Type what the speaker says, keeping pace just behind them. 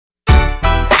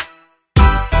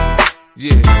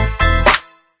Yeah.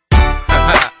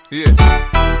 Yeah.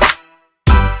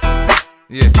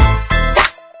 Yeah.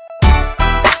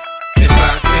 If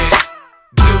I can't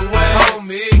do it,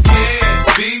 homie, it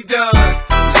can't be done.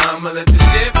 Now I'ma let the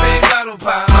champagne bottle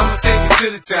pop. I'ma take it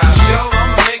to the top. Show,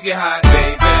 I'ma make it hot,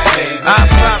 baby. I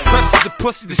apply pressure to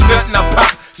pussy, the stunt and I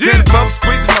pop. Stand above,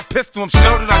 squeezing my pistol, I'm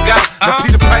sure that I got it. I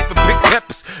Peter Piper, big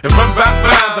peppers, and run rock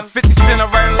rhymes. I'm 50 Cent, I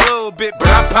write a little bit,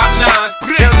 but I pop nines.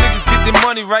 Tell niggas get their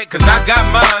money right, cause I got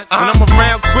mine. When I'm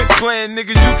around, quit playing,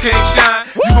 nigga, you can't shine.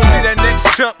 You gon' be that next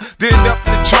chump, then end up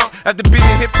in the trunk after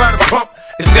being hit by the pump.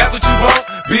 Is that what you want?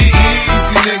 Be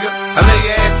easy, nigga. I lay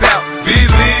your ass out.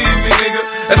 Believe me, nigga.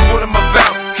 That's what I'm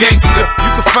about. Gangsta. You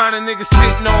can find a nigga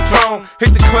sitting on throne.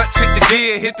 Hit the clutch, hit the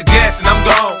gear, hit the gas, and I'm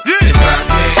gone. If I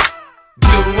can't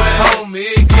do it,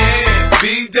 homie, it can't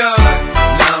be done.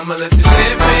 Now I'ma let the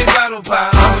champagne bottle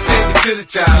pop. I'ma take it to the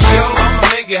top. Show, I'ma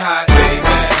make it hot, baby.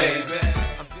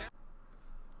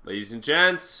 Ladies and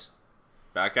gents,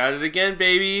 back at it again,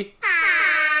 baby.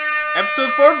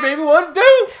 Episode 4, baby, what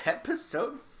do?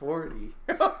 Episode 40.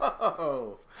 That's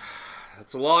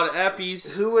a lot of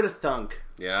eppies. Who would have thunk?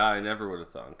 Yeah, I never would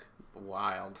have thunk.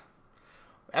 Wild.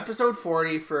 Episode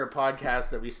 40 for a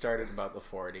podcast that we started about the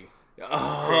 40.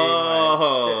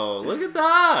 Oh, look at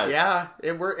that. Yeah,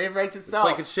 it writes itself.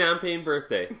 It's like a champagne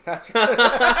birthday. That's right.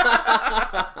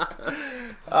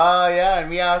 Yeah, and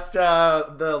we asked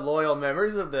the loyal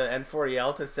members of the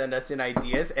N40L to send us in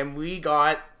ideas, and we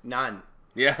got none.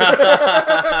 Yeah.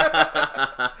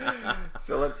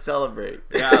 So let's celebrate.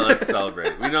 Yeah, let's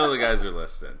celebrate. We know the guys are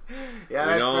listening. Yeah,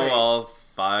 we that's know right. all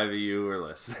 5 of you are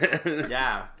listening.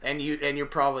 Yeah, and you're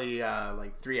probably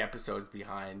like 3 episodes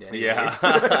behind. Anyways. Yeah.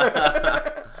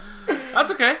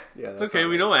 That's okay. Yeah, it's okay.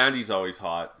 We know Andy's always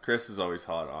hot. Chris is always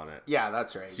hot on it. Yeah,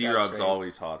 that's right. C-Rob's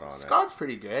always hot on it. Scott's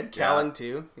pretty good. Callan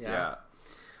too. Yeah.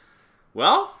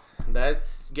 Well,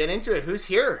 let's get into it. Who's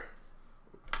here?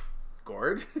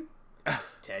 Gord,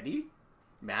 Teddy,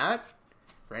 Matt,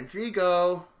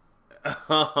 Rodrigo. Where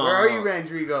are you,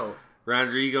 Rodrigo?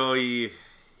 Rodrigo, he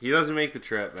doesn't make the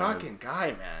trip, man. Fucking guy,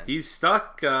 man. He's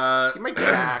stuck. He might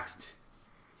get axed.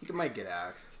 He might get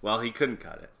axed. Well, he couldn't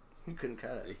cut it. He couldn't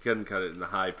cut it. He couldn't cut it in the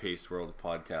high-paced world of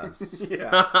podcasts.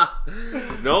 Yeah.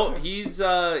 No, he's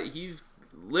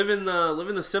living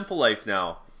the simple life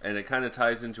now, and it kind of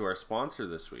ties into our sponsor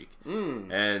this week.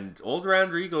 And old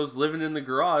Rodrigo's living in the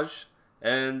garage,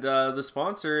 and the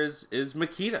sponsor is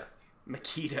Makita.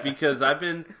 Makita. Because I've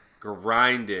been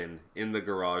grinding in the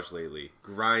garage lately.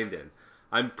 Grinding.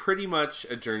 I'm pretty much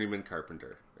a journeyman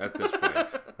carpenter at this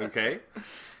point. Okay?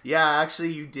 Yeah,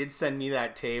 actually, you did send me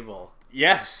that table.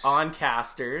 Yes. On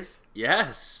casters.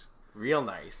 Yes. Real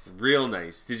nice. Real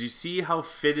nice. Did you see how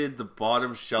fitted the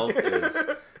bottom shelf is?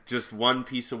 Just one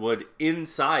piece of wood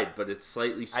inside, but it's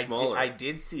slightly smaller. I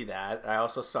did see that. I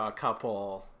also saw a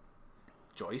couple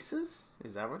joists.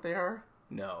 Is that what they are?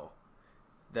 No.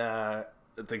 The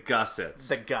gussets.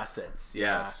 The gussets.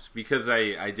 Yeah. Yes, because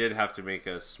I did have to make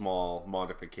a small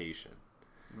modification.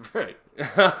 Right. And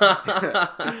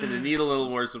I need a little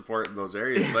more support in those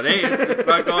areas. But hey, it's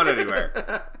not going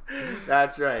anywhere.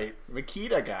 That's right.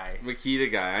 Makita guy.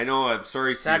 Makita guy. I know, I'm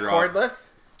sorry, Is that C-Rob. cordless?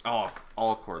 Oh,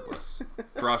 all cordless.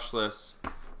 Brushless.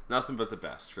 Nothing but the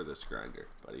best for this grinder,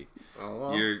 buddy. Oh,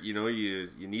 well. You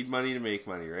need money to make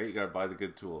money, right? You gotta buy the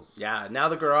good tools. Yeah, now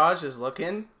the garage is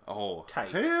looking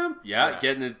tight. Yeah.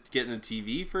 Getting a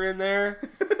TV for in there.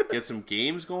 Get some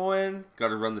games going.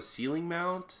 Gotta run the ceiling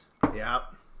mount. Yeah.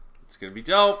 It's gonna be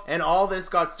dope. And all this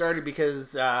got started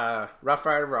because Rough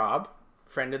Rider Rob,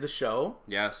 friend of the show,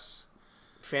 yes,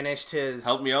 finished his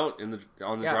helped me out on the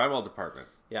drywall department.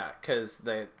 Yeah, because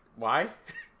why?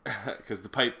 Because the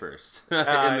pipe burst in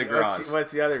the garage.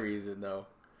 What's the other reason though?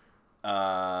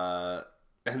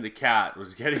 And the cat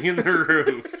was getting in the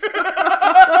roof.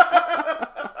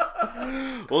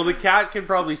 Well, the cat can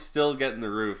probably still get in the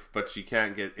roof, but she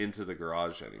can't get into the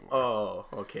garage anymore. Oh,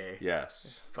 okay.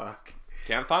 Yes. Fuck.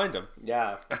 Can't find him.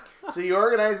 Yeah. So you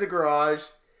organized the garage,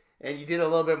 and you did a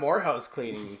little bit more house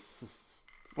cleaning.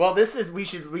 Well, we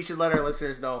should let our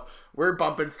listeners know we're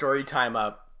bumping story time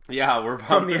up. Yeah, we're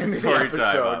bumping story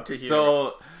time up.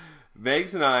 So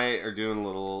Megs and I are doing a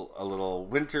little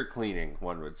winter cleaning,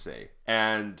 one would say,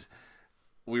 and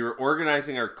we were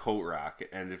organizing our coat rack.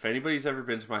 And if anybody's ever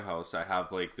been to my house, I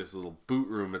have like this little boot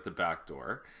room at the back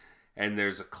door, and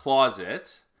there's a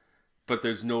closet, but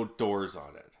there's no doors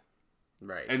on it.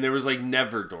 Right. And there was like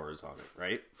never doors on it,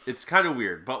 right? It's kind of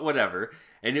weird, but whatever.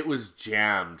 And it was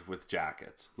jammed with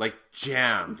jackets. Like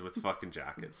jammed with fucking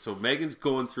jackets. So Megan's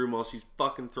going through them while she's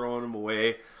fucking throwing them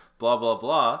away, blah, blah,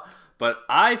 blah. But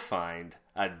I find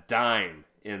a dime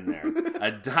in there.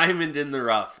 A diamond in the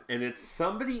rough. And it's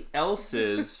somebody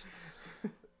else's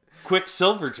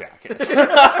Quicksilver jacket.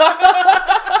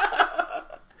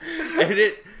 And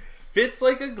it fits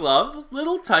like a glove,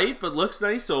 little tight, but looks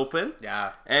nice open.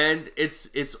 Yeah. And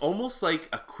it's almost like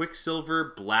a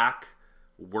Quicksilver black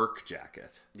work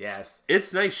jacket. Yes.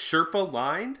 It's nice, Sherpa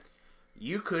lined.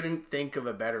 You couldn't think of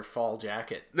a better fall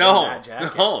jacket. No, than that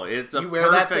jacket. No, it's a you wear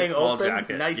perfect that thing fall open,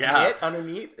 jacket. Nice knit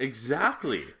underneath.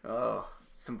 Exactly. Oh,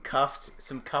 some cuffed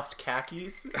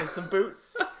khakis and some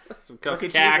boots. Some cuffed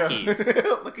khakis.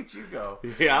 Look at you go.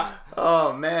 Yeah.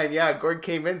 Oh man, yeah. Gord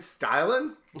came in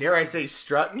styling. Dare I say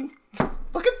strutting?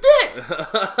 Look at this.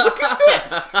 Look at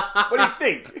this. What do you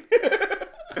think?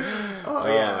 Oh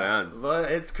yeah, man. Well,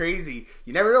 it's crazy.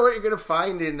 You never know what you're gonna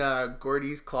find in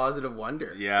Gordy's closet of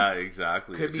wonder. Yeah,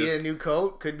 exactly. Could be a new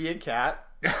coat. Could be a cat.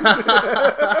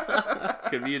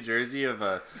 Could be a jersey of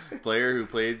a player who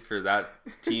played for that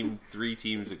team 3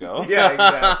 teams ago. Yeah,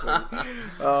 exactly.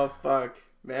 Oh fuck,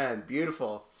 man,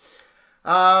 beautiful.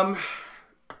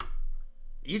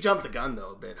 You jumped the gun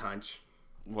though a bit, Hunch.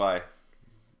 Why?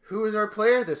 Who was our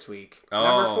player this week? Oh.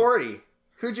 Number 40.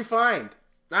 Who'd you find?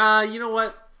 You know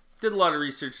what? Did a lot of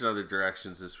research in other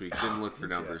directions this week. Didn't look for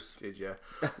numbers. Did you?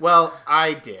 Well,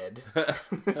 I did.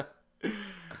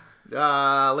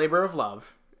 Labor of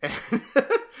Love.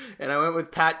 And I went with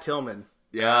Pat Tillman.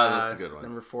 Yeah, that's a good one.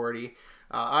 Number 40.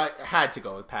 I had to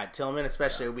go with Pat Tillman,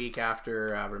 especially a week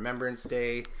after Remembrance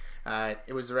Day.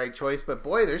 It was the right choice. But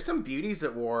boy, there's some beauties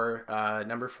that wore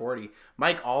number 40.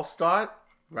 Mike Alstott,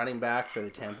 running back for the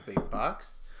Tampa Bay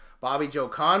Bucks. Bobby Joe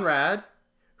Conrad,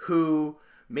 who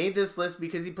made this list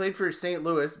because he played for St.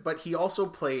 Louis, but he also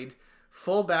played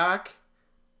fullback,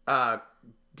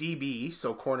 DB,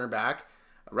 so cornerback,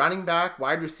 running back,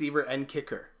 wide receiver, and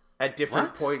kicker at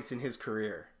different points in his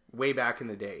career, way back in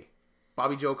the day.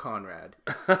 Bobby Joe Conrad.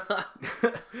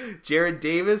 Jared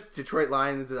Davis, Detroit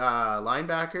Lions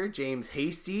linebacker. James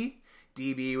Hasty,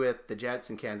 DB with the Jets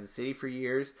in Kansas City for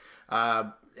years.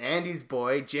 Andy's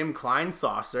boy, Jim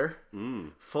Kleinsaucer,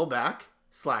 fullback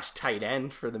 / tight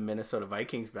end for the Minnesota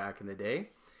Vikings back in the day.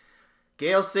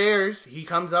 Gale Sayers, he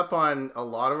comes up on a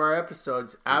lot of our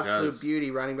episodes. Absolute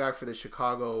beauty, running back for the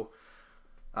Chicago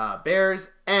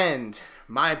Bears. And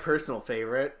my personal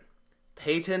favorite,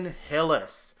 Peyton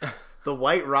Hillis, the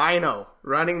White Rhino,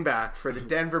 running back for the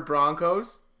Denver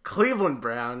Broncos, Cleveland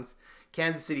Browns,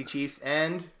 Kansas City Chiefs,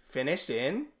 and finished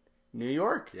in New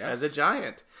York as a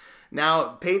Giant.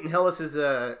 Now, Peyton Hillis is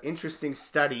an interesting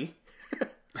study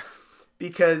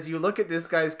because you look at this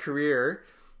guy's career,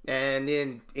 and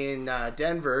in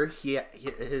Denver,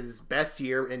 his best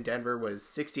year in Denver was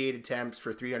 68 attempts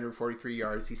for 343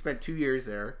 yards. He spent 2 years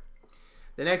there.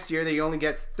 The next year, he only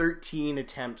gets 13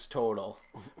 attempts total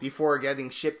before getting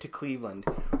shipped to Cleveland,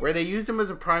 where they used him as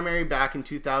a primary back in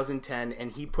 2010,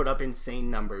 and he put up insane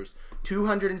numbers.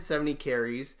 270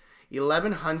 carries,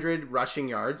 1,100 rushing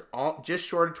yards, just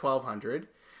short of 1,200,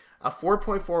 a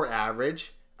 4.4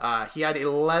 average. He had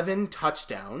 11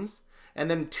 touchdowns,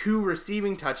 and then 2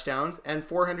 receiving touchdowns, and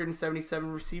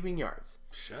 477 receiving yards.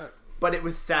 Shit. But it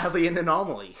was sadly an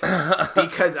anomaly,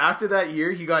 because after that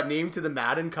year, he got named to the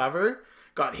Madden cover,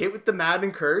 got hit with the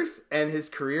Madden curse, and his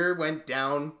career went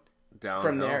down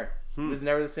from there. He was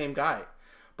never the same guy.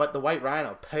 But the White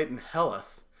Rhino, Peyton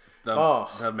Hillis.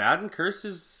 The Madden curse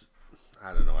is...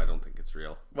 I don't know. I don't think it's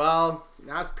real. Well,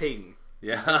 that's Peyton.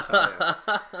 Yeah.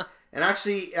 And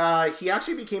actually, he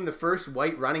actually became the first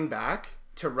white running back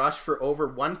to rush for over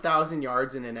 1,000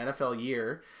 yards in an NFL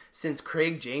year since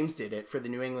Craig James did it for the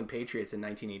New England Patriots in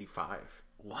 1985.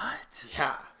 What?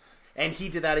 Yeah. And he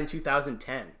did that in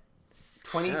 2010.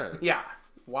 Yeah.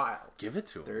 Wild. Give it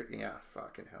to him. Yeah.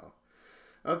 Fucking hell.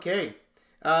 Okay.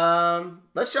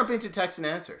 Let's jump into text and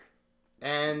answer.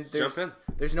 And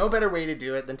there's no better way to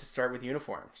do it than to start with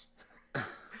uniforms.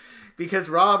 Because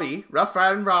Rough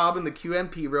Riding Rob in the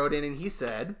QMP wrote in and he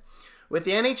said, with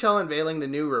the NHL unveiling the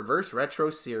new Reverse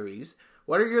Retro series,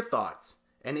 what are your thoughts?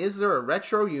 And is there a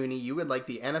retro uni you would like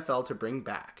the NFL to bring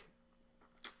back?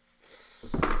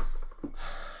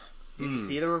 Did you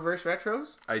see the Reverse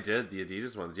Retros? I did, the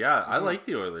Adidas ones. Yeah, I like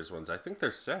the Oilers ones. I think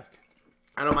they're sick.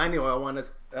 I don't mind the oil one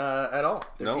at all.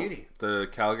 They're beauty. The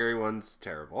Calgary one's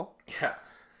terrible. Yeah.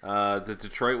 The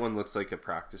Detroit one looks like a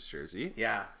practice jersey.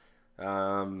 Yeah.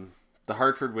 The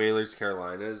Hartford Whalers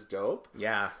Carolina is dope.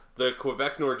 Yeah. The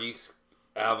Quebec Nordiques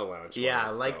Avalanche one I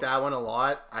is like dope. that one a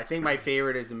lot. I think my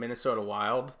favorite is the Minnesota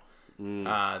Wild.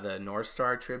 The North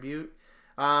Star tribute.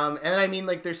 And I mean,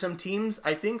 like, there's some teams,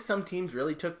 I think some teams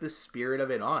really took the spirit of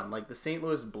it on. Like the St.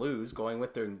 Louis Blues going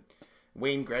with their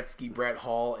Wayne Gretzky, Brett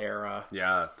Hall era.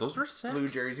 Yeah, those were sick. Blue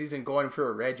jerseys and going for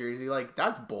a red jersey. Like,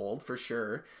 that's bold for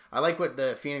sure. I like what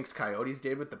the Phoenix Coyotes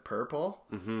did with the purple.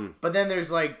 Mm-hmm. But then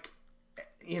there's like,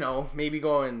 maybe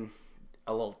going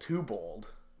a little too bold.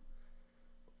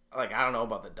 Like, I don't know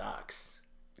about the Ducks.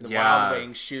 The Wild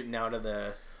Wings shooting out of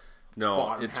the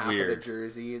bottom half of the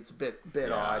jersey. It's a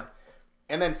bit odd.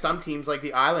 And then some teams like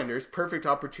the Islanders, perfect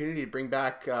opportunity to bring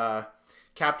back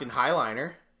Captain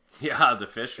Highliner. Yeah, the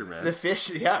fisherman. Fish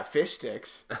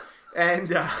sticks.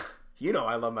 And,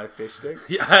 I love my fish sticks.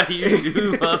 Yeah, you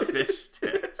do love fish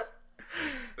sticks.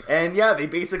 And, they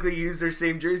basically used their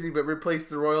same jersey, but replaced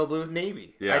the royal blue with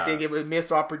navy. Yeah. I think it was a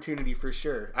missed opportunity for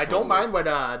sure. I don't mind what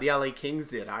the LA Kings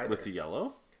did either. With the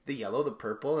yellow? The yellow, the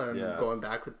purple, and going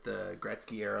back with the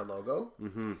Gretzky-era logo.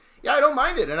 Mm-hmm. Yeah, I don't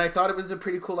mind it, and I thought it was a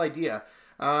pretty cool idea.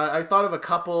 I thought of a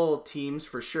couple teams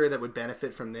for sure that would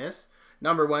benefit from this.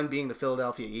 Number one being the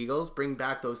Philadelphia Eagles. Bring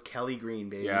back those Kelly green,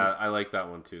 baby. Yeah, I like that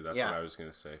one too. That's what I was going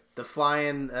to say. The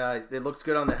flying, it looks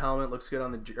good on the helmet. Looks good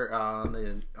on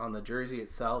the jersey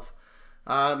itself.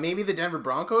 Maybe the Denver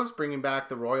Broncos bringing back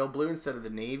the royal blue instead of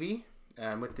the navy,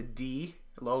 with the D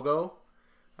logo,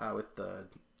 with the.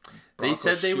 Broncos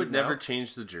they said they would never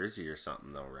change the jersey or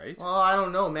something, though, right? Well, I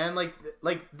don't know, man. Like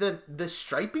the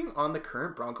striping on the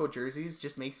current Bronco jerseys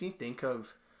just makes me think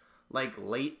of like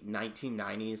late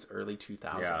 1990s, early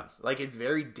 2000s. Yeah. Like, it's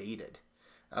very dated.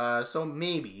 So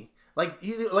maybe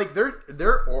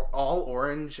they're all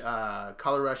orange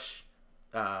Color Rush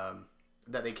that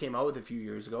they came out with a few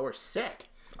years ago are sick.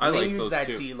 And they use that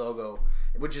too. D logo,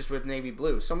 which is with navy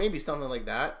blue. So maybe something like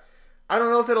that. I don't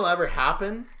know if it'll ever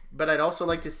happen. But I'd also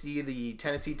like to see the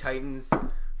Tennessee Titans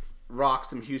rock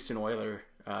some Houston Oilers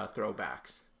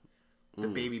throwbacks. The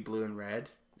baby blue and red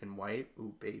and white.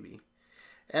 Ooh, baby.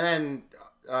 And then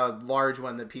a large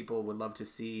one that people would love to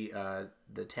see,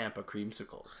 the Tampa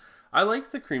Creamsicles. I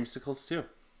like the Creamsicles too.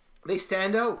 They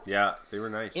stand out. Yeah, they were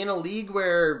nice. In a league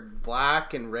where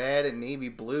black and red and navy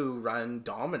blue run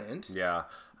dominant. Yeah.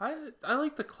 I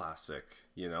like the classic,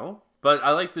 But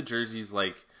I like the jerseys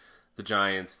like the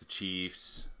Giants, the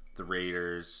Chiefs, the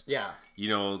Raiders. Yeah.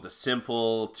 The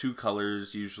simple 2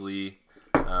 colors usually.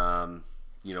 One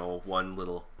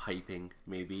little piping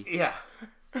maybe. Yeah.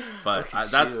 But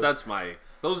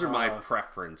those are my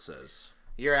preferences.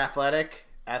 Your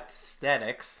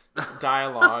aesthetics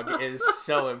dialogue is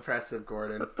so impressive,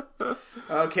 Gordon.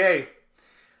 Okay.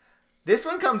 This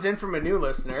one comes in from a new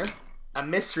listener, a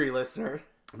mystery listener.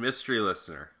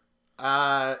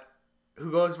 Who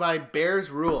goes by Bears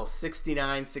Rule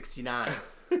 6969.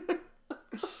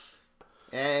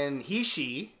 And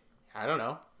she, I don't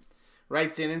know,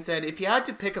 writes in and said, if you had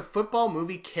to pick a football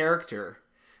movie character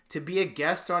to be a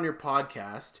guest on your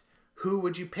podcast, who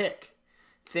would you pick?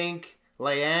 Think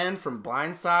Leanne from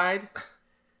Blindside,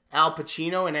 Al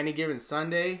Pacino in Any Given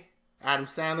Sunday, Adam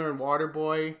Sandler in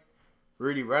Waterboy,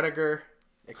 Rudy Ruettiger,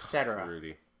 etc.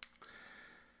 Rudy.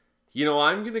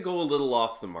 I'm going to go a little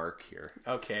off the mark here.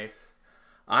 Okay.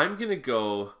 I'm going to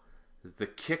go the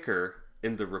kicker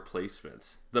in The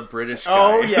Replacements. The British guy.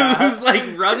 Oh, yeah. Who's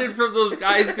running from those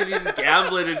guys because he's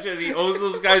gambling and shit. He owes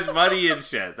those guys money and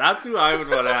shit. That's who I would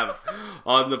want to have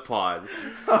on the pod.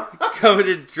 Coming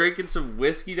and drinking some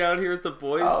whiskey down here with the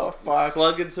boys. Oh, fuck.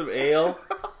 Slugging some ale.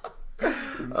 Him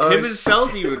and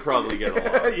Feldy would probably get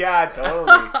along. Yeah, totally.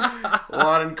 A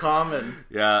lot in common.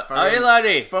 Yeah. Hey,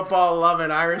 laddie. Football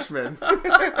loving Irishman.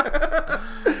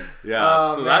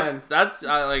 Yeah, so man. that's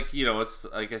it's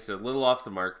like I said, a little off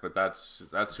the mark, but that's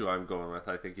who I'm going with.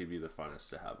 I think he'd be the funnest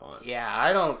to have on. Yeah,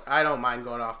 I don't mind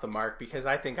going off the mark because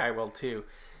I think I will too.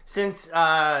 Since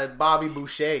Bobby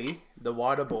Boucher, the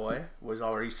Water Boy, was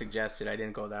already suggested, I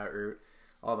didn't go that route,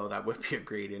 although that would be a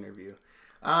great interview.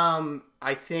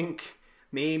 I think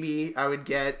maybe I would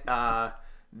get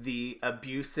the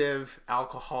abusive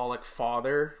alcoholic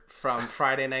father from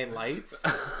Friday Night Lights.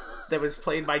 That was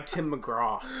played by Tim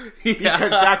McGraw.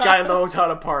 Because that guy knows how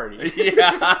to party.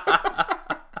 Yeah.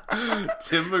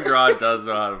 Tim McGraw does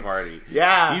know how to party.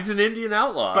 Yeah. He's an Indian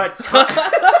outlaw. But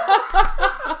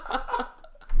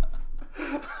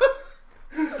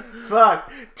fuck.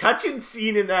 Touching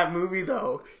scene in that movie,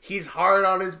 though. He's hard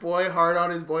on his boy.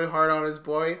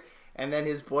 And then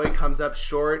his boy comes up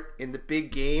short in the big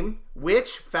game,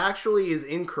 which factually is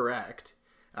incorrect.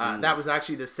 That was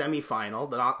actually the semifinal,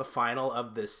 not the final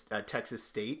of this Texas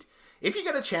State. If you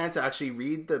get a chance to actually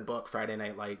read the book Friday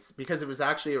Night Lights, because it was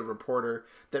actually a reporter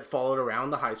that followed around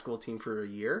the high school team for a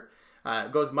year.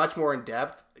 It goes much more in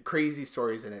depth. Crazy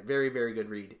stories in it. Very, very good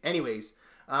read. Anyways,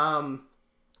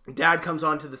 dad comes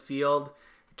onto the field.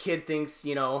 The kid thinks,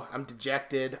 I'm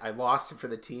dejected. I lost it for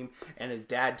the team. And his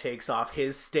dad takes off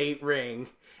his state ring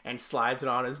and slides it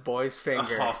on his boy's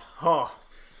finger. Oh.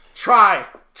 Try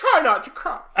not to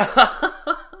cry.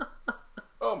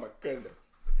 Oh my goodness.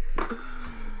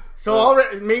 So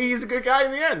maybe he's a good guy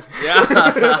in the end.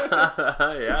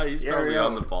 Yeah. Yeah, he's probably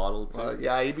on the bottle too. Well,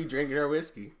 yeah, he'd be drinking our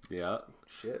whiskey. Yeah.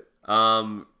 Shit.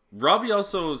 Robbie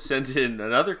also sent in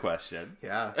another question.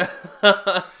 Yeah.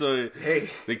 So hey,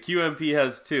 the QMP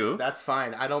has 2. That's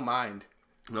fine. I don't mind.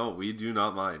 No, we do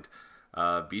not mind.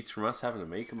 Beats from us having to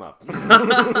make them up.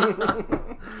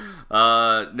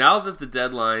 Now that the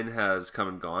deadline has come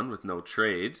and gone with no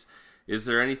trades, is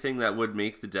there anything that would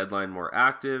make the deadline more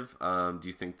active? Do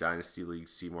you think Dynasty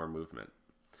Leagues see more movement?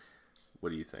 What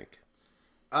do you think?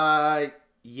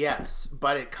 Yes,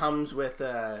 but it comes with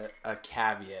a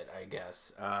caveat, I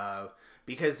guess.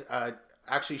 Because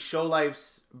actually Show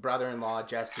Life's brother-in-law,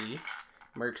 Jesse,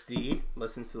 Mercs D,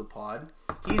 listens to the pod.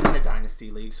 He's in a Dynasty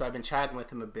League, so I've been chatting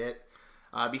with him a bit.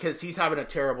 Because he's having a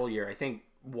terrible year. I think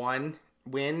 1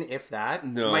 win, if that.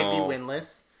 No. Might be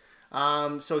winless.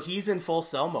 So he's in full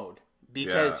sell mode.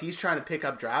 Because he's trying to pick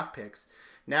up draft picks.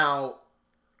 Now,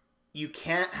 you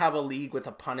can't have a league with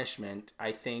a punishment,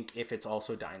 I think, if it's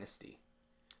also Dynasty.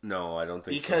 No, I don't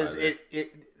think because so.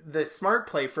 Because the smart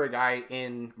play for a guy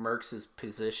in Merck's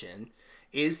position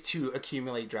is to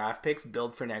accumulate draft picks,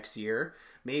 build for next year.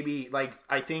 Maybe,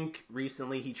 I think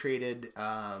recently he traded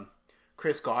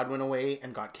Chris Godwin away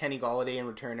and got Kenny Golladay in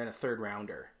return and a 3rd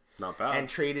rounder. Not bad. And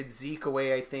traded Zeke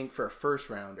away, I think, for a 1st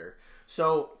rounder.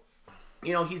 So,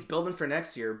 he's building for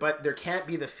next year, but there can't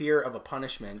be the fear of a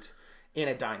punishment in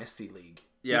a Dynasty League.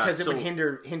 Yeah, because it would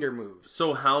hinder moves.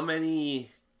 So how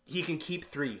many... He can keep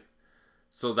 3.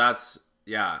 So that's...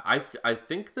 Yeah, I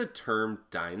think the term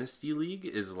Dynasty League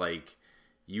is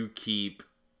you keep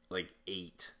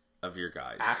 8 of your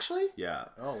guys. Actually? Yeah.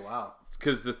 Oh, wow.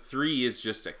 Because the 3 is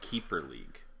just a keeper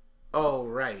league. Oh,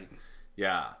 right.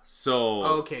 Yeah, so...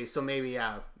 Okay, so maybe,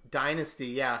 yeah. Dynasty,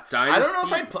 yeah. Dynasty, I don't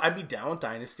know if I'd be down with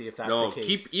Dynasty if that's the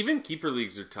case. Even keeper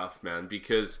leagues are tough, man,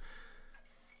 because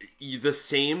the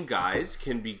same guys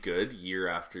can be good year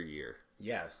after year.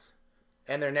 Yes.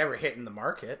 And they're never hitting the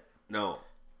market. No.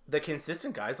 The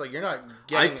consistent guys, you're not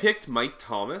getting... I picked Mike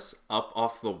Thomas up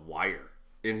off the wire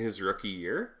in his rookie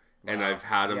year, and I've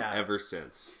had him ever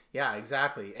since. Yeah,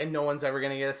 exactly. And no one's ever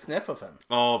going to get a sniff of him.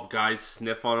 Oh, guys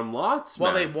sniff on him lots, man.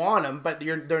 Well, they want him, but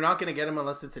they're not going to get him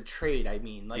unless it's a trade, I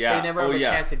mean. They never have a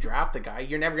chance to draft the guy.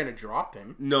 You're never going to drop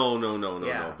him.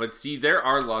 No. But see, there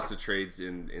are lots of trades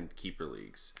in keeper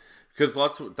leagues. Because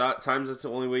times that's the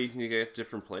only way you can get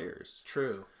different players.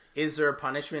 True. Is there a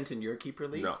punishment in your keeper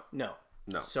league? No.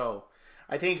 So,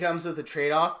 I think it comes with a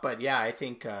trade-off, but yeah, I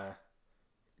think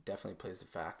definitely plays a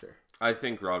factor. I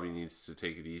think Robbie needs to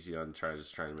take it easy on trying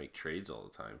to make trades all the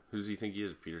time. Who does he think he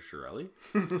is, Peter Chiarelli?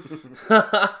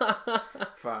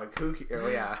 Fuck. Oh,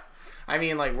 yeah. I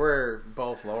mean, we're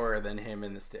both lower than him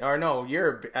in the or no,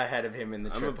 you're ahead of him in the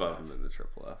Triple F. I'm above him in the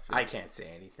Triple F. Yeah. I can't say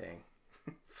anything.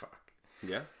 Fuck.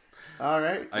 Yeah. All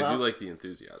right. I do like the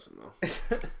enthusiasm,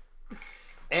 though.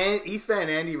 And East Van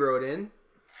Andy wrote in,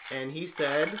 and he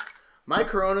said, "My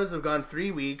Coronas have gone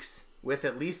 3 weeks with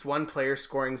at least one player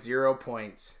scoring 0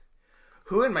 points.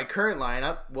 Who in my current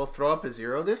lineup will throw up a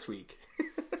 0 this week?"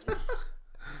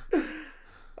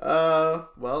 Well,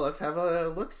 let's have a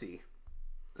look-see.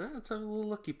 Let's have a little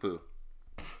looky-poo.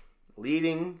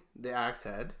 Leading the Axe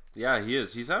Head. Yeah, he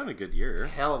is. He's having a good year.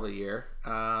 Hell of a year.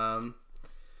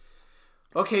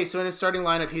 Okay, so in his starting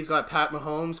lineup, he's got Pat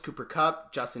Mahomes, Cooper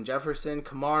Kupp, Justin Jefferson,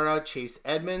 Kamara, Chase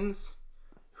Edmonds,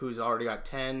 who's already got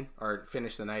 10, or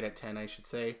finished the night at 10, I should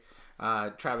say,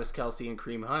 Travis Kelce, and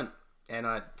Kareem Hunt. And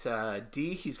at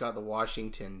D, he's got the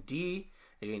Washington D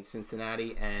against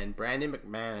Cincinnati, and Brandon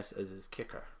McManus as his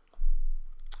kicker.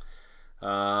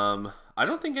 I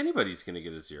don't think anybody's going to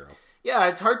get a 0. Yeah,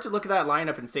 it's hard to look at that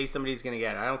lineup and say somebody's going to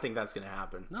get it. I don't think that's going to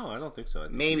happen. No, I don't think so.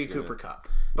 Maybe Cooper Kupp.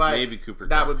 But maybe Cooper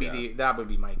that Kupp, would be that would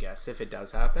be my guess if it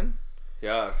does happen.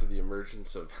 Yeah, after the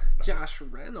emergence of Josh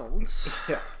Reynolds.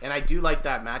 Yeah, and I do like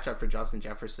that matchup for Justin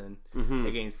Jefferson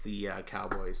against the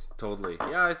Cowboys. Totally.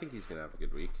 Yeah, I think he's going to have a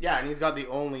good week. Yeah, and he's got the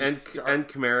only... And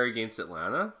Kamara against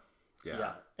Atlanta.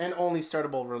 Yeah. And only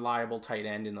startable, reliable tight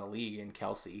end in the league in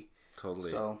Kelce.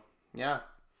 Totally. So, yeah.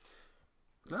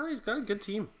 No, he's got a good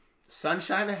team.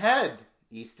 Sunshine ahead,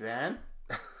 East Van.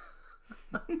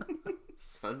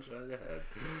 Sunshine ahead.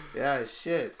 Yeah,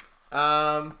 shit.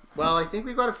 Well, I think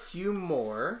we've got a few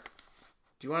more.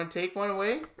 Do you want to take one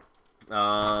away?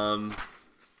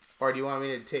 Or do you want me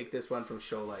to take this one from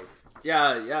Show Life?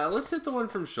 Yeah, let's hit the one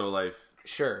from Show Life.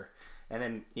 Sure. And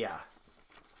then, yeah,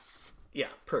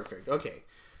 perfect. Okay.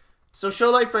 So Show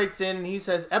Life writes in and he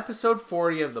says, episode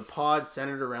 40 of the pod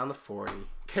centered around the 40.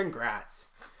 Congrats.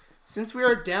 Since we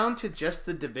are down to just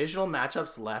the divisional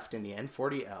matchups left in the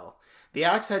N40L, the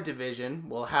Axe-Head division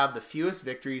will have the fewest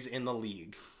victories in the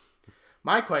league.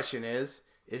 My question is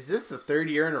this the third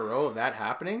year in a row of that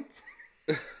happening?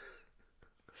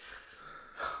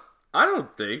 I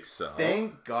don't think so.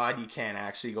 Thank God you can't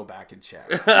actually go back and check.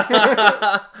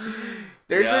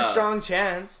 There's a strong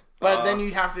chance, but then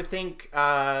you have to think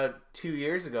 2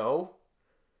 years ago,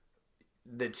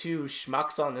 the two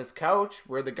schmucks on this couch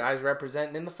were the guys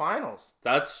representing in the finals.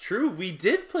 That's true. We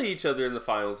did play each other in the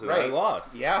finals, and I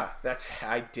lost. Yeah,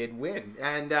 I did win,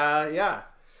 and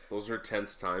those were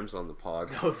tense times on the pod.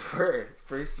 Those were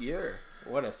first year.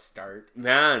 What a start.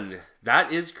 Man,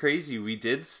 that is crazy. We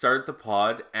did start the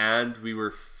pod, and we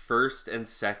were first and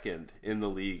second in the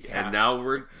league, and now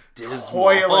we're dismal.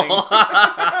 Toiling.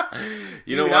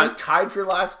 You know what? I'm tied for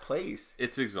last place.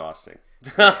 It's exhausting.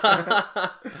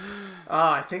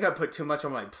 I think I put too much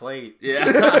on my plate.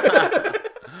 Yeah.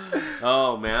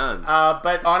 Oh man.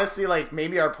 But honestly, like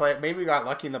maybe we got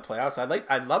lucky in the playoffs.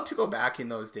 I'd love to go back in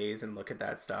those days and look at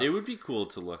that stuff. It would be cool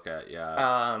to look at,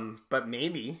 yeah. But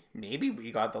maybe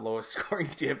we got the lowest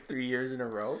scoring div 3 years in a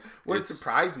row. Wouldn't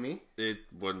surprise me. It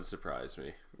wouldn't surprise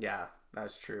me. Yeah,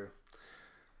 that's true.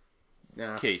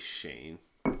 Yeah. Okay, Shane.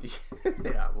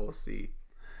 Yeah, we'll see.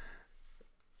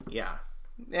 Yeah.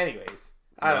 Anyways,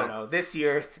 I don't know. This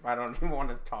year, I don't even want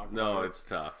to talk about it. No, it's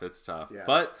tough. It's tough. Yeah.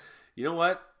 But you know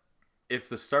what? If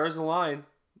the stars align,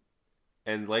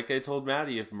 and like I told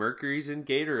Maddie, if Mercury's in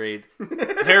Gatorade,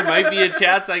 there might be a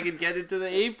chance I could get into the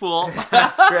A pool.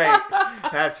 That's right.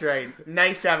 That's right.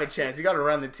 Nice to have a chance. You got to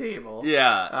run the table.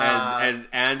 Yeah, and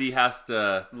Andy has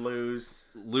to lose,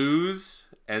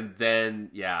 and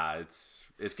then it's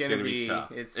gonna be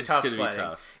tough. It's tough gonna be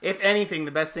tough. If anything,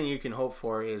 the best thing you can hope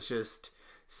for is just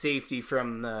safety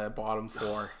from the bottom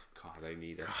four. God, I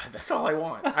need it. God, that's all I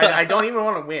want. I don't even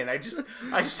want to win. I just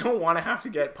don't want to have to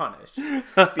get punished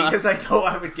because I know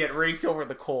I would get raked over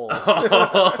the coals.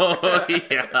 Oh,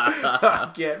 yeah.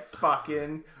 I'd get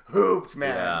fucking hooped,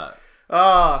 man.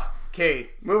 Yeah. Okay,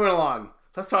 moving along.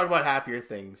 Let's talk about happier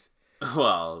things.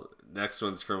 Well, next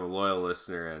one's from a loyal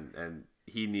listener, and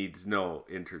he needs no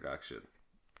introduction.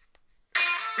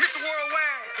 Mr. Worldwide,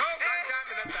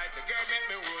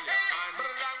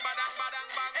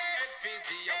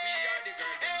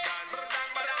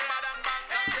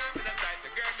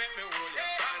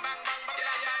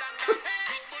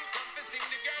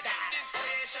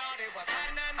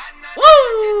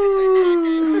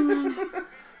 Woo!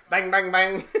 Bang, bang,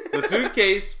 bang. The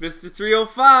suitcase, Mr.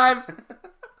 305.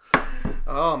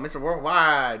 Oh, Mr.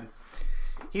 Worldwide.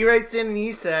 He writes in and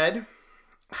he said,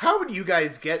 how would you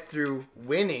guys get through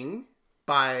winning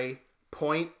by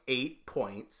 0.8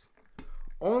 points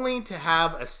only to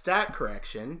have a stat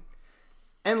correction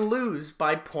and lose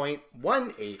by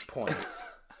 0.18 points?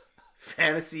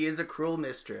 Fantasy is a cruel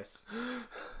mistress.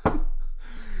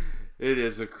 It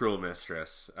is a cruel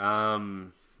mistress.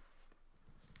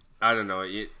 I don't know.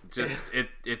 It just it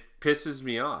pisses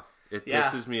me off. It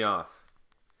pisses me off.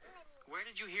 Where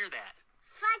did you hear that?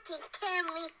 Fucking kill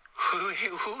me.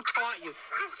 Who taught you?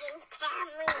 Fucking kill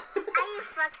me. Are you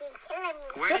fucking killing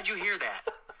me? Where did you hear that?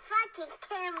 Fucking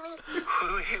kill me.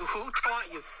 Who taught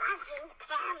you? Fucking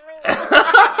kill me.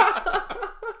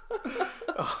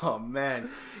 Oh man.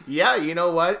 Yeah, you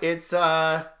know what? It's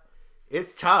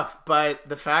tough, but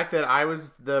the fact that I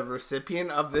was the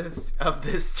recipient of this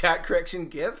stat correction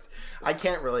gift, I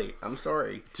can't relate. I'm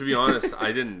sorry. To be honest,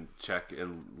 I didn't check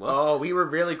and look. Oh, we were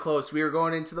really close. We were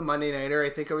going into the Monday Nighter. I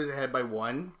think I was ahead by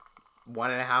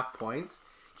 1.5 points.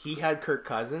 He had Kirk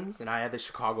Cousins, and I had the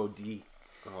Chicago D.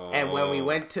 Oh. And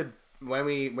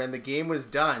when the game was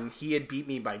done, he had beat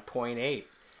me by 0.8.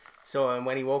 So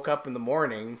when he woke up in the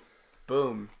morning,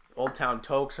 boom. Old Town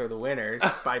Tokes are the winners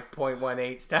by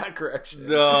 0.18 stat correction.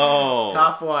 No.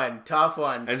 Tough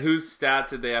one. And whose stat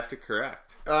did they have to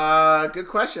correct? Good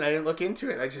question. I didn't look into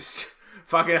it. I just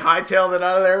fucking hightailed it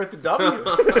out of there with the W.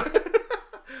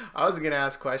 I wasn't going to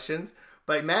ask questions.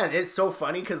 But man, it's so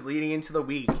funny because leading into the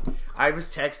week, I was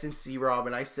texting C-Rob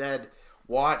and I said,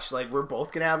 watch, like we're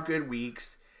both going to have good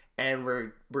weeks and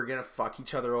we're going to fuck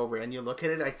each other over. And you look at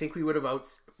it, I think we would have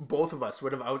both of us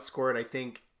would have outscored, I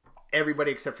think,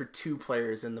 everybody except for 2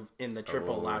 players in the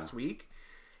triple last week.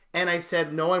 And I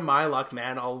said, knowing my luck,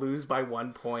 man, I'll lose by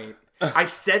 1 point. I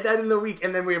said that in the week,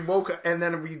 and then we woke up, and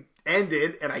then we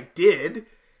ended, and I did. And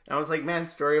I was like, man,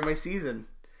 story of my season.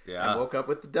 Yeah. I woke up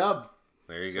with the dub.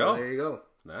 There you go. There you go.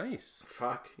 Nice.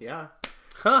 Fuck, yeah.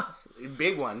 Huh.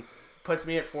 Big one. Puts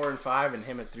me at 4-5 and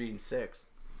him at 3-6.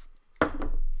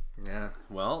 Yeah.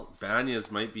 Well,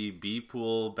 Banyas might be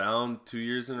B-pool bound 2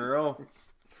 years in a row.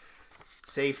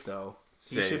 Safe, though.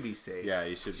 He should be safe. Yeah,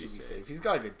 he should be safe. He's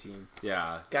got a good team.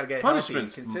 Yeah. Got to get healthy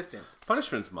and consistent.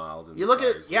 Punishment's mild. You look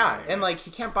at and like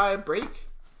he can't buy a break.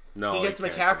 No, he gets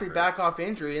McCaffrey back off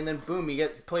injury, and then boom, he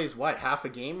plays half a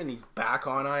game, and he's back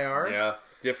on IR. Yeah,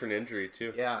 different injury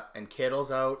too. Yeah, and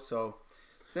Kittle's out, so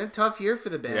it's been a tough year for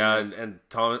the Bengals. Yeah, and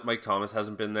Mike Thomas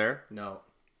hasn't been there. No,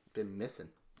 been missing.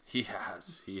 He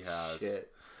has.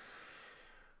 Shit.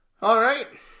 All right.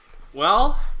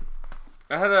 Well,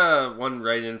 I had one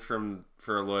write in from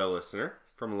a loyal listener.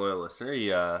 He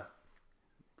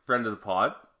friend of the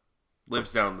pod,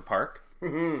 lives down in the park.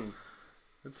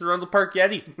 It's the Rundle Park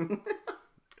Yeti.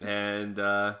 And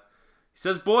he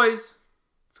says, boys,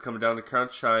 it's coming down to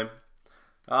crunch time.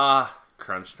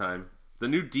 Crunch time. The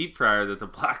new deep fryer that the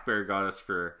Black Bear got us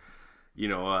for,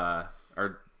 our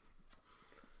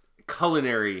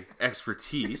culinary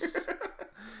expertise.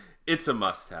 It's a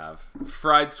must-have.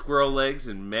 Fried squirrel legs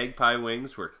and magpie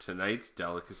wings were tonight's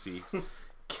delicacy.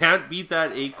 Can't beat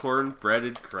that acorn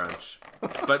breaded crunch.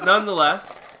 But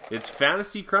nonetheless, it's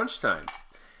fantasy crunch time.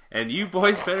 And you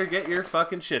boys better get your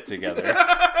fucking shit together.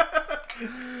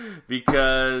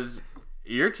 Because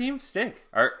your team stink.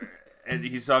 And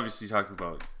he's obviously talking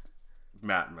about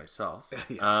Matt and myself.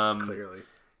 Yeah, clearly.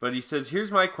 But he says,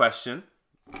 here's my question.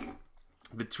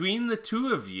 Between the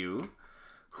two of you,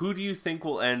 who do you think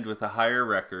will end with a higher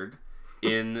record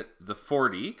in the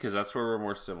 40? Because that's where we're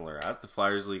more similar at. The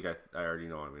Flyers League, I already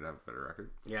know I'm going to have a better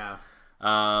record. Yeah.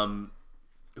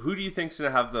 Who do you think's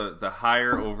going to have the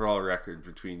higher overall record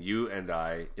between you and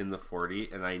I in the 40?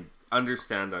 And I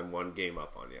understand I'm one game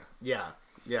up on you. Yeah.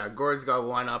 Yeah, Gord's got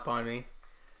one up on me.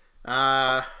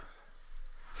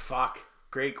 Fuck.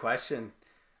 Great question.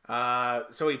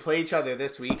 So we play each other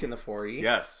this week in the 40.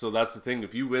 Yes, so that's the thing.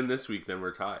 If you win this week, then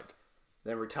we're tied.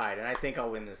 And I think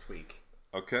I'll win this week.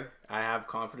 Okay. I have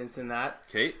confidence in that.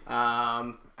 Okay.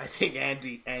 I think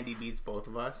Andy beats both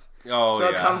of us. Oh, so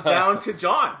it comes down to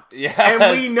John. Yes.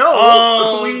 And we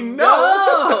know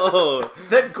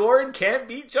that Gord can't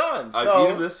beat John. I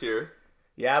beat him this year.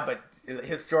 Yeah, but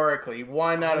historically,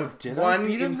 one out of did one I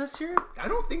beat him this year? I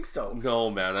don't think so. No,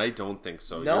 man, I don't think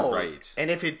so. No. You're right. And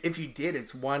if you did,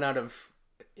 it's one out of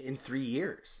in 3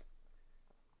 years.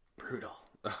 Brutal.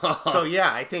 So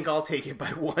yeah, I think I'll take it by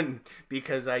one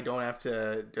because I don't have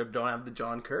the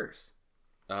John curse.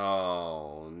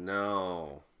 Oh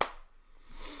no.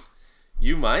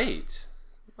 You might.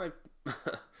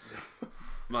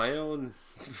 My own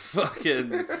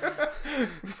fucking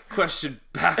question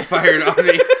backfired on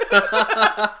me.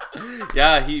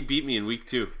 Yeah, he beat me in week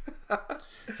 2.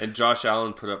 And Josh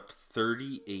Allen put up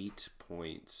 38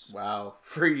 points. Wow,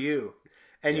 for you.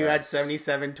 And you had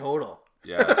 77 total.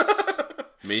 Yes.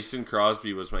 Mason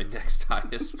Crosby was my next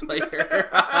highest player.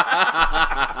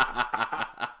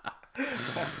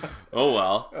 Oh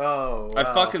well. Oh, wow. I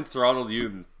fucking throttled you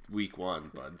in week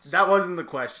 1, bud. That wasn't the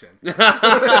question.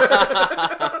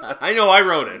 I know, I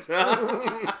wrote it.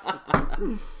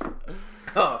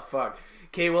 Oh, fuck.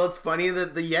 Okay, well, it's funny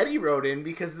that the Yeti wrote in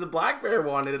because the Black Bear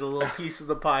wanted a little piece of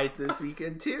the pie this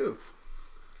weekend, too.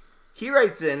 He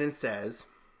writes in and says,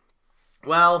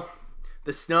 well,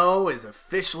 the snow is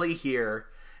officially here,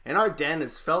 and our den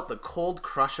has felt the cold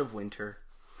crush of winter.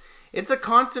 It's a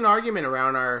constant argument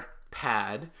around our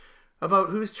pad about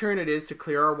whose turn it is to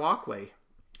clear our walkway.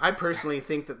 I personally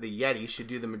think that the Yeti should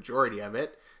do the majority of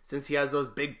it, since he has those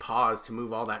big paws to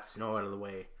move all that snow out of the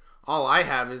way. All I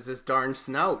have is this darn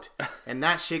snout, and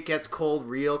that shit gets cold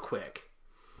real quick.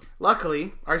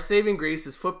 Luckily, our saving grace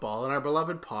is football and our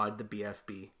beloved pod, the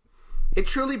BFB. It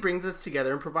truly brings us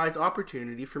together and provides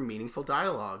opportunity for meaningful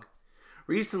dialogue.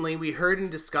 Recently, we heard and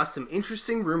discussed some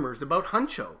interesting rumors about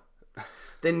Huncho.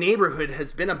 The neighborhood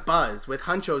has been abuzz with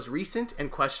Huncho's recent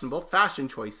and questionable fashion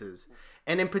choices,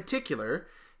 and in particular,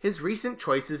 his recent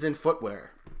choices in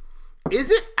footwear.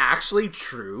 Is it actually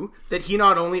true that he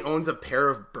not only owns a pair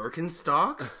of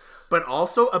Birkenstocks, but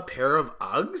also a pair of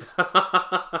Uggs?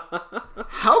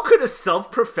 How could a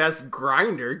self-professed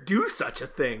grinder do such a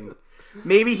thing?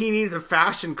 Maybe he needs a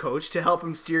fashion coach to help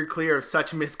him steer clear of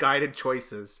such misguided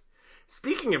choices.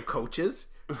 Speaking of coaches,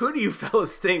 who do you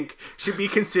fellas think should be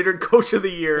considered coach of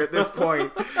the year at this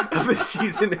point of the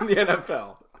season in the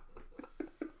NFL?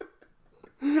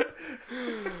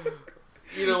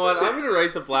 You know what? I'm gonna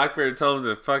write the Black Bear and tell him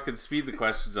to fucking speed the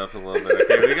questions up a little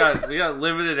bit. Okay, we got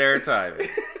limited airtime.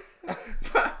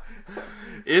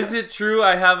 Is it true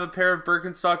I have a pair of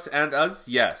Birkenstocks and Uggs?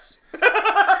 Yes.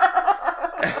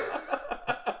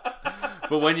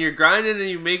 But when you're grinding and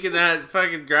you're making that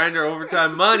fucking grinder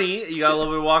overtime money, you got a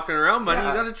little bit of walking around money,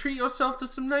 you got to treat yourself to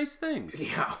some nice things.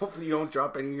 Yeah, hopefully you don't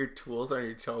drop any of your tools on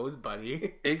your toes,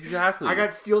 buddy. Exactly. I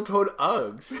got steel-toed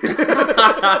Uggs.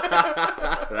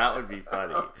 That would be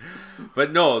funny.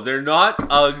 But no, they're not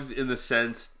Uggs in the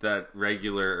sense that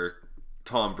regular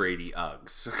Tom Brady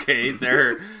Uggs, okay?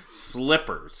 They're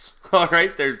slippers, all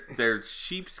right? They're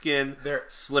sheepskin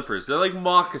slippers. They're like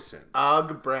moccasins.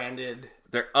 Ugg branded.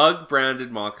 They're Ugg branded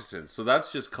moccasins, so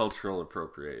that's just cultural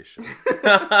appropriation.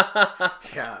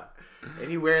 Yeah.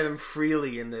 And you wear them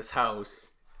freely in this house,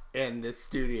 in this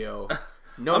studio.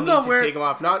 No need to take them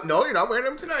off. No, you're not wearing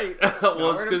them tonight.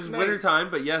 Well, it's because wintertime,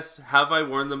 but yes, have I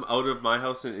worn them out of my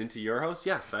house and into your house?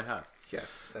 Yes, I have.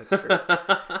 Yes, that's true.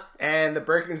 And the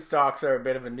Birkenstocks are a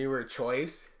bit of a newer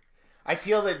choice. I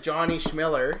feel that Johnny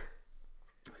Schmiller...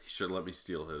 He should let me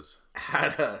steal his.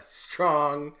 ...had a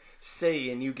strong say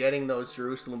in you getting those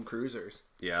Jerusalem Cruisers.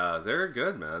 Yeah, they're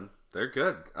good, man. They're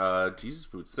good. Jesus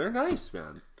boots, they're nice,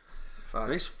 man. Fuck.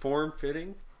 Nice form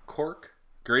fitting, cork,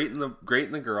 great in the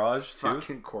garage too.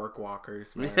 Fucking cork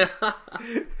walkers, man.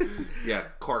 Yeah,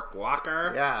 cork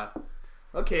walker. Yeah.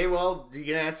 Okay, well, you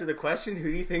gonna answer the question?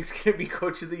 Who do you think's gonna be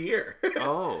Coach of the Year?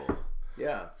 Oh,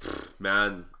 yeah,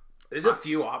 man. There's a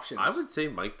few options. I would say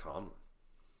Mike Tomlin.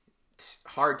 It's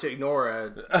hard to ignore a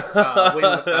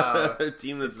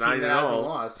team that's not hasn't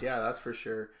lost. Yeah, that's for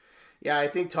sure. Yeah, I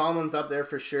think Tomlin's up there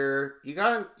for sure. You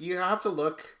have to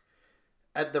look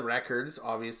at the records,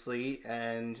 obviously,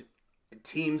 and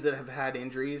teams that have had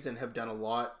injuries and have done a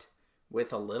lot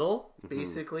with a little,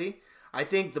 basically. I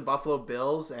think the Buffalo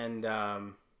Bills and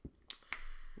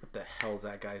what the hell's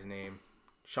that guy's name?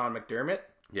 Sean McDermott.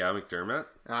 Yeah, McDermott.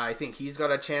 I think he's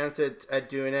got a chance at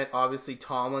doing it. Obviously,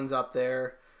 Tomlin's up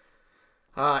there.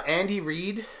 Andy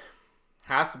Reid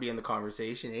has to be in the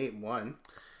conversation. 8-1.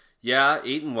 Yeah,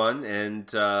 8-1,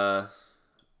 and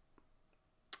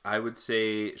I would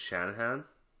say Shanahan.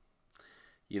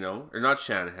 Or not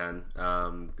Shanahan.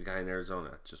 The guy in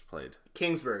Arizona just played.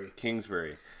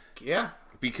 Kingsbury. Yeah.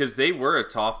 Because they were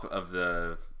atop of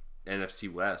the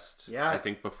NFC West, yeah. I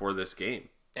think, before this game.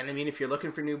 And, I mean, if you're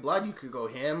looking for new blood, you could go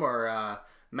him or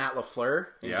Matt LaFleur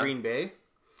in Green Bay.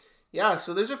 Yeah,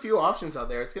 so there's a few options out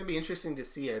there. It's going to be interesting to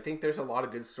see. I think there's a lot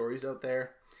of good stories out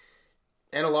there.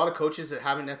 And a lot of coaches that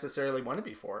haven't necessarily won it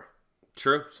before.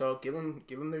 True. So give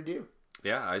them their due.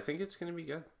 Yeah, I think it's going to be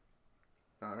good.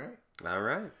 All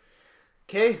right.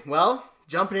 Okay, well,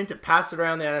 jumping into Pass It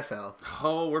Around the NFL.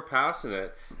 Oh, we're passing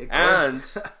it. And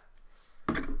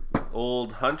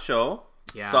old Huncho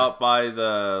stopped by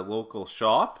the local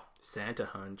shop. Santa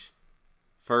Hunch.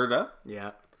 Ferda.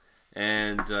 Yeah.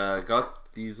 And got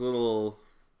these little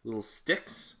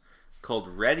sticks called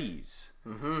Reddies.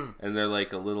 Mm-hmm. And they're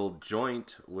like a little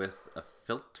joint with a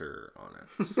filter on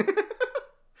it.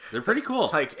 They're pretty cool.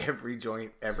 Like every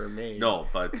joint ever made. No,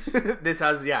 but this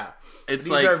has These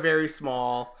are very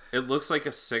small. It looks like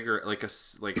a cigarette, like a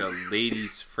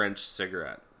lady's French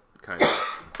cigarette, kind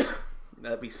of.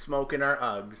 That'd be smoking our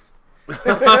Uggs.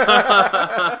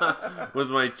 With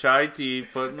my chai tea,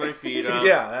 putting my feet up.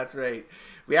 Yeah, that's right.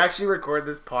 We actually record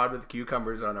this pod with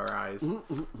cucumbers on our eyes.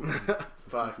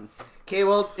 Fuck. Okay,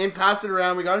 well, in Pass It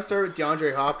Around, we got to start with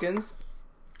DeAndre Hopkins.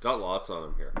 Got lots on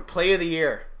him here. Play of the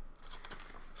year.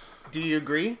 Do you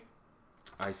agree?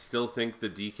 I still think the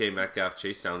DK Metcalf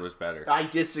chase down was better. I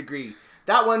disagree.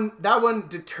 That one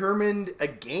determined a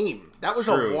game. That was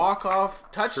a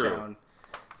walk-off touchdown.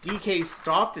 True. DK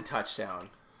stopped a touchdown.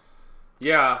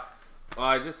 Yeah. Well,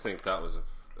 I just think it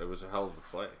was a hell of a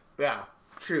play. Yeah,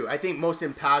 true. I think most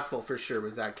impactful for sure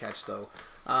was that catch, though.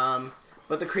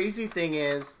 But the crazy thing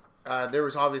is, there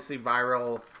was obviously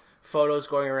viral photos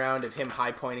going around of him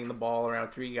high-pointing the ball around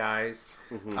three guys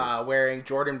wearing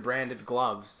Jordan-branded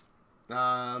gloves.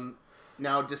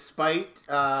 Now, despite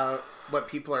what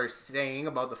people are saying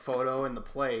about the photo and the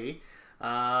play,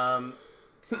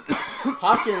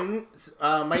 Hopkins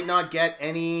might not get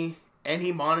any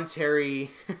monetary...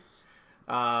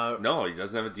 no, he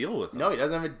doesn't have a deal with them. No, he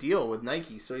doesn't have a deal with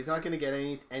Nike, so he's not going to get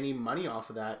any money off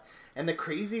of that. And the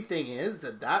crazy thing is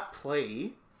that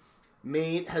play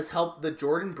has helped the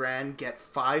Jordan brand get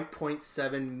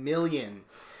 $5.7 million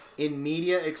in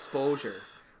media exposure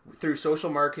through social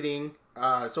marketing,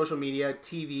 social media,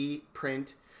 TV,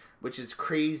 print, which is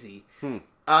crazy.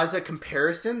 As a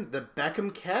comparison, the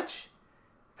Beckham catch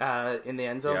in the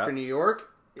end zone for New York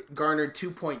garnered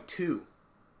 2.2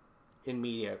 in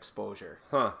media exposure.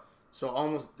 So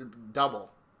almost double,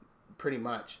 pretty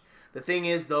much. The thing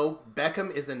is, though,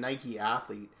 Beckham is a Nike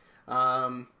athlete.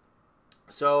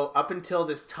 So up until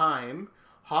this time,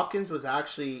 Hopkins was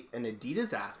actually an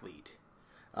Adidas athlete.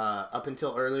 up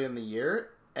until early in the year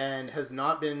and has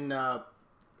not been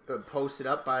posted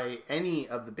up by any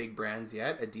of the big brands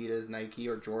yet, Adidas, Nike,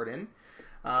 or Jordan.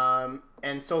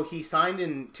 And so he signed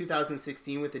in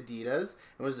 2016 with Adidas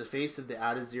and was the face of the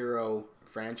Adizero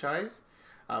franchise,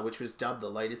 which was dubbed the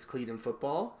lightest cleat in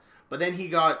football. But then he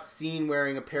got seen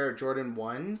wearing a pair of Jordan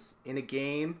 1s in a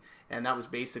game, and that was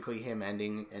basically him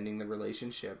ending the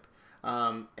relationship.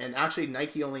 And actually,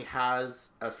 Nike only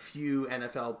has a few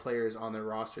NFL players on their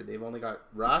roster. They've only got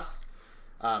Russ,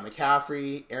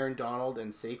 McCaffrey, Aaron Donald,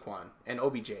 and Saquon, and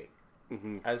OBJ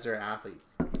as their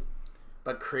athletes.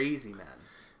 But crazy, man.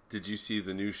 Did you see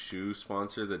the new shoe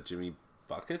sponsor that Jimmy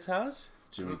Buckets has?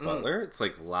 Jimmy Butler? It's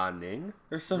like La Ning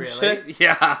or some shit.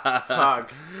 Yeah.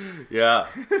 Fuck. Yeah.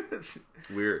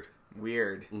 Weird.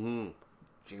 Mm-hmm.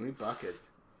 Jimmy Buckets.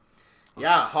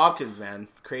 Yeah, Hopkins, man.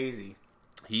 Crazy.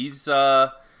 He's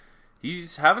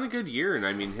having a good year, and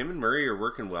I mean, him and Murray are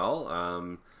working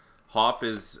well. Hop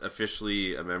is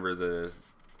officially a member of the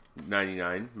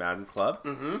 99 Madden Club.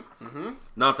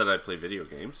 Not that I play video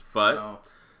games, but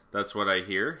that's what I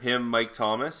hear. Him, Mike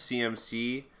Thomas,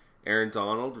 CMC, Aaron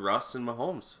Donald, Russ, and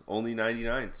Mahomes. Only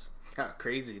 99s. Yeah,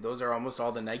 crazy. Those are almost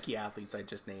all the Nike athletes I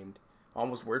just named.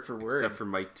 Almost word for word. Except for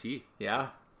Mike T. Yeah.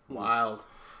 Wild.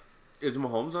 Is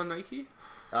Mahomes on Nike?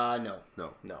 No.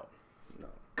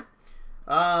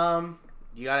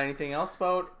 You got anything else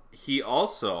about? He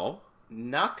also...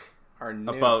 Nuck or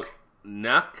Nuke? About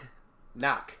Nuck?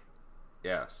 Nuck.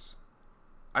 Yes.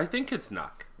 I think it's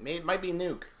Nuck. It might be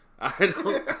Nuke. I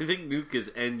think Nuke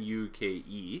is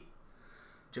Nuke.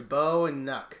 Jabot and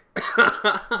Nuck.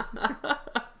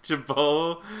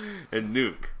 Jabot and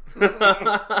Nuke.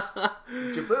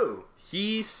 Jaboo.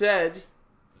 He said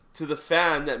to the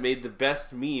fan that made the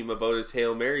best meme about his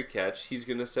Hail Mary catch, he's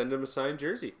going to send him a signed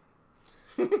jersey.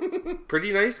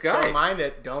 Pretty nice guy.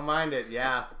 Don't mind it,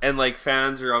 yeah. And like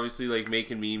fans are obviously like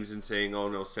making memes and saying, oh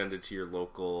no, send it to your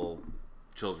local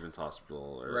children's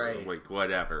hospital or like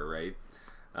whatever, right?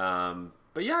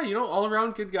 But yeah, all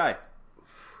around good guy.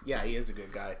 Yeah, he is a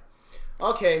good guy.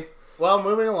 Okay, well,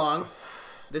 moving along.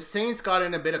 The Saints got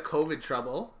in a bit of COVID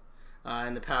trouble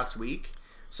in the past week.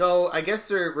 So I guess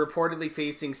they're reportedly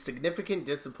facing significant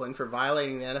discipline for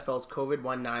violating the NFL's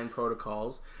COVID-19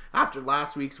 protocols after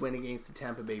last week's win against the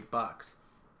Tampa Bay Bucks.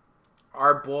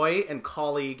 Our boy and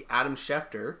colleague Adam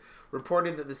Schefter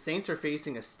reported that the Saints are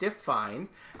facing a stiff fine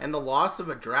and the loss of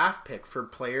a draft pick for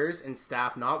players and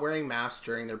staff not wearing masks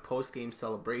during their post-game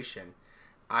celebration,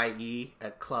 i.e.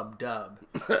 at Club Dub.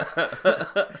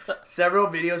 Several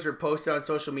videos were posted on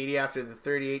social media after the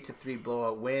 38-3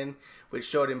 blowout win, which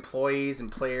showed employees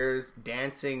and players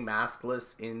dancing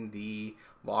maskless in the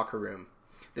locker room.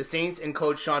 The Saints and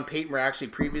coach Sean Payton were actually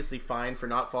previously fined for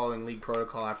not following league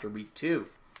protocol after week 2.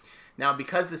 Now,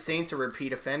 because the Saints are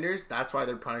repeat offenders, that's why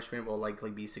their punishment will likely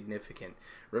be significant.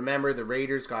 Remember, the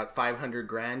Raiders got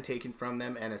 $500,000 taken from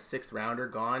them and a 6th rounder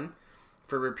gone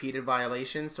for repeated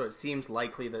violations, so it seems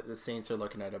likely that the Saints are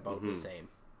looking at about the same.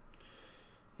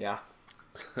 Yeah.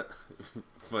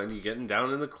 Funny getting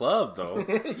down in the club, though.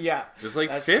 Yeah. Just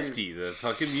like 50, the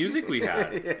fucking music we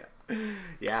had.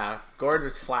 Yeah. Gord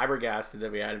was flabbergasted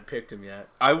that we hadn't picked him yet.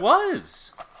 I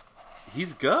was.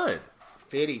 He's good.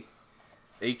 Fitty.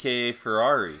 A.K.A.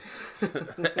 Ferrari.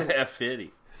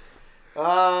 Fitty.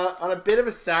 On a bit of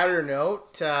a sadder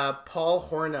note, Paul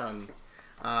Hornung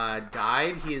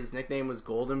died. His nickname was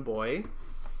Golden Boy.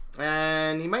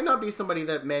 And he might not be somebody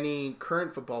that many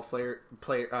current football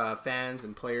fans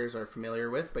and players are familiar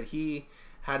with, but he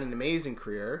had an amazing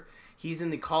career. He's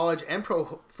in the College and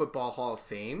Pro Football Hall of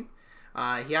Fame.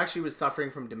 He actually was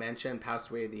suffering from dementia and passed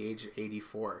away at the age of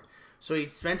 84. So he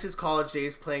spent his college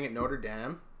days playing at Notre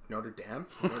Dame? No,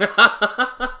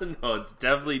 it's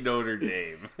definitely Notre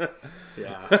Dame.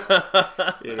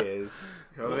 Yeah, it is.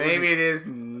 Well, maybe it is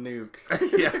Nuke.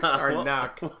 Yeah. Or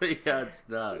Nuck. Yeah, it's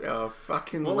not. Oh,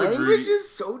 fucking language is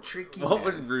so tricky. What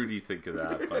would Rudy think of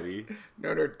that, buddy?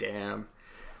 Notre Dame.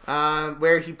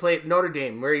 Where he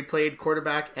played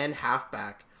quarterback and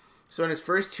halfback. So in his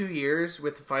first 2 years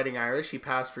with the Fighting Irish, he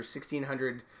passed for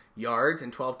 1,600 yards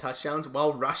and 12 touchdowns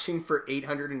while rushing for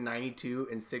 892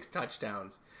 and 6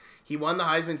 touchdowns. He won the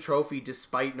Heisman Trophy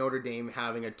despite Notre Dame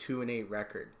having a 2-8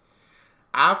 record.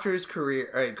 After his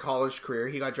college career,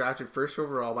 he got drafted first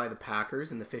overall by the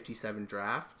Packers in the 57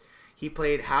 draft. He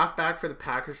played halfback for the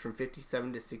Packers from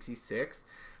 57 to 66.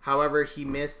 However, he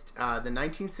missed the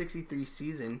 1963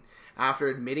 season after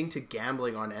admitting to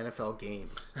gambling on NFL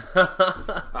games.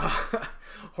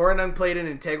 Hornung played an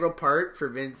integral part for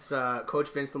Coach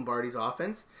Vince Lombardi's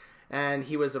offense, and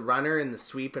he was a runner in the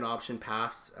sweep and option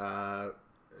pass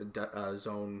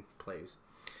zone plays.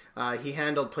 He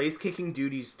handled place-kicking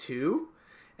duties too,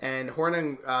 and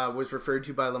Hornung was referred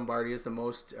to by Lombardi as the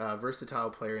most versatile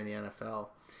player in the NFL.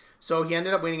 So he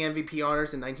ended up winning MVP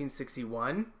honors in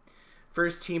 1961,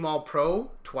 first team All-Pro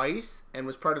twice, and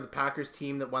was part of the Packers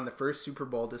team that won the first Super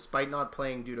Bowl despite not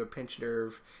playing due to a pinched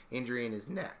nerve injury in his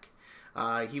neck.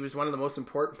 He was one of the most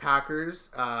important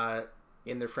Packers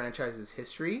in their franchise's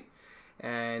history,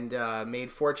 and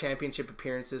made 4 championship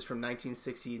appearances from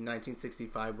 1960 to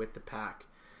 1965 with the Pack.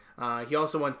 He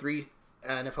also won 3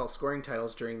 NFL scoring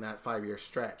titles during that 5-year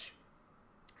stretch.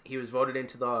 He was voted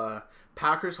into the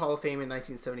Packers Hall of Fame in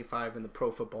 1975 and the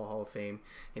Pro Football Hall of Fame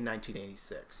in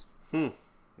 1986.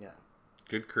 Yeah.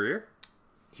 Good career.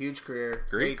 Huge career.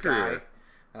 Great career.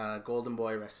 Guy. Golden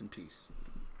Boy, rest in peace.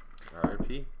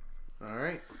 R.I.P. All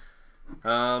right.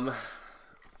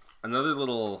 Another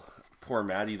little poor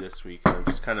Maddie this week. I'm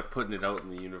just kind of putting it out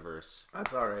in the universe.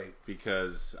 That's all right.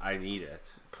 Because I need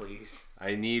it. Please.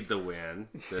 I need the win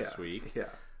this week. Yeah.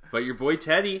 But your boy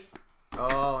Teddy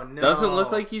Oh, no. doesn't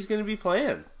look like he's going to be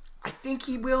playing. I think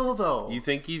he will, though. You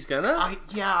think he's gonna?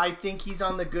 I think he's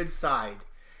on the good side.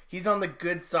 He's on the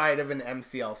good side of an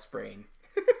MCL sprain,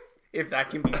 if that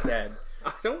can be said.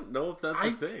 I don't know if that's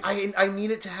a thing. I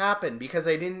need it to happen because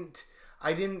I didn't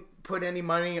put any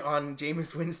money on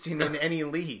Jameis Winston in any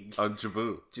league. On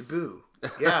Jaboo.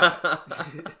 Yeah.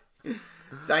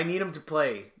 So I need him to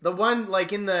play. The one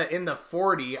like in the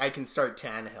 40, I can start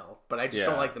Tannehill, but I just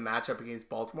don't like the matchup against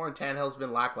Baltimore. And Tannehill's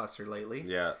been lackluster lately.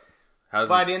 Yeah.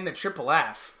 But in the Triple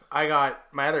F, I got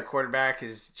my other quarterback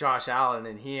is Josh Allen,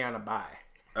 and he on a bye.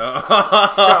 So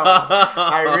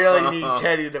I really need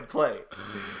Teddy to play.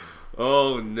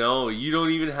 Oh no, you don't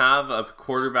even have a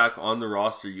quarterback on the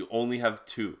roster. You only have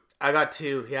 2. I got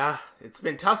 2. Yeah, it's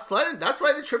been tough sledding. That's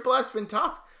why the Triple F's been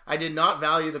tough. I did not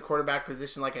value the quarterback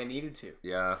position like I needed to.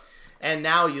 Yeah. And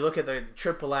now you look at the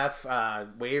Triple F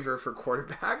waiver for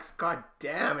quarterbacks. God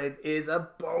damn, it is a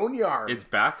boneyard. It's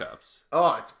backups.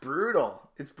 Oh, it's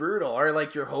brutal. It's brutal. Or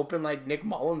like you're hoping like Nick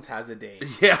Mullins has a day.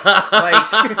 Yeah.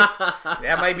 Like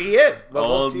that might be it. But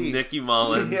we'll see. Nicky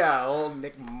Mullins. Yeah, old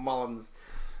Nick Mullins.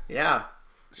 Yeah.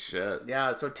 Shit.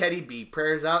 Yeah, so Teddy B,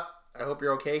 prayers up. I hope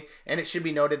you're okay. And it should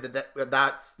be noted that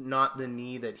that's not the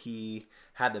knee that he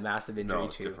had the massive injury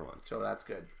to. Different one. So that's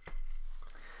good.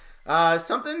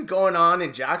 Something going on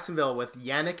in Jacksonville with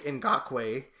Yannick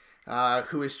Ngakoue,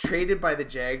 who was traded by the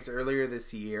Jags earlier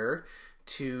this year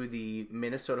to the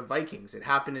Minnesota Vikings. It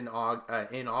happened in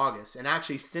August. And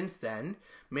actually, since then,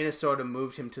 Minnesota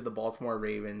moved him to the Baltimore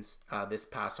Ravens this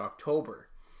past October.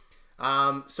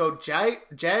 So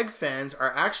Jags fans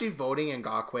are actually voting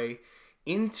Ngakoue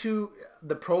into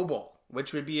the Pro Bowl,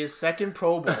 which would be his second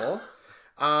Pro Bowl.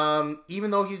 Even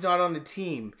though he's not on the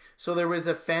team. So there was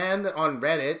a fan on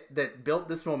Reddit that built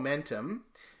this momentum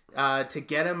to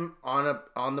get him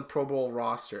on the Pro Bowl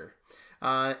roster.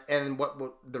 And what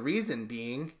the reason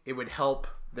being, it would help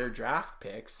their draft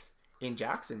picks in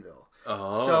Jacksonville.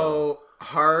 Oh. So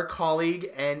our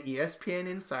colleague and ESPN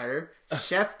insider,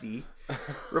 Shefty,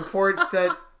 reports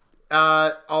that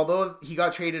although he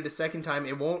got traded a second time,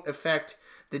 it won't affect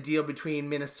the deal between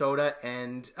Minnesota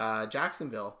and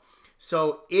Jacksonville.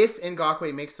 So if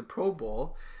Ngakoue makes the Pro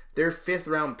Bowl, their 5th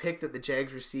round pick that the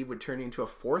Jags receive would turn into a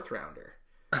 4th rounder.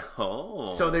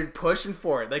 Oh. So they're pushing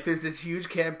for it. Like there's this huge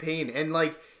campaign, and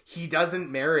like he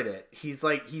doesn't merit it. He's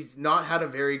not had a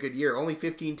very good year. Only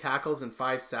 15 tackles and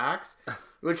 5 sacks,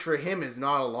 which for him is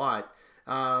not a lot.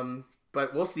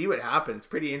 But we'll see what happens.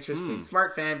 Pretty interesting.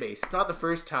 Smart fan base. It's not the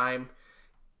first time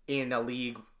in a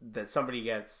league that somebody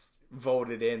gets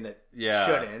voted in that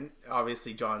shouldn't.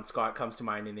 Obviously, John Scott comes to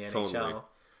mind in the NHL. Totally.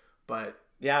 But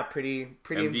yeah, pretty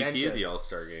MVP inventive. of the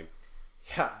All-Star game.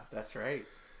 Yeah, that's right.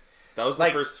 That was the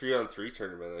first 3-on-3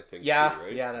 tournament, I think. Yeah, too,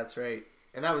 right? Yeah, that's right.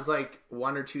 And that was like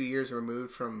 1 or 2 years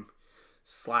removed from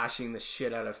slashing the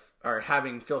shit out of, or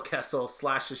having Phil Kessel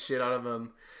slash the shit out of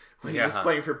him when he was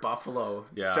playing for Buffalo,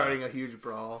 starting a huge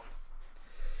brawl.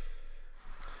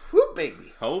 Whoop,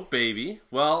 baby. Oh, baby.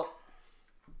 Well,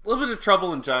 a little bit of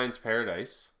trouble in Giants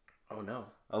Paradise. Oh, no.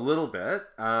 A little bit.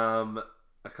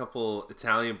 A couple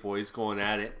Italian boys going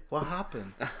at it. What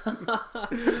happened?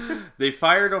 They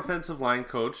fired offensive line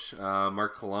coach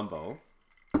Mark Colombo,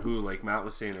 who, like Matt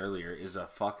was saying earlier, is a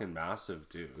fucking massive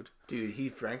dude. Dude,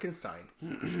 he's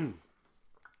Frankenstein.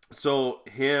 So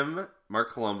him,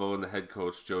 Mark Colombo, and the head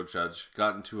coach, Joe Judge,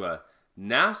 got into a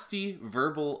nasty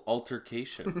verbal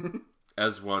altercation,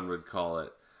 as one would call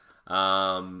it.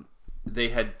 They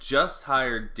had just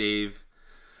hired Dave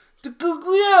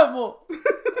DeGuglielmo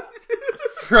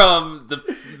from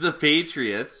the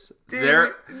Patriots.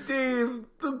 Dave,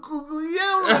 the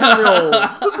Guglielmo.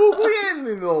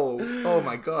 Oh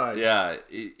my god. Yeah,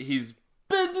 he's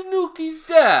Ben DiNucci's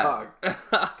dad.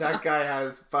 Fuck. That guy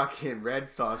has fucking red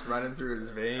sauce running through his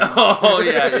veins. Oh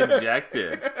yeah,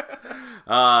 injected.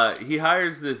 He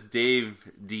hires this Dave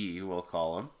D, we'll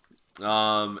call him,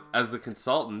 as the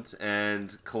consultant,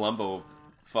 and Columbo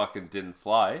fucking didn't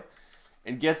fly,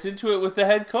 and gets into it with the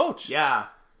head coach. Yeah.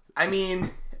 I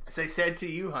mean, as I said to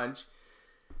you, Hunch,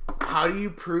 how do you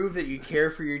prove that you care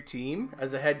for your team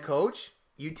as a head coach?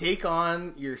 You take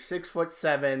on your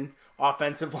 6'7"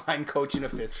 offensive line coach in a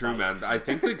fist True, fight. man. I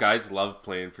think the guys love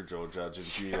playing for Joe Judge in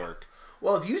New York.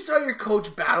 Well, if you saw your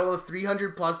coach battle a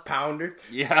 300-plus pounder,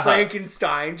 Yeah.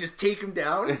 Frankenstein, just take him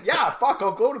down. Yeah, fuck,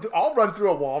 I'll run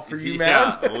through a wall for you,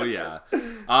 man. Yeah, oh yeah.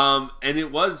 And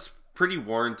it was pretty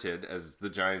warranted, as the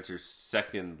Giants are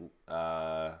second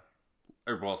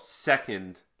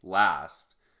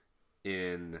last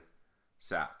in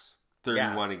sacks.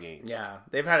 31 against. Yeah,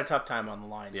 they've had a tough time on the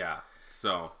line. Yeah,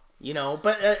 so... You know,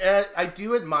 but I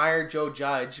do admire Joe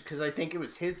Judge, because I think it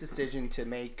was his decision to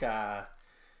make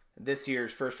this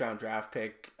year's first-round draft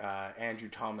pick, Andrew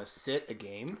Thomas, sit a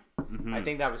game. Mm-hmm. I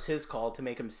think that was his call, to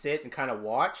make him sit and kind of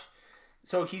watch.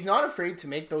 So he's not afraid to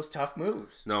make those tough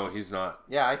moves. No, he's not.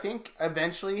 Yeah, I think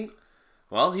eventually...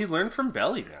 Well, he learned from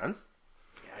Belly, man.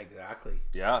 Yeah, exactly.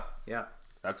 Yeah. Yeah.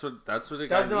 That's what it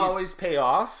doesn't always pay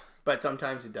off, but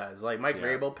sometimes it does. Like Mike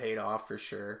Vrabel paid off for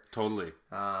sure. Totally.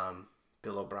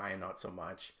 Bill O'Brien, not so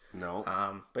much. No.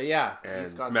 But yeah.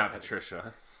 And Matt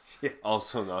Patricia.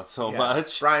 Also not so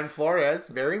much. Brian Flores,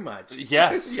 very much.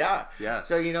 Yes. Yeah. Yes.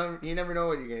 So you never know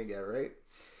what you're gonna get, right?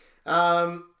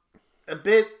 A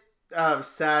bit of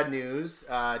sad news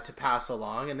to pass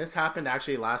along, and this happened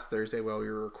actually last Thursday while we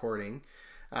were recording.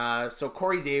 So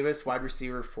Corey Davis, wide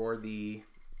receiver for the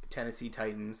Tennessee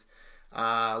Titans,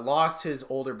 lost his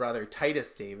older brother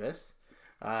Titus Davis,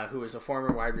 who was a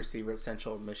former wide receiver at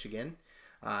Central Michigan.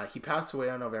 He passed away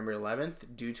on November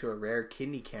 11th due to a rare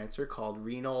kidney cancer called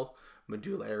renal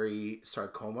medullary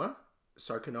sarcoma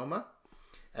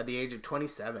at the age of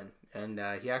 27. And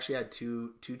he actually had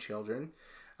two children.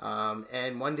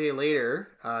 And one day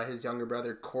later, his younger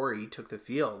brother Corey took the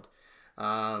field.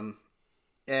 And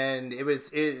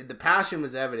the passion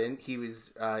was evident. He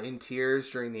was in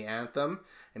tears during the anthem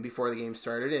and before the game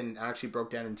started, and actually broke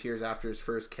down in tears after his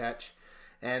first catch.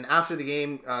 And after the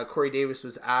game, Corey Davis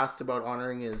was asked about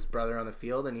honoring his brother on the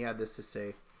field, and he had this to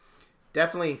say.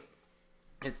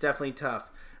 It's definitely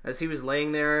tough. As he was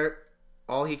laying there,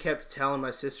 all he kept telling my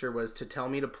sister was to tell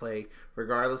me to play,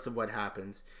 regardless of what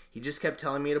happens. He just kept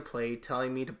telling me to play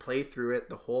through it,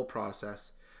 the whole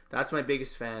process. That's my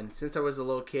biggest fan. Since I was a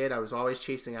little kid, I was always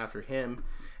chasing after him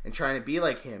and trying to be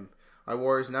like him. I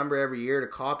wore his number every year to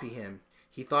copy him.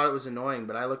 He thought it was annoying,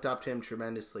 but I looked up to him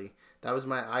tremendously. That was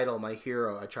my idol, my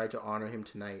hero. I tried to honor him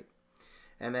tonight.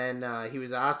 And then he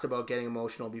was asked about getting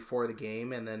emotional before the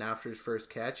game and then after his first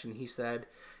catch, and he said,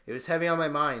 "It was heavy on my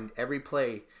mind, every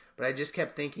play, but I just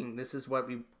kept thinking this is what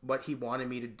he wanted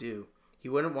me to do. He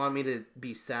wouldn't want me to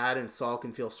be sad and sulk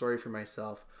and feel sorry for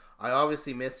myself. I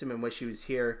obviously missed him and wish he was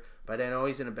here, but I know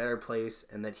he's in a better place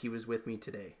and that he was with me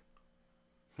today."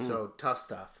 So, tough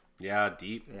stuff. Yeah,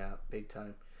 deep. Yeah, big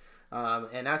time.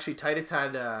 And actually, Titus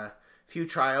had a few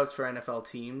tryouts for NFL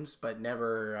teams, but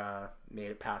never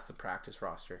made it past the practice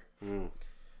roster.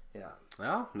 Yeah.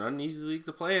 Well, not an easy league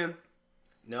to play in.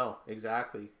 No,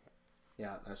 exactly.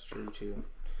 Yeah, that's true too.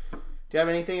 Do you have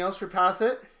anything else for Pass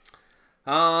It?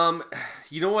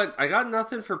 You know what? I got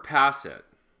nothing for Pass It,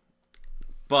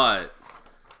 but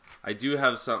I do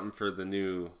have something for the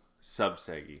new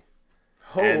Subseggy.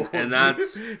 Oh, and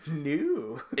that's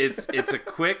new. It's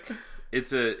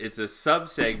a sub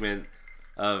segment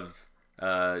of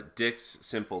Dick's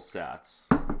Simple Stats.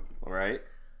 All right.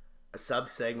 A sub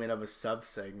segment of a sub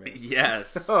segment.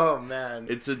 Yes. Oh man.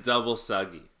 It's a double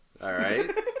suggy. All right.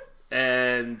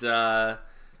 And I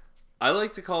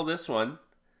like to call this one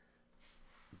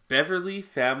Beverly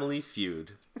Family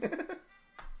Feud.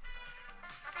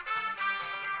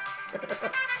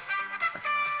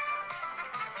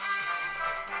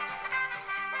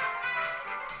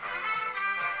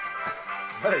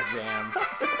 What a jam.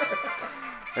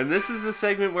 And this is the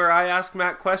segment where I ask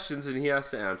Matt questions and he has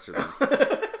to answer them.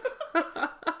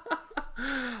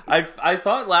 I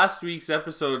thought last week's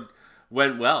episode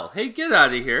went well. Hey, get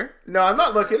out of here. No, I'm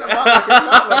not looking.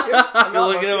 I'm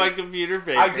looking at my computer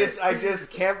paper. I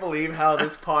just can't believe how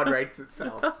this pod writes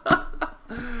itself.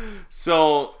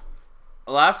 So,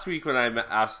 last week when I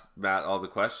asked Matt all the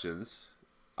questions,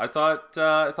 I thought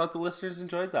the listeners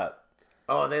enjoyed that.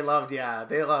 Oh, they loved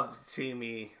seeing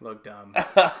me look dumb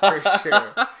for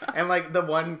sure. And like the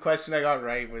one question I got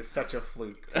right was such a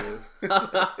fluke too.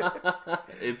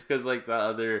 It's because like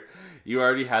you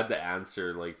already had the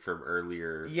answer like from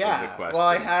earlier. In the questions. Well,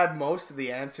 I had most of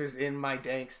the answers in my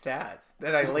dank stats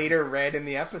that I later read in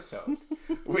the episode,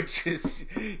 which is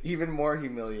even more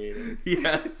humiliating.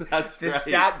 Yes, that's the right.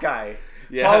 stat guy.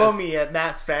 Yes. Follow me at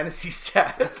Matt's Fantasy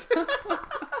Stats.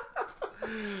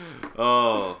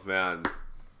 Oh man.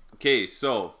 Okay,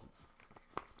 so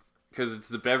because it's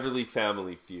the Beverly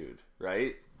Family Feud,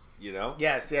 right? You know.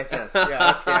 Yes. Yeah. Okay.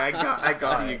 I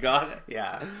got it. You got it.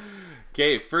 Yeah.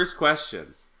 Okay. First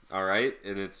question. All right,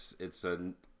 and it's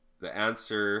the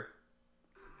answer.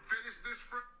 Finish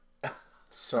this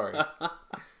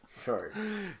Sorry.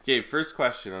 Okay. First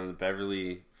question on the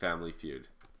Beverly Family Feud.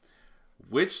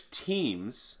 Which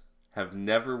teams have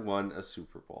never won a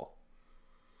Super Bowl?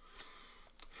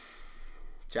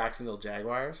 Jacksonville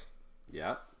Jaguars.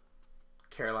 Yeah.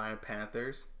 Carolina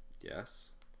Panthers. Yes.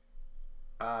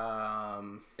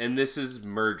 Um, And this is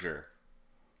merger.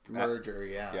 merger,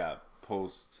 yeah. Yeah.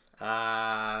 Post.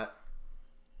 Los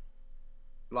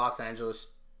Angeles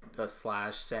 /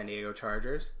 San Diego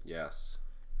Chargers. Yes.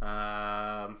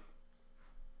 No,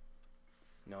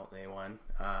 they won.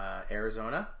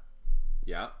 Arizona.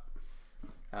 Yeah.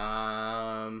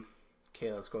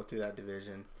 Okay, let's go through that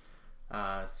division.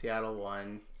 Seattle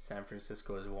won. San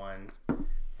Francisco has won.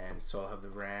 And so have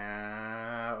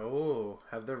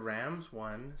the Rams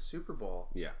won Super Bowl?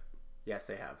 Yeah. Yes,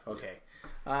 they have. Okay.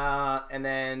 And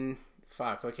then,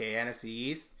 NFC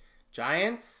East.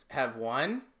 Giants have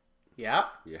won. Yeah.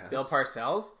 Yes. Bill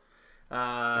Parcells.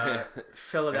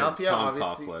 Philadelphia, Tom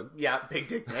obviously. Coughlin. Yeah, Big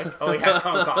Dick Nick. Oh, yeah,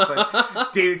 Tom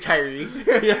Coughlin. David Tyree.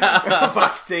 Yeah.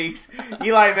 Fuck sakes.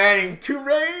 Eli Manning. 2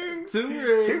 rings.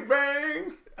 2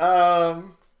 rings.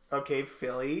 Okay,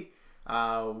 Philly.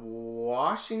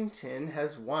 Washington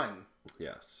has won.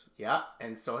 Yes. Yeah,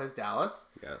 and so has Dallas.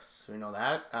 Yes. So we know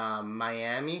that.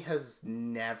 Miami has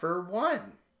never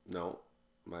won. No.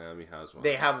 Miami has one.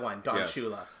 They have won. Don Yes.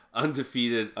 Shula.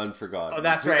 Undefeated, unforgotten. Oh,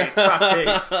 that's right. Fuck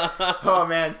sakes. Oh,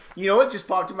 man. You know what just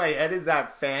popped in my head is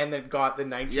that fan that got the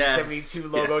 1972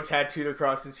 logo tattooed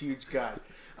across his huge gut.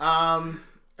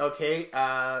 Okay.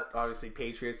 Obviously,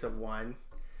 Patriots have won.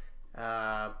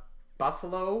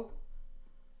 Buffalo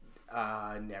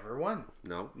never won.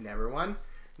 No. Never won.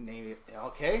 Name it.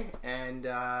 Okay. And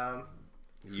You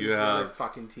who's the other have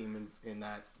fucking team in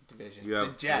that division? you have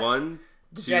the Jets.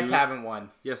 The 2. Jets haven't won.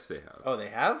 Yes, they have. Oh, they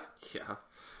have? Yeah.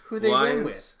 Who they win Lions.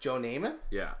 with? Joe Namath?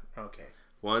 Yeah. Okay.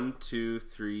 1, 2,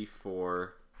 3,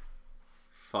 4,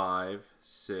 5,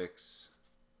 6,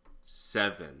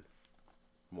 7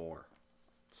 more.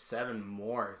 7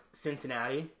 more.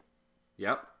 Cincinnati.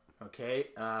 Yep. Okay.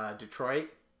 Detroit.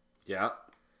 Yep.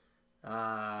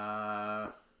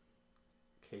 Okay,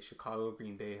 Chicago,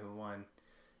 Green Bay have won.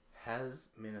 Has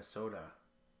Minnesota?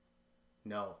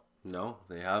 No. No,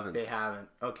 they haven't. They haven't.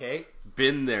 Okay.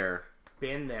 Been there.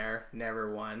 Been there.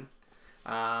 Never won.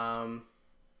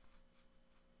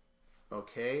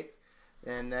 Okay.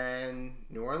 And then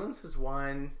New Orleans has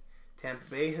won. Tampa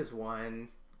Bay has won.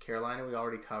 Carolina we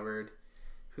already covered.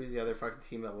 Who's the other fucking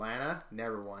team? Atlanta?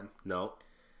 Never won. No.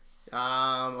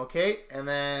 Okay. And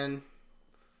then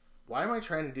why am I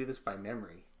trying to do this by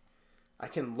memory? I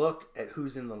can look at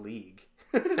who's in the league.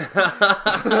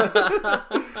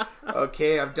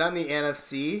 Okay, I've done the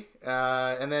NFC,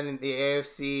 and then in the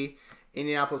AFC,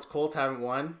 Indianapolis Colts haven't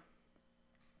won.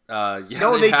 Yeah,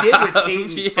 No, they did with have.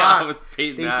 Peyton. Yeah, Fuck. with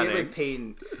Peyton They Manning. did with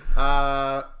Peyton.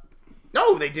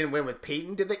 No, they didn't win with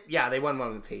Peyton, did they? Yeah, they won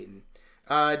one with Peyton.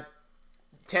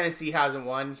 Tennessee hasn't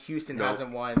won. Houston Nope.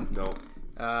 hasn't won. No.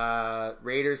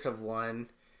 Raiders have won.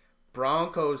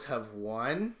 Broncos have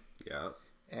won. Yeah.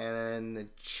 And the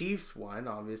Chiefs won,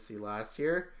 obviously, last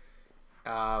year.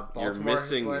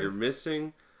 Baltimore You're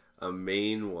missing a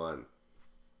main one.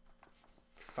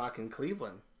 Fucking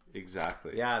Cleveland.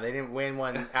 Exactly. Yeah, they didn't win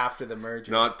one after the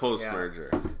merger. Not post-merger.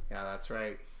 Yeah, that's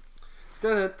right.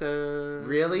 Dun-dun-dun.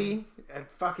 Really? And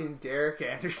fucking Derek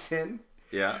Anderson?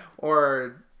 Yeah.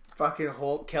 Or fucking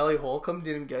Kelly Holcomb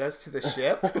didn't get us to the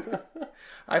ship?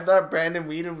 I thought Brandon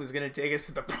Whedon was going to take us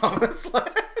to the promised land.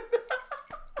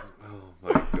 Oh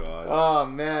my god. Oh,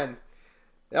 man.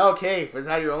 Okay, was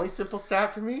that your only simple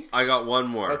stat for me? I got one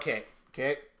more. Okay.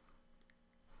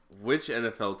 Which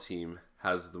NFL team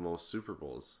has the most Super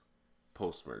Bowls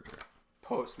post-merger?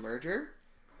 Post-merger?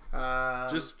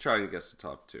 Just trying to guess the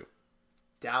top 2.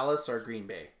 Dallas or Green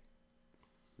Bay?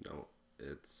 No.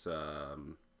 It's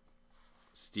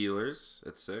Steelers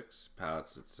at 6,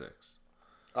 Pats at 6.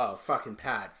 Oh, fucking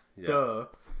Pats. Yeah. Duh.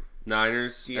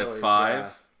 Niners Steelers, at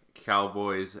 5,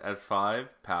 Cowboys at 5,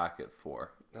 Pack at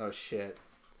 4. Oh, shit.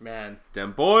 Man.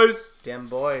 Dem boys.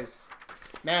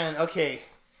 Man, okay.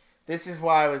 This is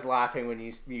why I was laughing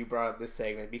when you brought up this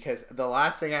segment, because the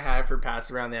last thing I had for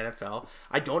Passed Around the NFL,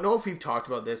 I don't know if we've talked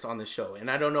about this on the show, and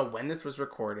I don't know when this was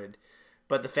recorded,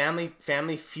 but the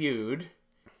Family Feud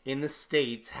in the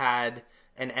States had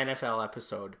an NFL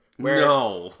episode where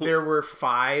there were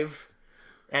 5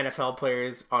 NFL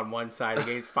players on one side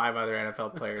against 5 other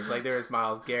NFL players. Like, there was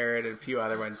Myles Garrett and a few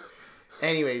other ones.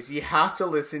 Anyways, you have to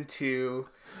listen to...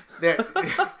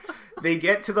 They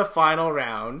get to the final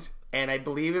round, and I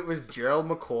believe it was Gerald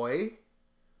McCoy,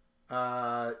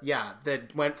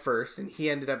 that went first, and he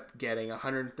ended up getting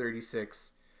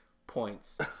 136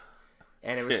 points.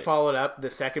 And it was followed up, the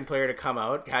second player to come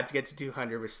out, had to get to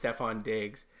 200, was Stephon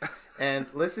Diggs. And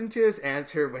listen to his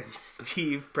answer when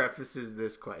Steve prefaces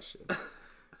this question.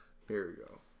 Here we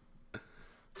go.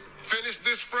 Finish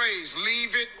this phrase.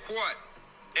 Leave it what?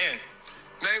 In.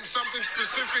 Name something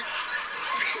specific.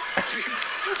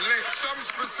 Let some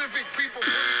specific people.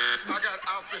 I got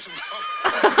outfit.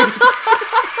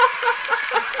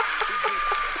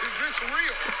 Is this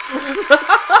real?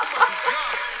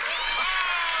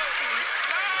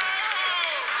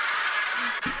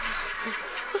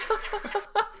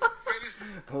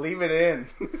 Oh my God. Leave it in.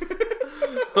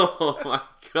 Oh my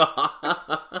God.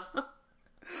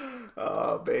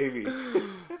 Oh, baby.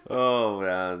 Oh,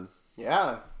 man.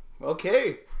 Yeah.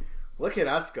 Okay. Look at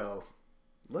us go.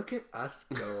 Look at us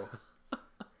go.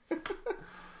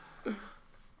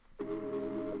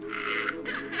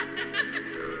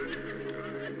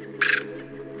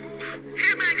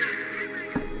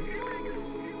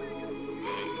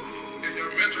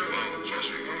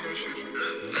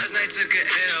 Last night took an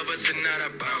L, but tonight I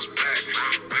bounce back.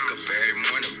 Wake up every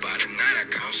morning, by the night I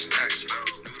count stacks.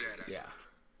 Yeah.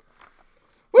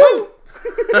 Woo!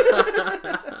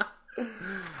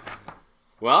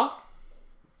 Well,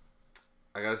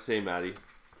 I gotta say, Maddie.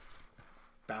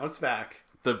 Bounce back.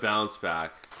 The bounce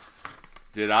back.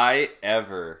 Did I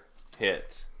ever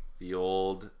hit the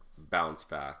old bounce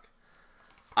back?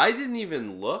 I didn't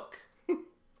even look.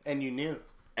 And you knew.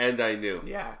 And I knew.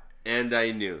 Yeah. And I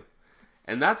knew.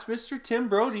 And that's Mr. Tim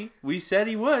Brody. We said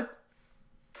he would.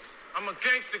 I'm a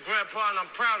gangster, Grandpa, and I'm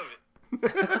proud of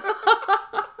it.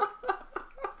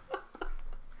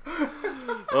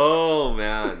 Oh,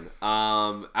 man.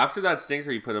 After that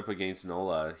stinker he put up against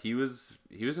Nola, he was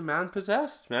a man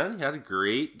possessed, man. He had a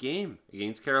great game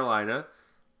against Carolina.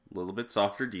 A little bit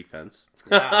softer defense.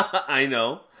 Yeah. I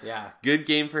know. Yeah. Good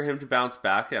game for him to bounce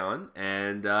back on.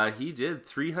 And he did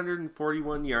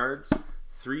 341 yards,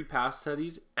 3 pass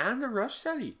tutties, and a rush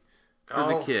tutty for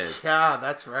the kid. Yeah,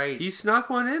 that's right. He snuck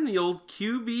one in, the old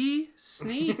QB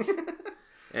sneak.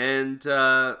 And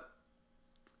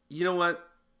you know what?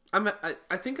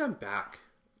 I think I'm back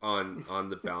on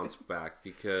the bounce back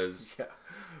because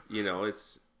you know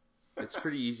it's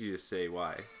pretty easy to say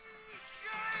why.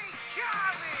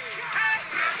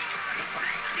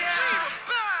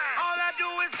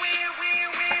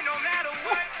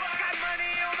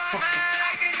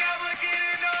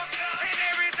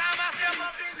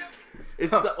 It's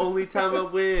the only time I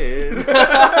win.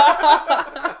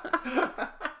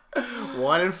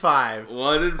 1 and 5.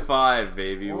 1 and 5,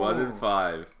 baby. Whoa. 1 and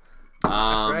 5.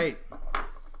 That's right.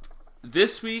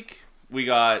 This week we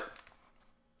got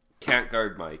Can't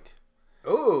Guard Mike.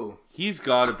 Ooh. He's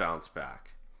got to bounce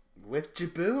back With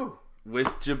Jabu.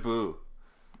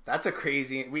 That's a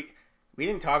crazy... We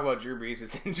didn't talk about Drew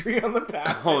Brees' injury on the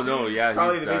pass. Oh, no, yeah.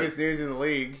 Probably the biggest news in the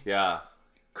league. Yeah.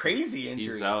 Crazy injury.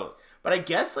 He's out. But I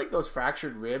guess like those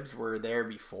fractured ribs were there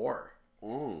before.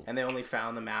 Ooh. And they only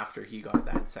found them after he got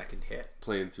that second hit.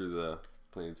 Playing through the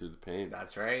pain.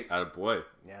 That's right. Attaboy.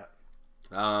 Yeah.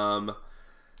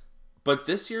 But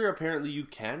this year apparently you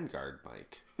can guard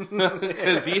Mike.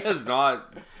 Because he has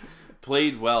not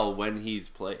played well when he's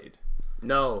played.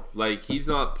 No. Like, he's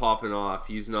not popping off.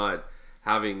 He's not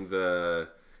having the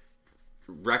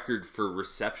record for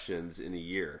receptions in a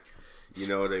year. You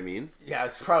know what I mean? Yeah,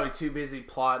 it's probably too busy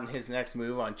plotting his next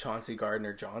move on Chauncey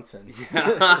Gardner-Johnson.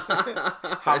 Yeah.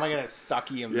 How am I going to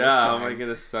sucky him this time? Yeah, how am I going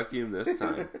to sucky him this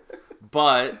time?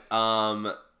 But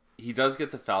he does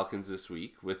get the Falcons this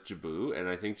week with Jabu, and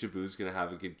I think Jabu's going to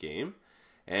have a good game.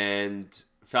 And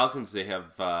Falcons, they're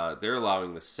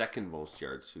allowing the second most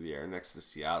yards through the air next to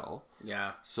Seattle.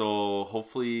 Yeah. So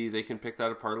hopefully they can pick that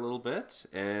apart a little bit.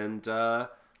 And I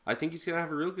think he's going to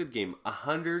have a real good game.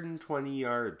 120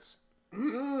 yards.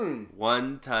 Mm-mm.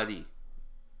 1 tutty.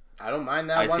 I don't mind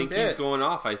that one bit. I think he's going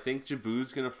off. I think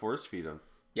Jabu's going to force feed him.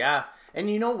 Yeah. And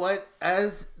you know what?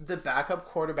 As the backup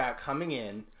quarterback coming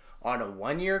in on a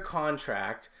 1-year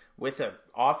contract with an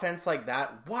offense like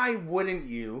that, why wouldn't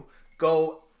you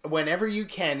go whenever you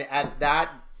can at that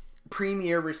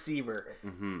premier receiver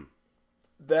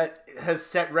that has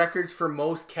set records for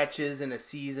most catches in a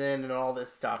season and all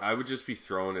this stuff? I would just be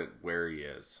throwing it where he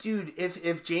is. Dude,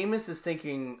 if Jameis is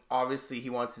thinking, obviously he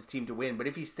wants his team to win, but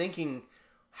if he's thinking,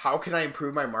 how can I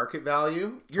improve my market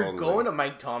value? You're going to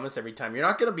Mike Thomas every time. You're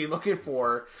not going to be looking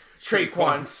for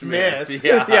Traquan Smith.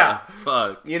 Yeah.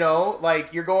 Fuck. You know,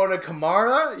 like, you're going to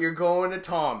Kamara, you're going to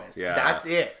Thomas. Yeah. That's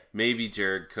it. Maybe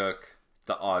Jared Cook,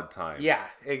 the odd time. Yeah,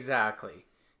 exactly.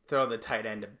 Throw the tight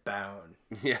end to Bound.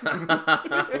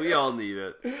 Yeah. We all need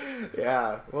it.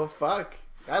 Yeah. Well, fuck.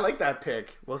 I like that pick.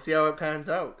 We'll see how it pans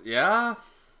out. Yeah.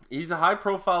 He's a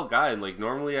high-profile guy, and, like,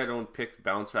 normally I don't pick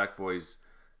bounce-back boys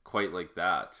quite like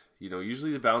that. You know,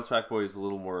 usually the bounce-back boy is a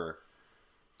little more,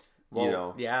 well, you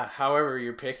know. Yeah, however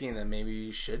you're picking them, maybe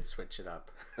you should switch it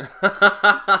up.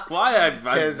 Why?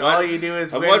 Because all you do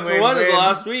is win, won for win, one win. of the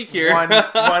last week here. One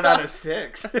out of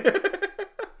 6.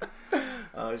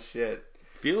 Oh, shit.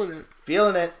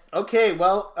 Feeling it. Okay,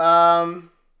 well,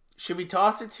 should we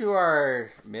toss it to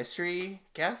our mystery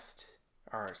guest?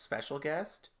 Our special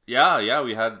guest? Yeah,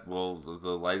 we had,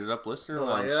 the Lighted Up Listener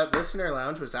Lounge. The Lighted Up Listener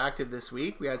Lounge was active this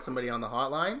week. We had somebody on the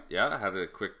hotline. Yeah, I had a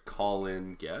quick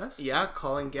call-in guest. Yeah,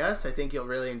 call-in guest. I think you'll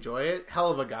really enjoy it. Hell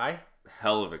of a guy.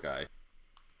 Hell of a guy.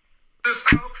 This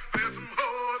house, there's some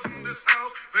whores in this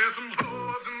house. There's some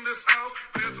whores in this house.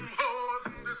 There's some whores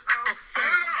in this house. I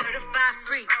said certified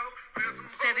freak,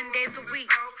 7 days a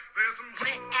week.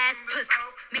 Wet ass pussy,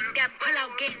 make that pull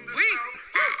out get weak.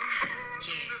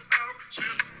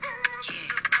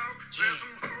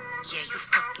 Yeah, you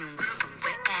fucking with some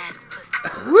wet ass pussy.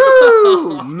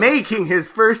 Woo! Making his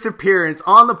first appearance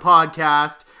on the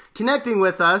podcast, connecting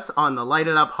with us on the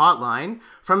Lighted Up hotline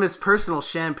from his personal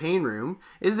champagne room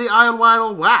is the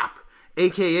Idlewaddle Wap,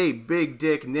 a.k.a. Big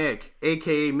Dick Nick,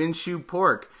 a.k.a. Minshew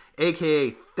Pork,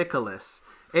 a.k.a. Thickless,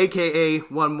 a.k.a.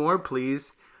 one more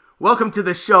please. Welcome to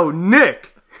the show,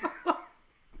 Nick!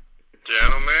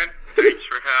 Gentlemen, thanks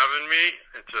for having me.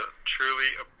 It's truly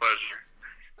a pleasure.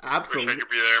 Absolutely. Wish I could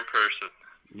be there in person.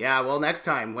 Yeah, well, next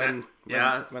time when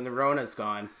the Rona's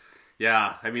gone.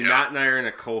 Yeah, I mean, Matt and I are in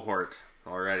a cohort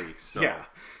already, so. Yeah.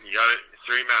 You got it.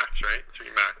 3 max, right? 3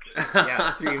 max.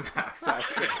 Yeah, 3 max.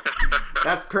 That's good.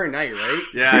 That's per night, right?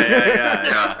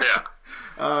 Yeah.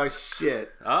 Oh,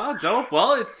 shit. Oh, dope.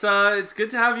 Well, it's good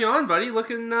to have you on, buddy.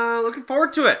 Looking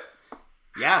forward to it.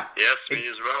 Yeah. Yes, me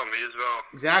as well.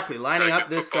 Exactly. Lining up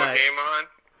this... football game on.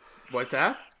 What's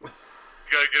that? You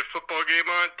got a good football game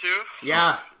on, too?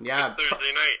 Yeah.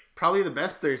 Thursday night. Probably the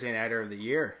best Thursday nighter of the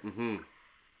year. Mm-hmm.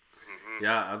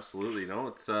 Yeah, absolutely. No,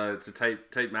 it's a tight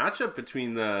matchup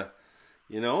between the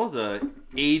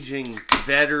aging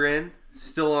veteran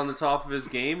still on the top of his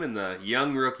game and the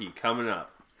young rookie coming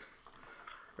up.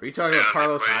 Are you talking about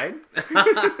Carlos Hyde?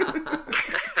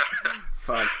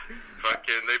 Fuck.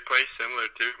 Fucking, they play similar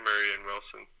to Murray and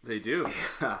Wilson. They do.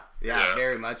 Yeah,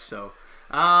 very much so.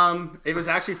 It was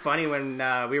actually funny when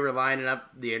we were lining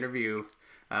up the interview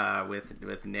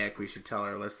with Nick. We should tell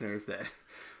our listeners that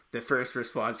the first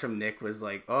response from Nick was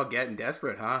like, "Oh, getting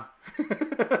desperate, huh?"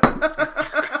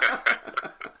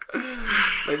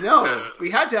 But no,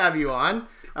 we had to have you on.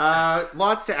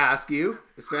 Lots to ask you,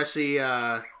 especially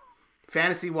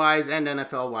fantasy-wise and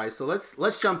NFL-wise. So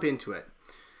let's jump into it.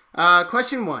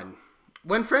 Question 1.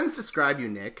 When friends describe you,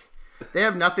 Nick, they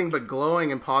have nothing but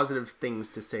glowing and positive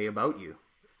things to say about you.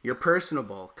 You're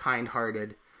personable,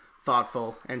 kind-hearted,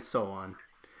 thoughtful, and so on.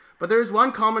 But there's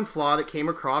one common flaw that came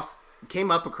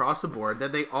up across the board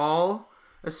that they all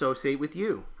associate with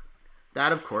you.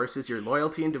 That, of course, is your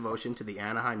loyalty and devotion to the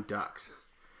Anaheim Ducks.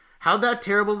 How'd that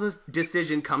terrible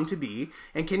decision come to be,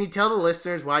 and can you tell the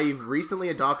listeners why you've recently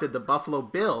adopted the Buffalo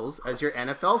Bills as your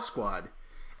NFL squad?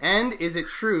 And is it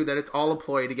true that it's all a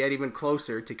ploy to get even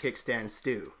closer to Kickstand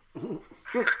Stew? I'll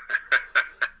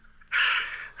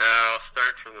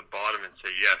start from the bottom and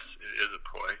say yes, it is a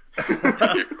ploy to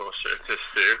get closer to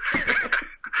Stu.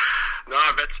 No,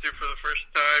 I met Stu for the first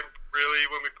time, really,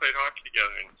 when we played hockey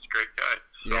together, and he's a great guy.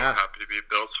 So I'm happy to be a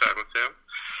Bills fan with him.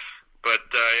 But,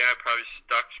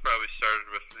 Ducks probably started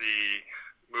with the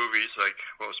movies, like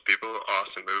most people,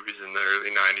 awesome movies in the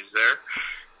early 90s there.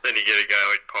 Then you get a guy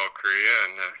like Paul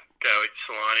Kariya and a guy like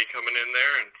Solani coming in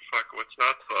there, and fuck, what's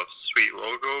not to love? Sweet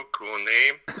logo, cool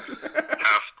name,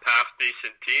 half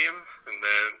decent team. And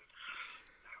then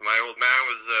my old man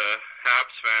was a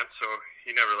Habs fan, so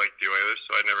he never liked the Oilers,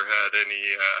 so I never had any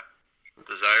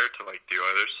desire to like the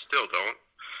Oilers. Still don't.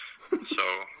 So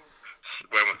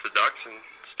went with the Ducks and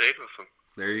stayed with them.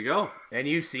 There you go. And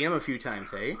you've seen him a few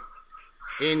times, hey?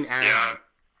 In Anaheim.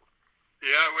 Yeah.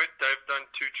 Yeah, I've done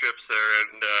 2 trips there,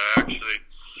 and actually,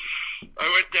 I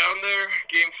went down there,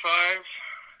 Game 5.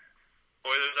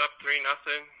 Oilers up 3-0,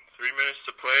 3 minutes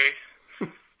to play.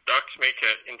 Ducks make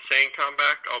an insane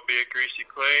comeback, albeit greasy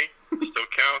clay, still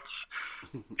counts.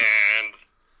 And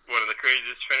one of the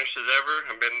craziest finishes ever.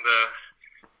 I'm in the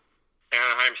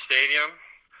Anaheim Stadium.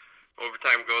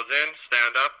 Overtime goes in,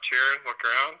 stand up, cheering, look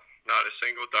around. Not a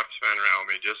single Ducks fan around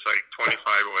me, just like 25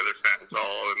 Oilers fans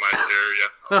all in my area.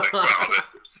 I was like, wow, this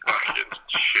is fucking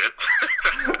shit.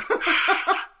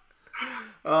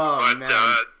 Oh, but, man.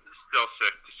 Still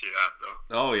sick to see that, though.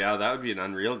 Oh, yeah, that would be an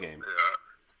unreal game. Yeah.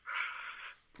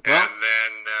 Well, And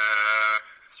then,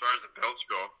 as far as the Bills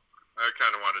go, I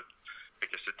kind of wanted, I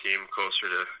guess, a team closer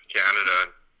to Canada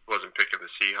and wasn't picking the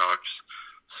Seahawks.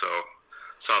 So,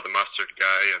 saw the Mustard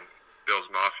guy, and Bills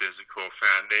Mafia is a cool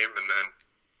fan name, and then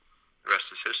the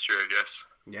rest is history, I guess.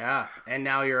 Yeah, and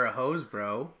now you're a hose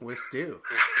bro with Stu.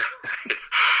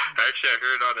 Actually, I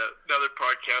heard on another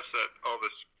podcast that all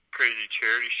this crazy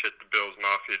charity shit the Bills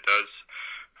Mafia does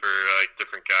for, like,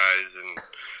 different guys and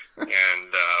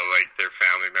like, their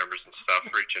family members and stuff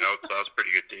reaching out, so that was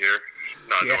pretty good to hear,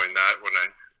 not knowing that when I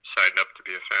signed up to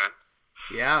be a fan.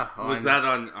 Yeah. was that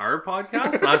on our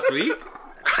podcast last week?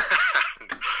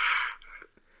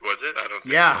 Was it? I don't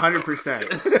think Yeah, so.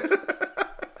 100%.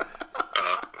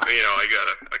 I got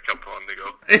a couple on the go.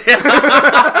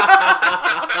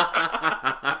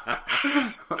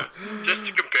 Just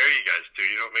to compare you guys to,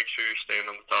 make sure you're staying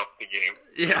on the top of the game.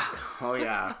 Yeah. Oh,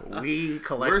 yeah. We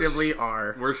collectively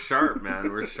are. We're sharp,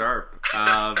 man. We're sharp.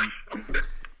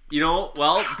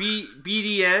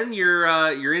 BDN,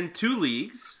 you're in 2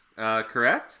 leagues,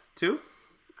 correct? 2?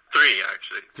 3,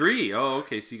 actually. 3. Oh,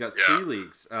 okay. So you got 3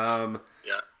 leagues.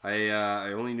 Yeah.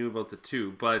 I only knew about the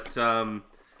 2, but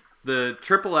the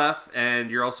Triple F,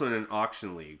 and you're also in an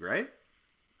auction league, right?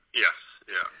 Yes.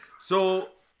 Yeah. So,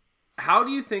 how do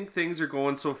you think things are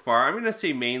going so far? I'm going to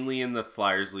say mainly in the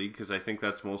Flyers League, because I think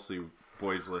that's mostly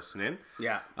boys listening.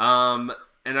 Yeah.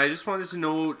 And I just wanted to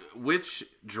know which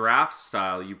draft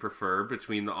style you prefer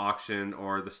between the auction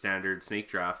or the standard snake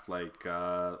draft, like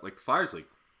the Flyers League.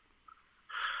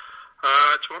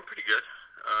 It's going pretty good.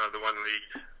 The one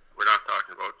league we're not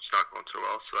talking about, it's not going so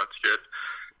well, so that's good.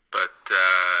 But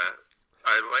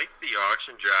I like the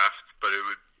auction draft, but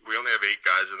we only have 8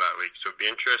 guys in that league, so it'd be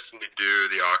interesting to do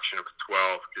the auction of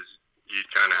 12, because you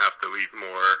kind of have to leave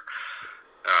more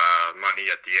money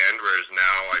at the end, whereas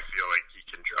now I feel like you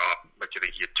can drop, like I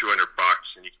think you get $200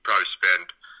 and you can probably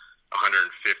spend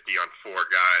 $150 on 4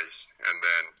 guys, and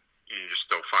then you just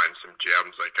still find some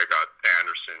gems. Like I got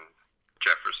Anderson,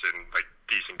 Jefferson, like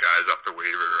decent guys off the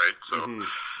waiver, right? So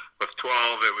with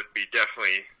 12, it would be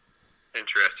definitely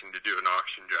interesting to do an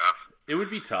auction draft. It would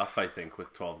be tough, I think,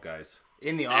 with 12 guys.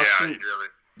 In the auction, really.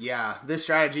 Yeah, this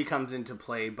strategy comes into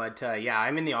play, but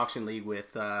I'm in the auction league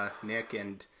with Nick,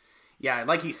 and yeah,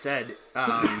 like he said,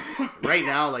 right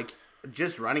now, like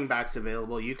just running backs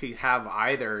available, you could have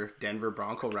either Denver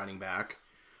Bronco running back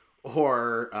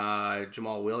or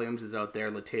Jamal Williams is out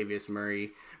there, Latavius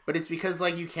Murray, but it's because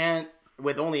like you can't,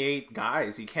 with only 8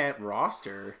 guys, you can't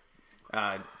roster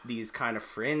these kind of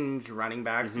fringe running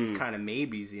backs, these kind of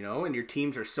maybes, and your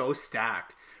teams are so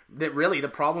stacked that really the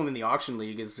problem in the auction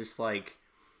league is just like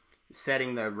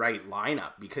setting the right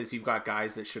lineup, because you've got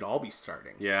guys that should all be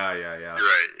starting. Yeah. You're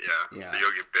right, yeah.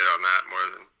 You'll get bid on that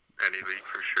more than any league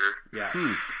for sure. Yeah.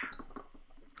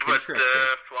 But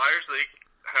the Flyers league,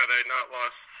 had I not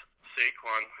lost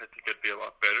Saquon, I think it'd be a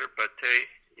lot better. But hey,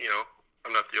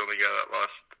 I'm not the only guy that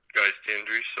lost guys to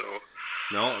injury, so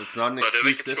no, it's not an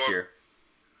excuse this year.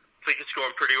 I think it's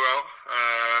going pretty well.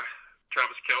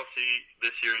 Travis Kelce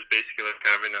this year is basically like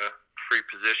having a free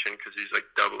position, because he's like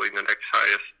doubling the next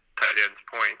highest tight end's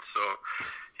points, so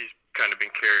he's kind of been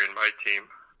carrying my team.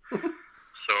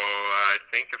 So I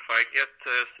think if I get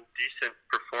some decent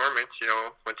performance,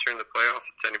 once you're in the playoffs,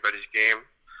 it's anybody's game.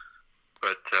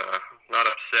 But not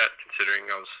upset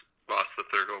considering I lost the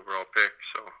 3rd overall pick.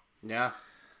 So Yeah,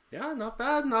 not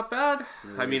bad.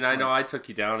 I mean, I know I took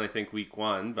you down, I think, week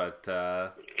 1, but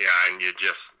yeah, and you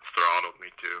just throttled me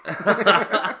too.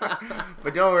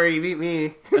 but don't worry, you beat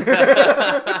me.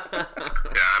 Yeah,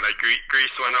 and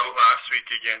Greece went out last week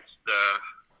against the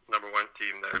number 1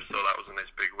 team there, so that was a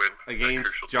nice big win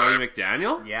against Johnny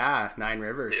McDaniel. Yeah, 9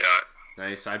 Rivers. Yeah,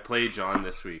 Nice. I played John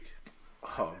this week.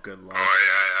 Oh, good luck. Oh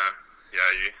yeah.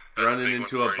 You running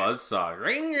into a buzzsaw.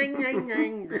 Ring, ring, ring,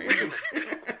 ring, ring.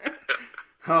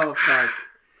 Oh, fuck.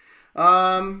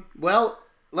 Well,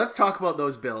 let's talk about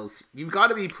those Bills. You've got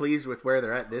to be pleased with where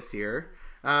they're at this year.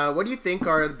 What do you think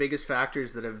are the biggest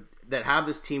factors that have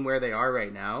this team where they are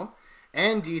right now?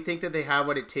 And do you think that they have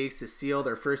what it takes to seal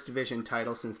their first division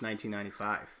title since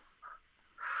 1995?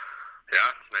 Yeah,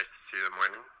 it's nice to see them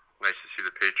winning. Nice to see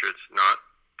the Patriots not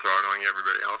throttling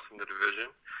everybody else in the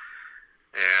division.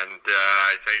 And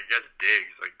I think against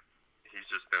Diggs, like, he's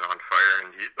just been on fire.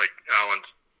 And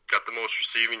Allen's got the most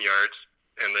receiving yards,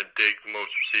 and then Diggs the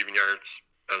most receiving yards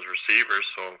as receivers.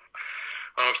 So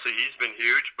obviously he's been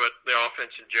huge, but the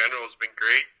offense in general has been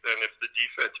great. And if the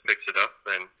defense picks it up,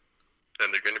 then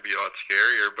they're going to be a lot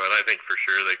scarier. But I think for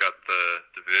sure they got the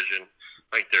division.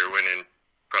 I think they're winning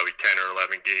probably 10 or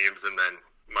 11 games, and then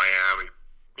Miami,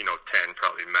 10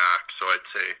 probably max. So I'd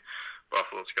say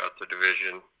Buffalo's got the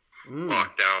division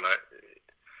locked down.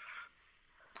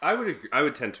 I would agree. I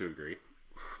would tend to agree.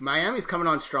 Miami's coming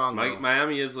on strong, though.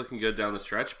 Miami is looking good down the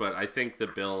stretch, but I think the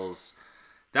Bills,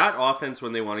 that offense,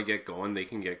 when they want to get going, they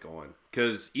can get going.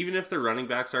 Because even if their running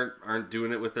backs aren't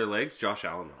doing it with their legs, Josh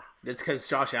Allen will. It's because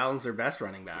Josh Allen's their best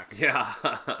running back. Yeah.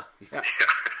 Yeah.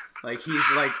 Like,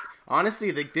 he's like,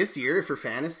 honestly, like this year for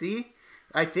fantasy,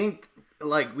 I think,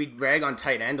 like, we rag on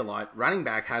tight end a lot. Running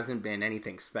back hasn't been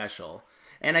anything special.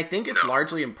 And I think it's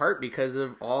largely in part because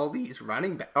of all these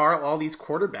all these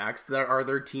quarterbacks that are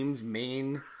their team's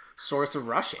main source of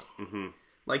rushing. Mm-hmm.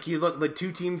 Like, you look, the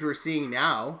two teams we're seeing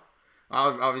now,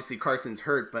 obviously Carson's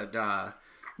hurt, but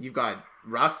you've got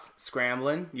Russ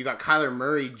scrambling. You got Kyler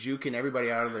Murray juking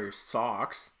everybody out of their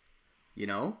socks,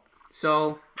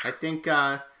 So I think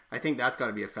that's got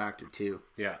to be a factor too.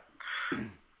 Yeah.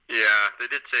 Yeah, they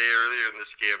did say earlier in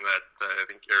this game that I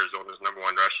think Arizona's number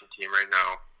one rushing team right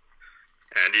now.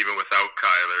 And even without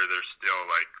Kyler, they're still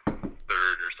like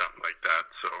third or something like that.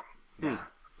 So, yeah,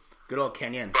 good old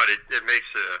Kenyon. But it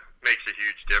makes a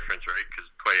huge difference, right? Because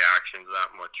play action's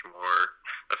that much more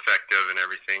effective and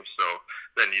everything. So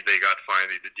then they got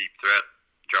finally the deep threat.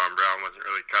 John Brown wasn't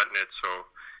really cutting it, so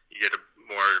you get a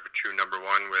more of a true number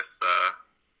one with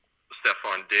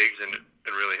Stephon Diggs, and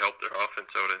it really helped their offense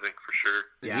out, I think, for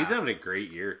sure. Yeah. He's having a great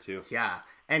year too. Yeah.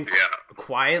 And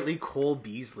quietly, Cole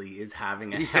Beasley is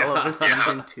having a hell of a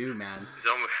season too, man.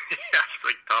 He's almost,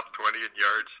 like top 20 in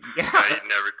yards. Yeah. I'd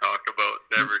never talk about,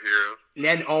 never hear of.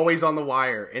 And always on the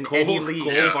wire in any league.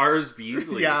 Cole Bars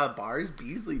Beasley. Yeah, Bars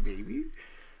Beasley, baby.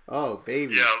 Oh,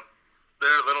 baby. Yeah,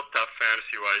 they're a little tough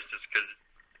fantasy-wise just because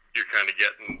you're kind of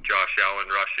getting Josh Allen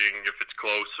rushing if it's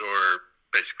close, or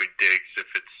basically Diggs if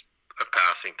it's a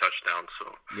passing touchdown.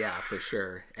 So yeah, for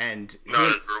sure. And not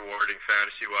as rewarding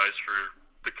fantasy-wise for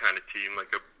the kind of team,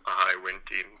 like a high win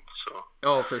team. So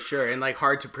oh, for sure. And like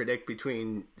hard to predict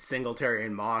between Singletary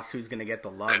and Moss who's going to get the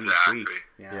love each week.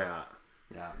 Yeah.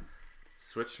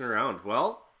 Switching around.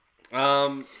 Well,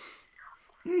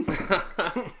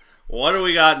 what do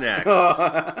we got next?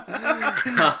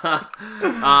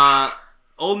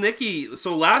 Old Nikki.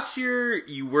 So last year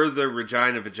you were the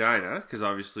Regina Vagina, because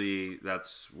obviously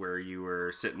that's where you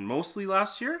were sitting mostly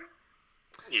last year.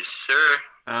 Yes, sir.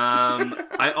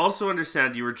 I also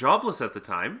understand you were jobless at the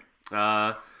time.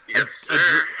 Yes,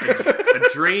 a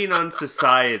drain on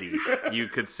society, you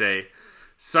could say.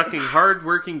 Sucking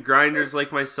hard-working grinders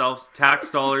like myself's tax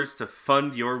dollars to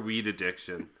fund your weed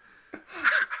addiction.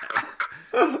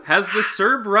 Has the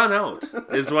CERB run out,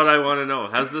 is what I want to know.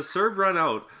 Has the CERB run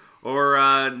out? Or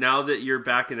now that you're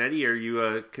back in Eddie, are you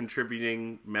a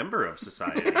contributing member of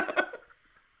society?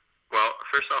 Well,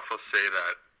 first off, I'll say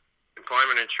that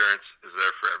employment insurance is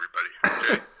there for everybody.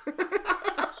 Okay?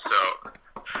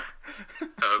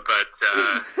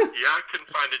 I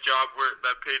couldn't find a job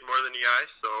that paid more than EI,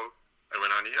 so I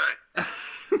went on EI.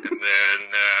 And then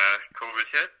COVID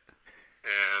hit,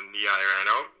 and EI ran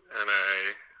out, and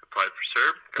I applied for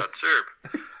CERB, got CERB.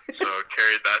 So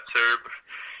carried that CERB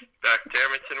back to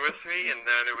Edmonton with me, and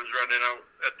then it was running out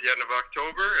at the end of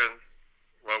October, and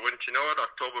well, wouldn't you know it,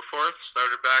 October 4th,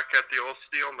 started back at the old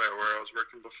steel mill where I was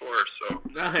working before, so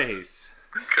nice.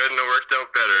 Couldn't have worked out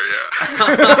better, yeah.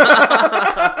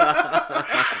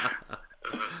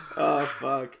 Oh,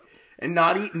 fuck. And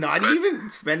not even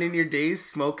spending your days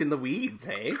smoking the weeds,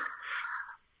 hey?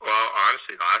 Well,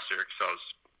 honestly, last year, because I was,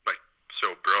 like,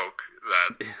 so broke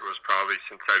that it was probably,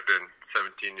 since I've been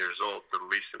 17 years old, the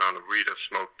least amount of weed I've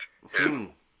smoked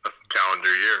in a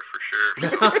calendar year, for sure.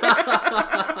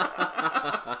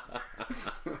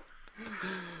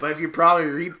 But if you're probably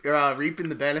reaping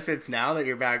the benefits now that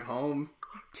you're back home,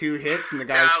 2 hits and the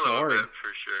guy's floored. Bit,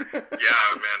 for sure.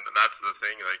 Yeah, man, that's the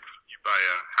thing. Like, you buy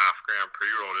a half-gram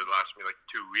pre-roll, it lasts me like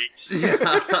 2 weeks.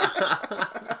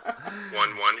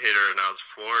 one hitter, and I was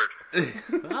floored.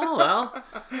 Oh, well,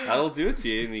 that'll do it to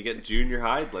you, and you get junior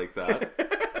hide like that.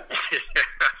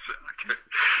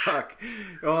 Fuck.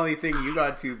 The only thing you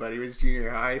got to, buddy, was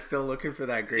junior high. Still looking for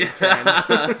that grade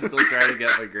 10. Still trying to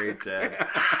get my grade 10.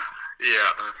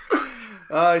 Yeah.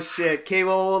 Oh, shit. Okay,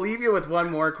 well, we'll leave you with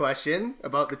one more question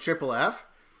about the Triple F.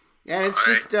 And it's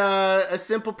just a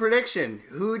simple prediction.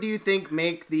 Who do you think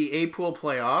make the A-Pool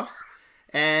playoffs?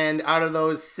 And out of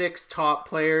those 6 top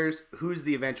players, who's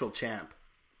the eventual champ?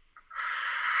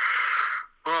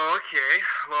 Well, okay.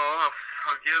 Well,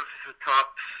 I'll give the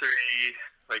top 3,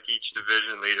 like each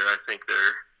division leader. I think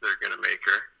they're gonna make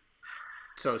her.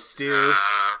 So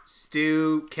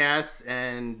Stu, Cass,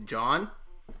 and John?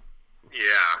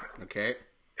 Yeah. Okay.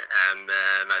 And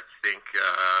then I think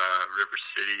River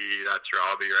City, that's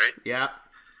Robbie, right? Yeah.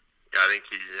 Yeah, I think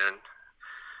he's in.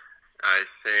 I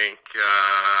think,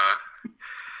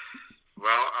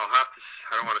 well, I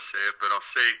don't want to say it, but I'll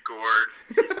say Gord.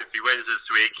 If he wins this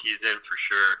week, he's in for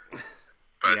sure.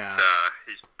 But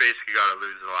he's basically got to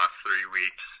lose the last 3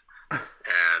 weeks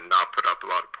and not put up a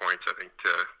lot of points, I think,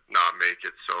 to not make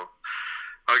it. So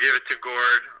I'll give it to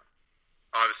Gord.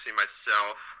 Obviously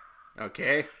myself.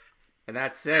 Okay. And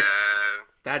that's 6.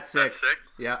 That's 6. That's 6?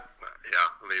 Yeah.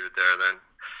 Yeah, leave it there then.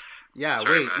 Yeah,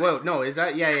 Sorry, wait, man. whoa, no, is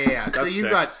that, yeah. So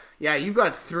That's you've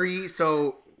got 3,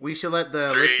 so we should let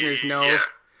the 3, listeners know yeah.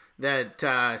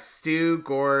 that Stu,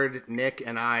 Gord, Nick,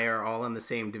 and I are all in the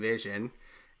same division,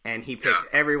 and he picked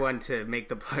everyone to make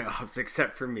the playoffs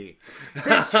except for me.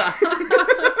 Buy your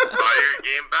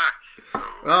game back. So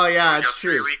Oh yeah, we it's got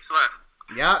 3 true. weeks left.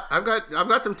 Yeah, I've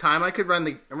got some time. I could run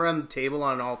the table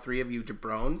on all 3 of you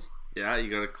jabrones. Yeah, you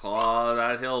gotta claw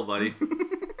that hill, buddy.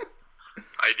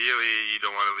 Ideally, you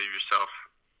don't want to leave yourself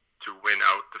to win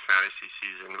out the fantasy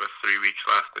season with 3 weeks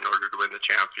left in order to win the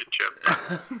championship.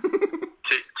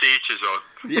 to each his own.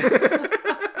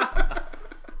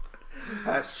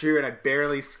 That's true, and I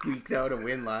barely squeaked out a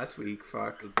win last week.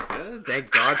 Fuck. Good.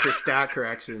 Thank God for stat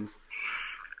corrections.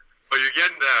 Well, you're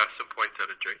getting some points out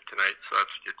of Drake tonight, so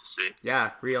that's good to see.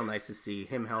 Yeah, real nice to see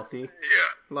him healthy.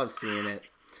 Yeah. Love seeing it.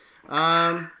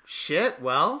 Shit,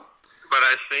 well. But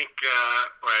I think,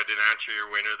 well, I didn't answer your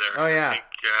winner there. Oh, yeah. I think,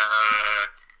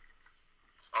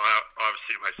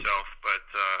 obviously myself, but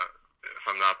if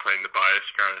I'm not playing the bias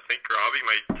card, I think Robbie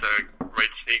might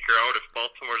sneak her out if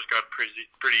Baltimore's got pretty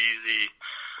easy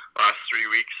last 3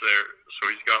 weeks there. So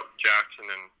he's got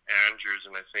Jackson and Andrews,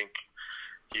 and I think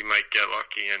he might get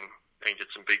lucky and get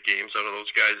some big games out of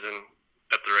those guys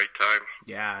at the right time.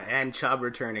 Yeah, and Chubb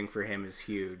returning for him is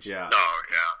huge. Yeah. Oh,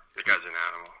 yeah. The guy's an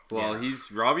animal. Well, Yeah.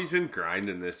 Robbie's been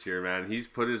grinding this year, man. He's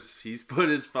put his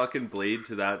fucking blade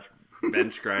to that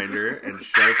bench grinder and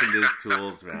sharpened his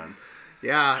tools, man.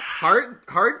 Yeah,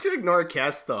 hard to ignore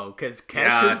Kess, though, because Kess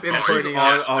has been he's putting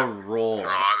on up... a roll.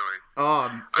 Broadway. Oh,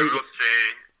 I will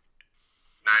say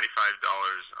 $95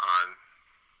 on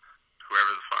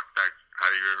whoever the fuck that, how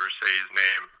do you ever say his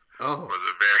name, oh, was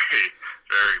a very,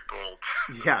 very bold.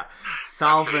 yeah.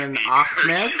 Salvin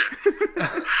Ahmed.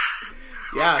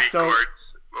 Yeah, so...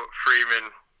 Freeman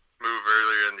move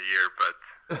earlier in the year,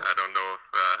 but I don't know if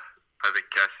I think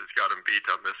Kess has got him beat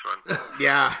on this one.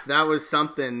 Yeah, that was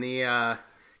something. The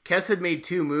Kess had made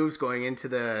 2 moves going into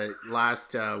the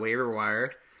last waiver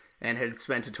wire and had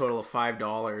spent a total of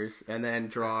 $5 and then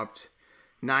dropped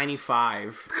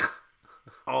 95,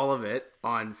 all of it,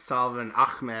 on Salvin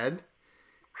Ahmed,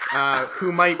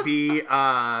 who might be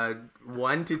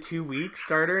 1 to 2 week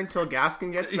starter until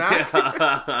Gaskin gets back.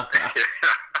 Yeah.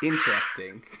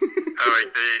 Interesting.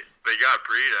 Like they got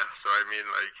Breida, so I mean,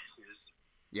 like, he's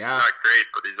Yeah. not great,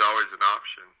 but he's always an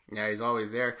option. Yeah, he's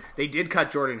always there. They did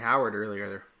cut Jordan Howard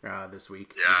earlier this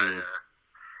week. Yeah, yeah.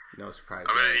 No surprise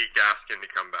I'm gonna there. need Gaskin to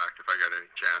come back if I got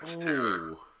any chance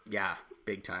Ooh. Yeah,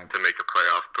 big time. to make a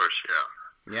playoff push.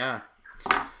 Yeah.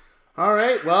 Yeah. All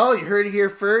right. Well, you heard it here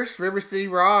first. River City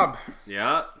Rob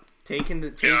Yeah. taking the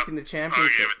I'll give championship. it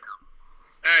to him.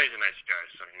 He's a nice guy,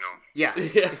 so you know. Yeah.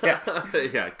 Yeah.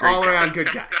 Yeah. Great All guy. around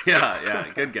good guy.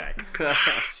 Yeah. Good guy.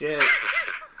 Shit.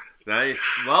 Nice.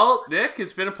 Well, Nick,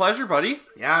 it's been a pleasure, buddy.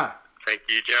 Yeah. Thank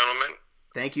you, gentlemen.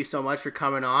 Thank you so much for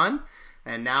coming on.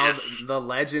 And now Yes. the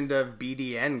legend of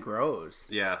BDN grows.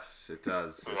 Yes, it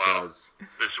does. It Wow. does.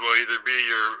 This will either be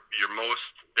your most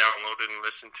downloaded and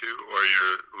listened to, or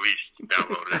your least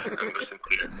downloaded and listened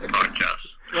to podcast.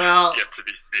 Well, Yet to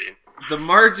be seen. the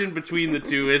margin between the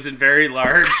two isn't very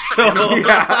large, so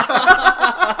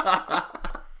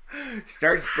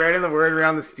Start spreading the word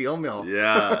around the steel mill.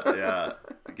 yeah.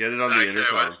 Get it on the Like,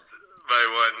 intercom. by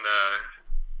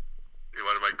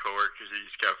one of my coworkers,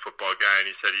 he's got a football guy, and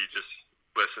he said he just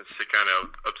listens to kind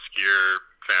of obscure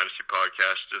fantasy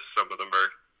podcasts. Just some of them are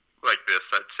like this,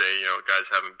 I'd say, guys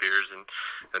having beers and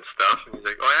stuff. And he's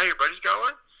like, "Oh yeah, your buddy's got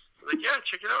one?" I was like, "Yeah,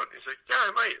 check it out." And he's like, "Yeah,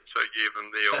 I might." So I gave him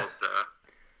the old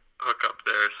hook up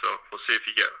there. So we'll see if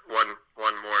you get one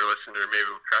more listener. Maybe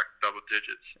we'll crack double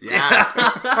digits. Yeah.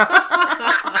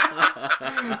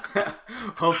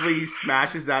 Hopefully he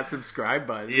smashes that subscribe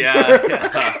button. Yeah.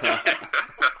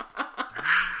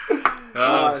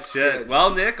 Oh, shit.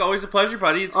 Well, Nick, always a pleasure,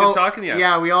 buddy. It's good talking to you.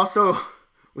 Yeah, we also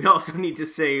need to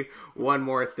say one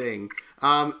more thing.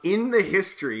 In the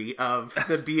history of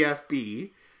the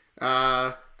BFB,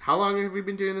 how long have we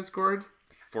been doing this, Gord?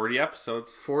 40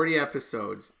 episodes. 40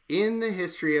 episodes. In the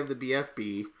history of the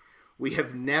BFB, we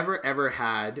have never ever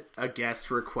had a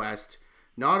guest request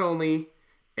not only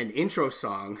an intro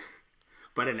song,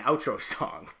 but an outro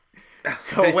song.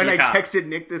 So when I texted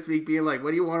Nick this week being like,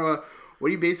 what do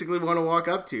you basically want to walk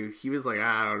up to? He was like,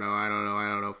 I don't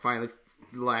know. Finally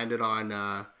landed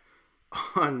on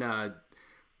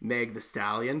Meg the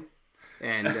Stallion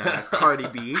and Cardi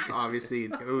B, obviously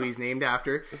who he's named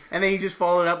after. And then he just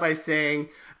followed up by saying,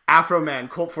 Afro Man,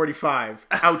 Colt 45,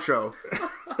 outro.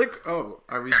 Like, oh,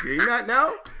 are we doing that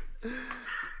now?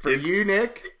 For you,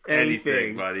 Nick,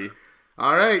 anything, buddy.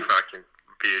 All right. Fucking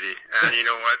beauty. And you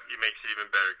know what? It makes it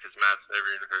even better because Matt's never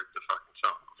even heard the fucking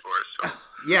song before, so...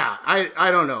 Yeah,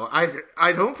 I don't know.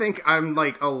 I don't think I'm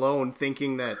like alone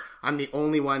thinking that I'm the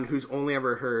only one who's only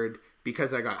ever heard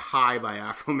Because I Got High by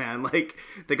Afro Man. Like,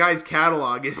 the guy's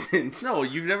catalog isn't... No,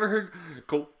 you've never heard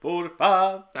Colt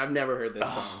 45? I've never heard this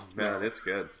song. Man, it's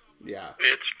good. Yeah.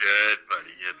 It's good,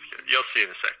 buddy. It's good. You'll see in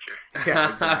a sec here.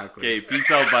 Yeah, exactly. Okay,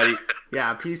 peace out, buddy.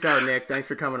 Yeah, peace out, Nick. Thanks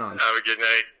for coming on. Have a good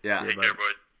night. Yeah. Take care,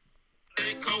 boys.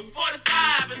 Colt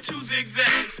 45 and 2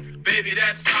 zigzags, baby,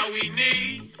 that's all we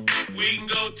need. We can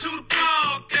go to the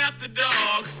park after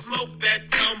dark, smoke that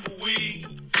tumbleweed.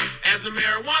 As the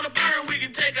marijuana burn, we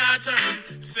can take our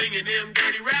turn, singing them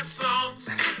dirty rap songs.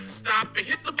 Stop and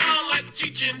hit the ball like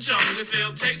Cheech and Chong. We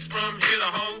sell tapes from here to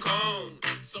Hong Kong.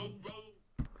 So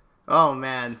roll. Oh,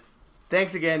 man.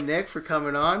 Thanks again, Nick, for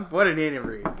coming on. What an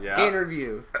interview. Yeah.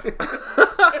 Interview.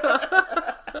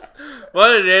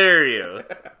 What an interview.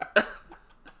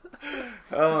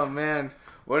 Oh, man.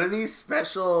 What are these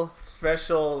special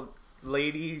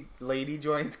lady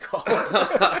joints called?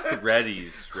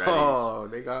 Readies. Oh,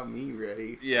 they got me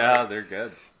ready. Yeah, they're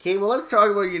good. Okay, well, let's talk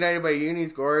about United by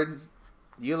Unis, Gord.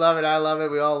 You love it, I love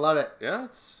it, we all love it. Yeah,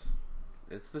 it's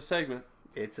the segment.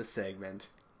 It's a segment.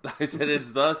 I said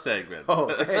it's the segment.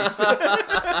 Oh, thanks.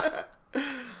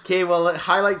 Okay, well,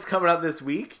 highlights coming up this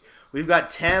week. We've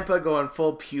got Tampa going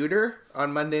full pewter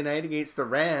on Monday night against the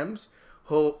Rams,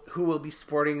 who will be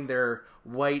sporting their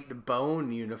white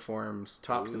bone uniforms,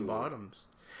 tops and bottoms.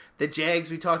 The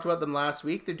Jags, we talked about them last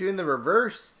week. They're doing the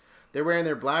reverse. They're wearing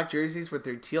their black jerseys with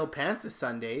their teal pants this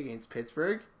Sunday against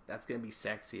Pittsburgh. That's going to be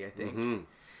sexy, I think. Mm-hmm.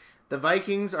 The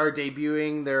Vikings are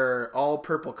debuting their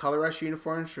all-purple color rush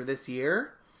uniforms for this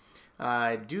year.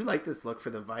 I do like this look for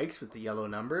the Vikes with the yellow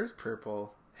numbers,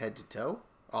 purple head to toe,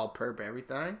 all perp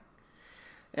everything.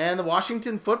 And the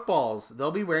Washington Footballs,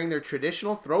 they'll be wearing their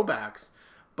traditional throwbacks,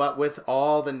 but with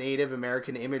all the Native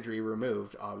American imagery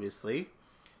removed, obviously.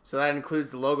 So that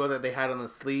includes the logo that they had on the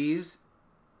sleeves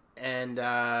and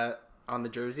on the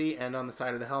jersey and on the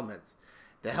side of the helmets.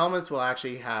 The helmets will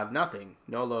actually have nothing,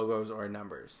 no logos or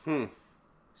numbers.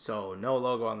 So no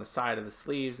logo on the side of the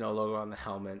sleeves, no logo on the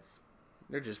helmets.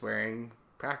 They're just wearing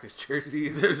practice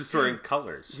jerseys. They're just wearing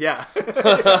colors. Yeah.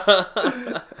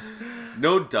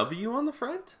 No W on the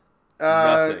front?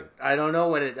 Nothing. I don't know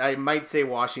what I might say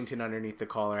Washington underneath the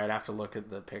collar. I'd have to look at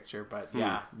the picture, but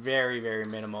yeah, very, very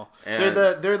minimal. And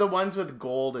they're the ones with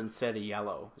gold instead of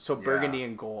yellow. So burgundy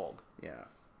and gold. Yeah.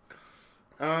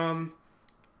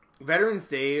 Veterans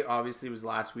Day obviously was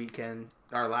last week in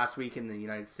the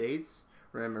United States.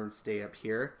 Remembrance Day up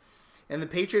here. And the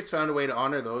Patriots found a way to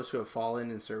honor those who have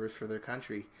fallen in service for their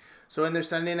country. So in their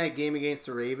Sunday night game against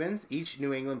the Ravens, each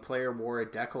New England player wore a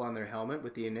decal on their helmet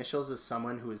with the initials of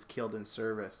someone who was killed in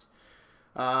service.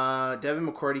 Devin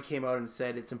McCourty came out and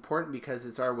said, "It's important because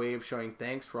it's our way of showing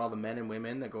thanks for all the men and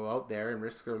women that go out there and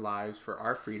risk their lives for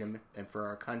our freedom and for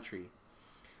our country."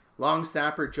 Long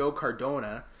snapper Joe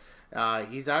Cardona,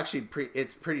 he's actually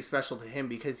it's pretty special to him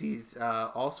because he's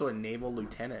also a naval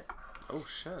lieutenant. Oh,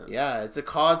 shit. Yeah, it's a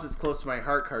cause that's close to my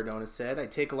heart, Cardona said. I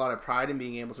take a lot of pride in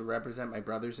being able to represent my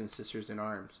brothers and sisters in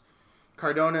arms.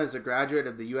 Cardona is a graduate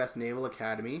of the U.S. Naval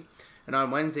Academy, and on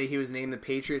Wednesday he was named the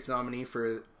Patriots nominee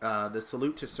for the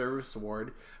Salute to Service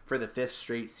Award for the 5th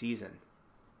straight season.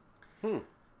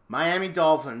 Miami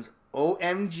Dolphins.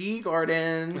 OMG,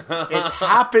 Gordon. It's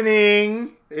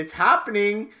happening. It's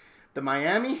happening. The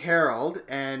Miami Herald,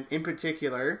 and in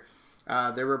particular,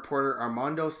 their reporter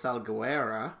Armando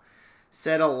Salguera,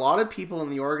 said a lot of people in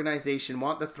the organization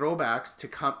want the throwbacks to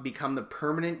become the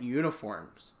permanent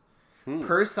uniforms.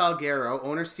 Per Salguero,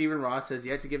 owner Stephen Ross has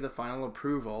yet to give the final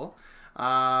approval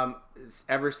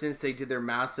ever since they did their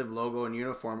massive logo and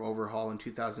uniform overhaul in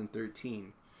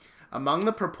 2013. Among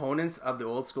the proponents of the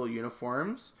old school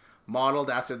uniforms, modeled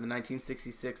after the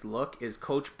 1966 look, is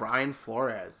Coach Brian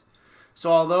Flores.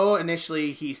 So although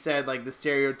initially he said like the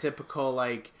stereotypical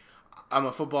like, I'm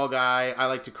a football guy, I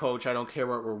like to coach, I don't care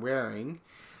what we're wearing,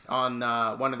 on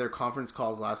one of their conference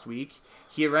calls last week,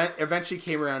 he eventually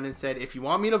came around and said, if you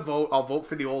want me to vote, I'll vote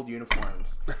for the old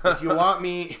uniforms. If you want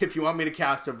me to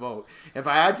cast a vote. If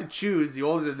I had to choose the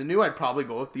old or the new, I'd probably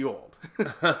go with the old.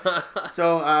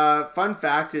 So, fun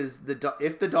fact is,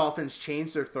 if the Dolphins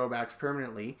change their throwbacks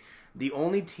permanently, the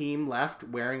only team left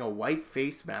wearing a white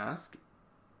face mask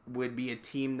would be a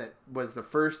team that was the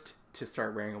first to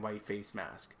start wearing a white face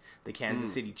mask. The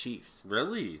Kansas City Chiefs.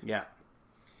 Really? Yeah.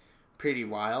 Pretty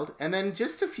wild. And then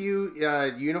just a few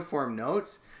uniform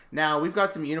notes. Now, we've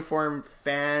got some uniform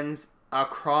fans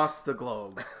across the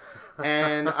globe.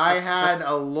 And I had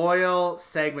a loyal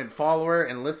segment follower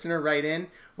and listener write in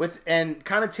and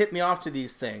kind of tip me off to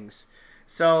these things.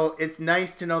 So it's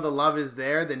nice to know the love is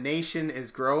there. The nation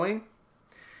is growing.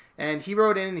 And he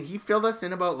wrote in and he filled us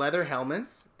in about leather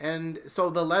helmets. And so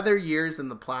the leather years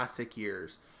and the plastic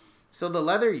years. So the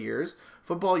leather years,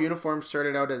 football uniforms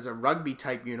started out as a rugby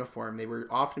type uniform. They were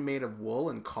often made of wool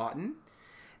and cotton,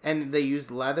 and they used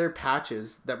leather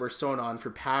patches that were sewn on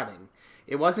for padding.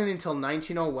 It wasn't until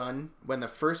 1901 when the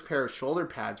first pair of shoulder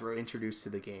pads were introduced to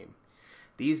the game.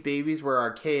 These babies were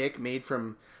archaic, made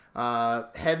from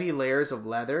heavy layers of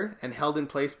leather and held in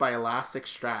place by elastic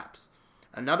straps.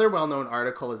 Another well-known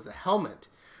article is the helmet,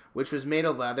 which was made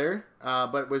of leather,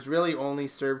 but was really only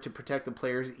served to protect the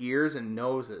player's ears and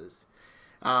noses.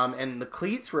 And the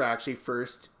cleats were actually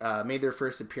made their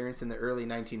first appearance in the early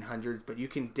 1900s, but you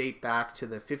can date back to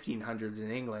the 1500s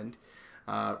in England,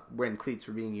 when cleats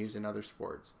were being used in other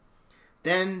sports.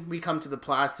 Then we come to the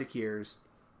plastic years.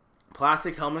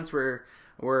 Plastic helmets were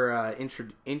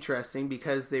interesting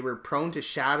because they were prone to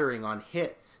shattering on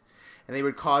hits, and they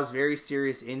would cause very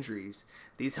serious injuries.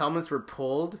 These helmets were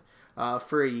pulled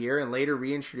for a year and later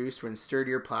reintroduced when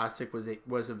sturdier plastic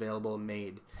was available and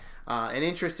made. An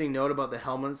interesting note about the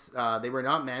helmets, they were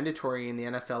not mandatory in the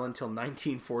NFL until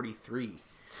 1943.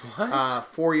 What?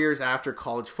 4 years after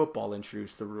college football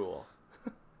introduced the rule.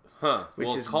 Huh.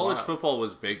 College football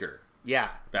was bigger. Yeah.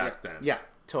 Back then. Yeah,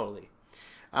 totally.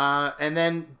 And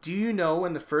then, do you know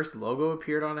when the first logo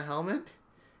appeared on a helmet?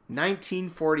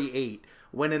 1948,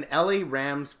 when an LA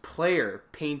Rams player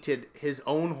painted his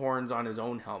own horns on his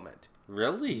own helmet.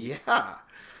 Really? Yeah.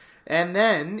 And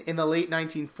then, in the late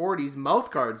 1940s,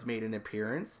 mouthguards made an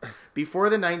appearance. Before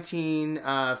the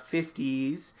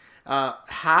 1950s,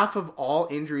 half of all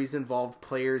injuries involved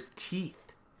players'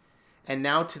 teeth. And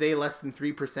now, today, less than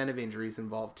 3% of injuries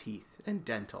involve teeth and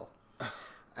dental.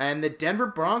 And the Denver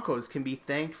Broncos can be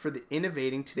thanked for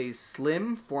innovating today's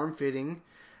slim, form-fitting,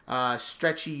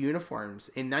 stretchy uniforms.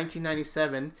 In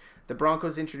 1997, the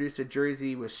Broncos introduced a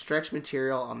jersey with stretch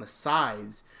material on the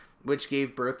sides, which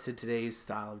gave birth to today's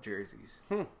style of jerseys.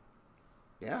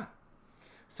 Yeah.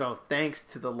 So thanks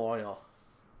to the loyal,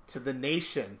 to the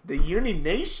nation, the Uni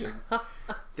Nation.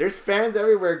 There's fans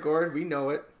everywhere, Gord. We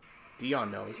know it.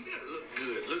 Dion knows. You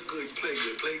gotta look good, play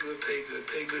good, pay good,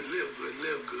 pay good,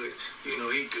 live good. You know,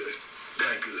 eat good,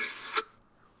 die good.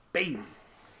 Baby.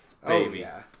 Baby. Oh,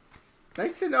 yeah.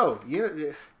 Nice to know.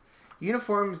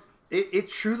 Uniforms, it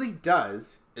truly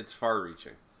does. It's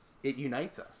far-reaching. It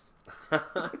unites us.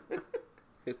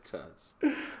 It does.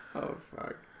 Oh,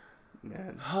 fuck.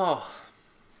 Man. Oh.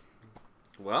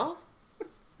 Well,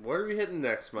 what are we hitting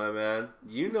next, my man?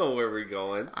 You know where we're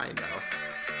going. I know.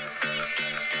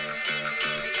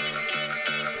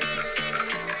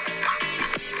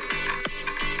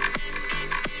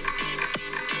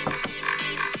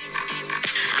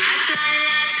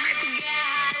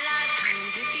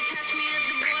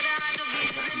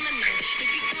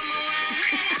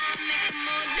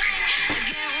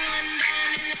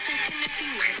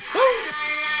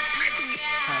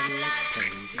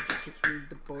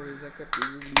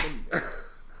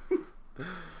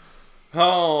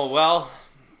 Oh, well,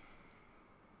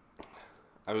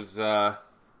 I was,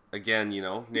 again,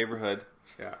 neighborhood.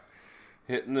 Yeah.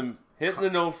 Hitting the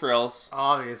no frills.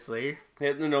 Obviously.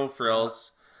 Hitting the no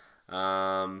frills. You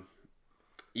know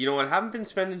what? Haven't been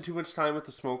spending too much time with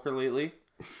the smoker lately.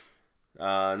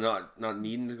 Not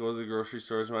needing to go to the grocery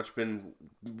store as much. Been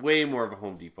way more of a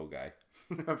Home Depot guy.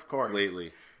 Of course.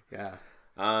 Lately. Yeah.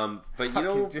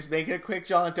 But just making a quick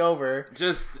jaunt over.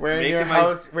 Just wearing your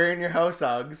house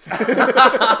Uggs.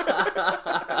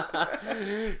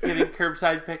 Getting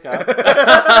curbside pickup.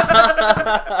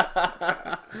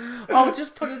 Oh,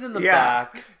 just put it in the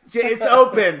back. It's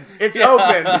open. It's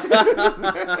open.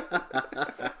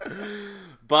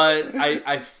 But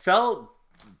I felt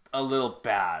a little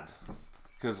bad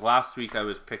because last week I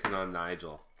was picking on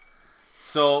Nigel.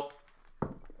 So,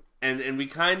 and we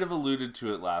kind of alluded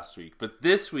to it last week, but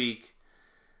this week,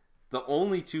 the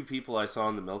only two people I saw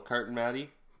in the milk carton, Maddie,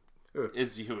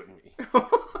 is you and me.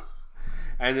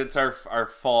 And it's our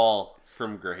fall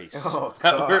from grace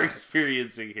that we're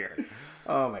experiencing here.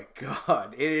 Oh my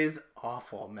God. It is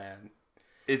awful, man.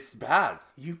 It's bad.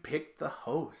 You picked the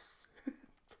hosts.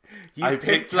 I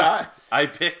picked us. I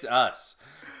picked us.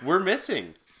 We're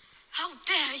missing. How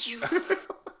dare you?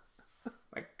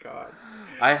 My God.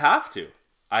 I have to.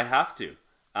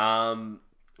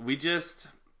 We just...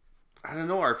 I don't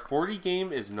know. Our 40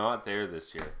 game is not there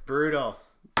this year. Brutal.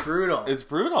 It's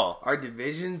brutal. Our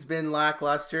division's been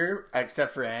lackluster,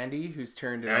 except for Andy, who's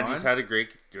turned it on. Andy's had a great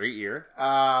year.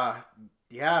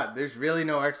 Yeah, there's really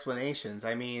no explanations.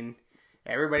 I mean,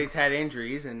 everybody's had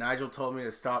injuries, and Nigel told me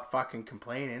to stop fucking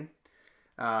complaining.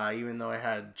 Even though I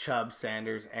had Chubb,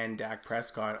 Sanders, and Dak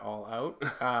Prescott all out.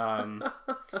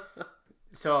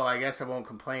 So I guess I won't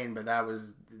complain, but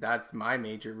that's my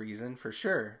major reason for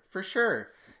sure.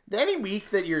 Any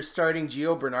week that you're starting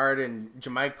Gio Bernard and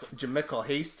Jamichael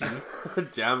Hasty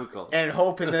and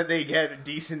hoping that they get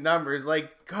decent numbers,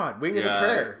 like, God, wing it a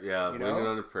prayer. Yeah, wing it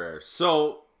on a prayer.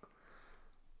 So,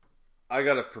 I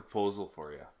got a proposal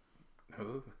for you.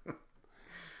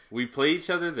 We play each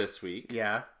other this week.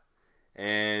 Yeah.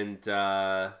 And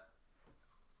are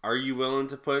you willing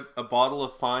to put a bottle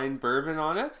of fine bourbon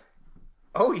on it?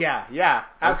 Oh, yeah,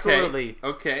 absolutely.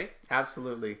 Okay.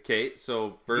 Absolutely. Okay,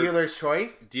 so... Dealer's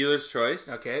choice? Dealer's choice.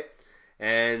 Okay.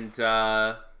 And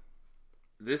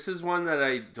this is one that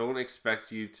I don't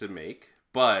expect you to make,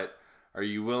 but are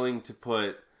you willing to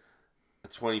put a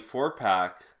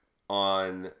 24-pack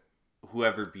on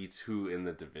whoever beats who in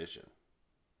the division?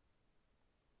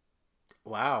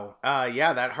 Wow.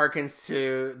 Yeah, that harkens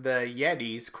to the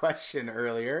Yetis question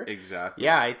earlier. Exactly.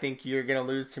 Yeah, I think you're going to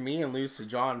lose to me and lose to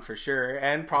John for sure.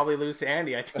 And probably lose to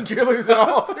Andy. I think you're losing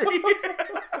all three.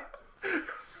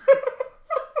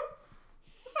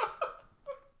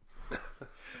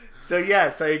 So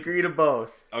yes, I agree to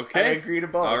both. Okay. I agree to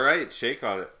both. All right, shake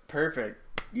on it. Perfect.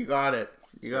 You got it.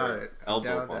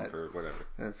 Elbow bump or whatever.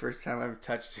 The first time I've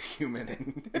touched a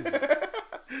human.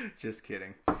 Just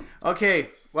kidding.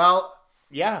 Okay, well...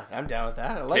 Yeah, I'm down with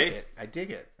that. I like it. I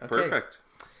dig it. Okay. Perfect.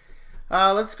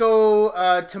 Let's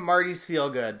go to Marty's Feel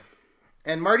Good.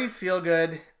 And Marty's Feel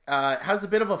Good has a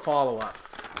bit of a follow-up.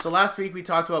 So last week we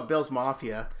talked about Bill's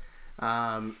Mafia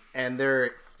and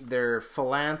their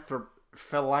philanthropic...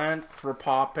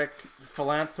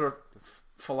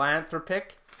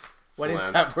 What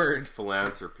is that word?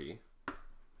 Philanthropy.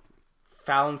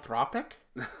 Philanthropic?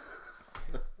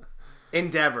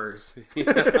 Endeavors. Oh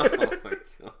my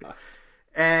God.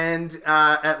 And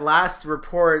at last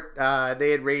report,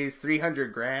 they had raised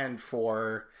 $300,000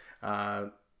 for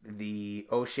the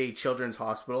O'Shea Children's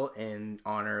Hospital in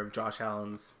honor of Josh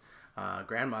Allen's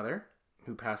grandmother,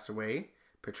 who passed away,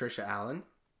 Patricia Allen.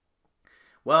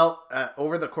 Well,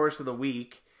 over the course of the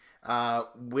week,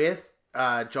 with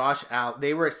Josh Allen,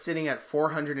 they were sitting at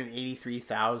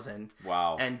 $483,000.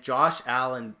 Wow! And Josh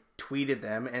Allen tweeted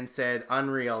them and said,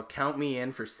 "Unreal, count me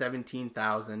in for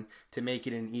 $17,000 to make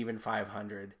it an even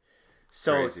 $500."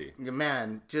 So, crazy.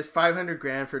 Man, just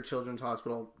 $500,000 for a children's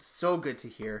hospital. So good to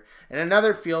hear. And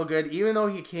another feel good, even though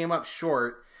he came up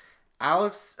short,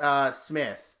 Alex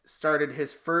Smith started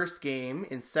his first game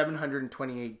in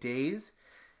 728 days,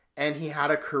 and he had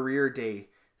a career day.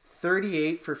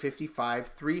 38 for 55,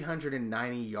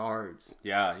 390 yards.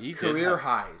 Yeah, he did. Career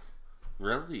highs.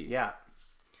 Really? Yeah.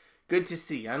 Good to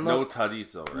see. No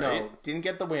tutties though, right? No, didn't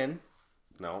get the win.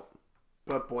 No.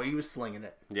 But boy, he was slinging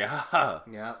it. Yeah.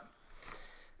 Yeah.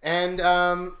 And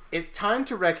it's time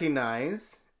to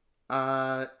recognize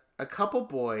a couple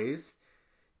boys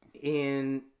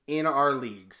in our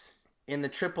leagues. In the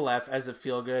Triple F as a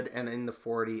feel good and in the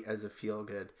 40 as a feel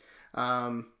good.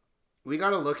 We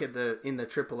got to look at in the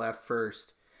Triple F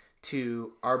first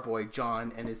to our boy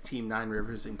John and his team 9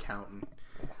 Rivers and counting.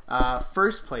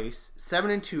 First place,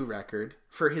 7-2 record.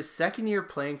 For his second year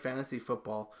playing fantasy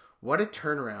football, what a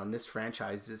turnaround this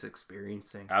franchise is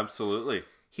experiencing. Absolutely.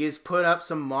 He has put up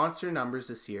some monster numbers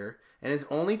this year, and his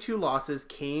only 2 losses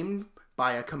came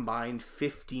by a combined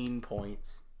 15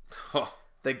 points.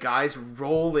 The guy's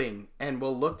rolling and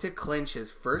will look to clinch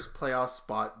his first playoff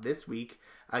spot this week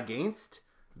against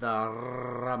the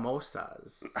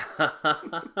Ramosas.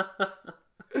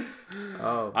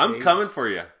 I'm coming for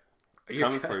you.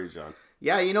 Coming for you, John.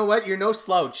 Yeah, you know what? You're no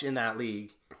slouch in that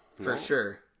league, for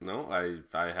sure. No,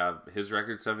 I have his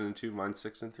record 7-2, mine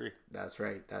 6-3. That's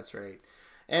right.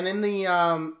 And in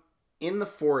the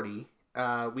 40,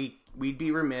 we'd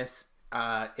be remiss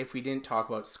if we didn't talk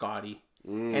about Scotty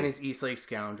and his East Lake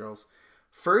Scoundrels.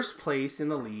 First place in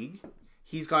the league.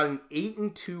 He's got an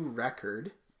 8-2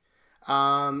 record.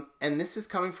 And this is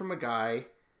coming from a guy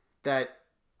that,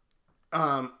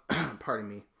 pardon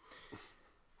me,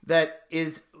 that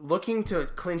is looking to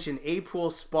clinch an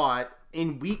A-pool spot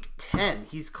in week 10.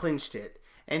 He's clinched it.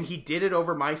 And he did it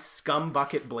over my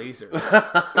scumbucket Blazers.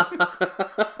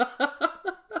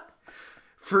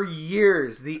 For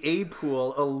years, the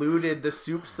A-pool eluded the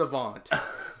Soup Savant.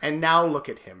 And now look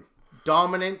at him.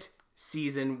 Dominant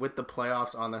season with the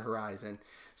playoffs on the horizon.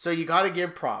 So you got to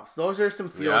give props. Those are some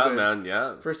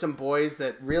feel-goods for some boys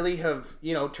that really have,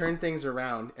 turned things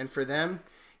around. And for them,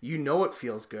 it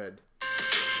feels good.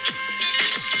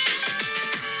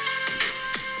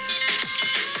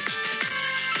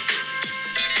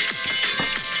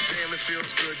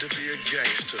 Feels good to be a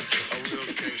gangster, a real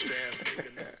gangster ass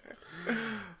nigga.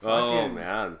 Oh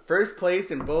man! First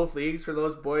place in both leagues for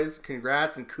those boys.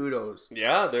 Congrats and kudos.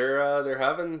 Yeah, they're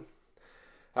having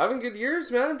good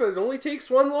years, man. But it only takes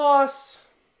one loss.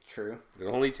 True. It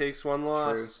only takes one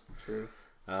loss. True.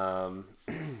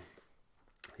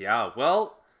 Yeah.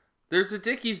 Well, there's a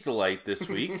Dickie's Delight this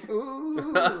week.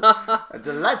 Ooh, a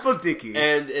delightful Dickie.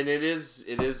 And it is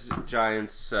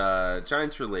Giants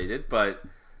related, but.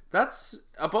 That's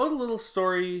about a little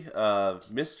story of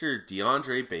Mr.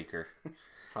 DeAndre Baker.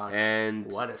 Fuck,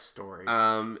 and what a story.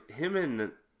 Him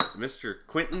and Mr.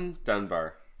 Quinton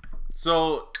Dunbar.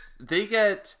 So they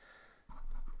get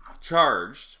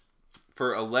charged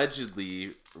for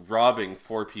allegedly robbing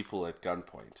 4 people at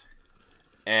gunpoint.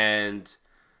 And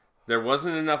there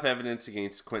wasn't enough evidence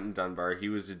against Quinton Dunbar. He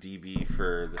was a DB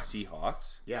for the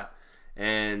Seahawks. Yeah.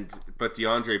 But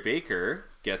DeAndre Baker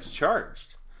gets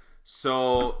charged.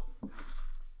 So,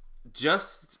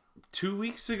 just 2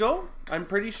 weeks ago, I'm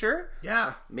pretty sure.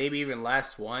 Yeah, maybe even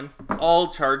less, one. All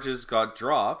charges got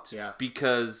dropped. Yeah.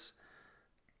 Because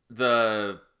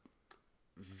the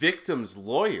victim's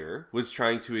lawyer was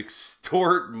trying to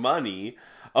extort money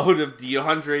out of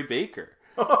DeAndre Baker.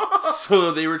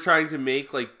 So they were trying to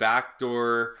make like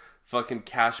backdoor fucking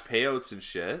cash payouts and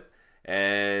shit.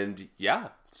 And yeah,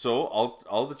 so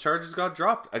all the charges got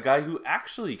dropped. A guy who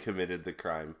actually committed the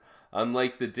crime.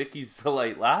 Unlike the Dickie's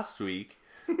Delight last week,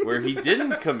 where he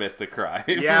didn't commit the crime.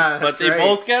 Yeah, but they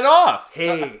both get off.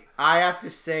 Hey, I have to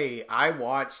say, I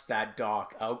watched that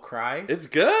doc, Outcry. It's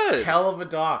good. Hell of a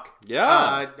doc.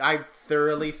 Yeah. I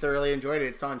thoroughly enjoyed it.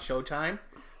 It's on Showtime.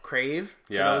 Crave,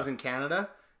 for those in Canada.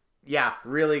 Yeah,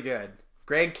 really good.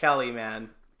 Greg Kelly, man.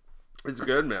 It's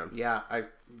good, man. Yeah,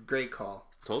 great call.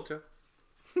 Told you.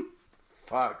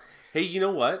 Fuck. Hey, you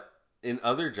know what? In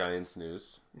other Giants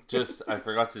news, I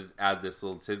forgot to add this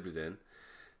little tidbit in.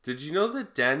 Did you know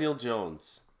that Daniel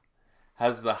Jones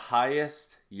has the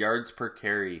highest yards per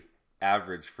carry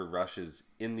average for rushes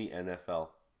in the NFL?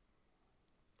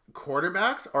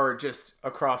 Quarterbacks or just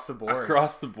across the board?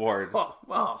 Across the board. Oh,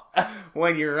 well,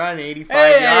 when you run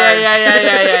 85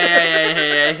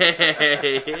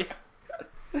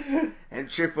 yards and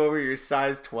trip over your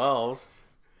size 12s.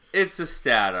 It's a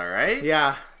stat, all right?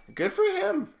 Yeah. Good for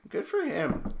him.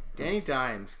 Danny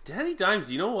Dimes. Danny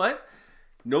Dimes, you know what?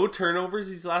 No turnovers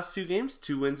these last 2 games,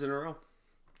 2 wins in a row.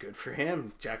 Good for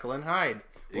him. Jekyll and Hyde.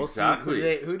 We'll exactly.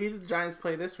 see. Who do the Giants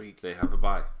play this week? They have a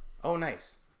bye. Oh,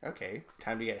 nice. Okay.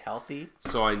 Time to get healthy.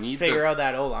 So I need figure out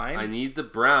that O-line. I need the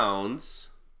Browns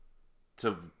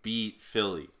to beat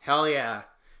Philly. Hell yeah.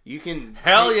 You can...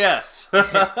 Hell yes.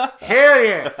 Hell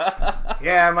yes.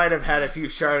 Yeah, I might have had a few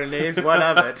Chardonnays. What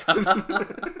of it?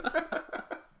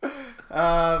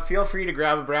 Feel free to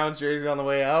grab a Browns jersey on the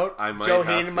way out. Joe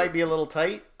Hayden might be a little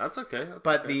tight. That's okay.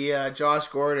 But the Josh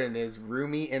Gordon is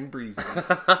roomy and breezy.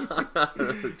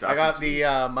 I got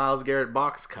the Myles Garrett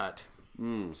box cut.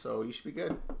 So you should be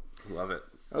good. Love it.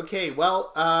 Okay,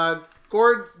 well,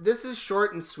 Gord, this is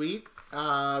short and sweet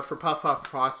for Puff Puff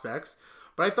Prospects.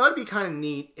 But I thought it'd be kind of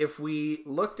neat if we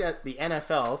looked at the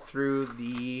NFL through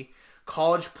the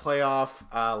college playoff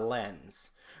lens.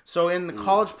 So in the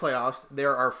college playoffs,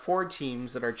 there are 4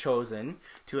 teams that are chosen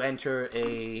to enter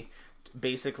a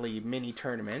basically mini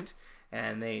tournament.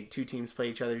 And 2 teams play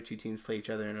each other, 2 teams play each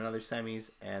other in another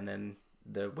semis, and then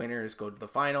the winners go to the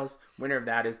finals. Winner of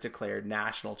that is declared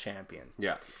national champion.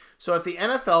 Yeah. So if the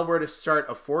NFL were to start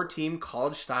a 4-team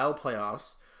college-style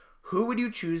playoffs, who would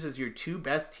you choose as your 2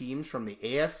 best teams from the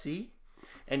AFC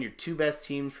and your 2 best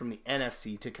teams from the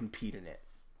NFC to compete in it?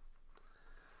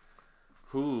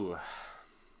 Ooh.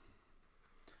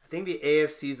 I think the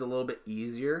AFC is a little bit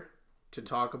easier to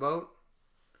talk about.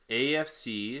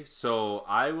 AFC, so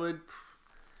I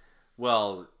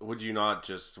Well, would you not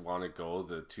just want to go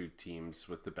the two teams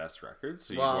with the best records?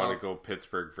 So you want to go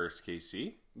Pittsburgh versus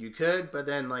KC? You could, but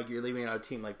then like you're leaving out a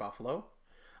team like Buffalo.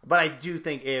 But I do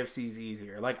think AFC's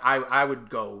easier. Like I would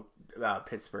go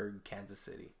Pittsburgh, Kansas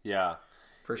City. Yeah,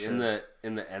 for sure. In the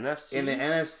NFC, in the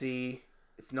NFC,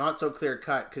 it's not so clear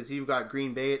cut because you've got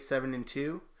Green Bay at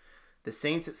 7-2, the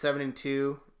Saints at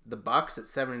 7-2, the Bucks at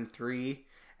 7-3,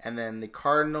 and then the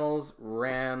Cardinals,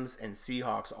 Rams, and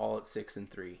Seahawks all at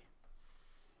 6-3.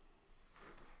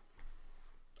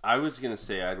 I was gonna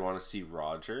say I'd want to see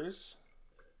Rodgers.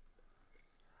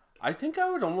 I think I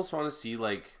would almost want to see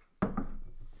like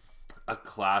a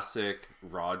classic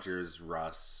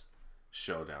Rodgers-Russ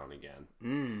showdown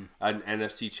again. An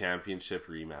NFC Championship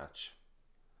rematch.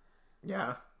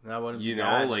 Yeah, that would. You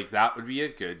know, like that would be a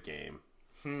good game.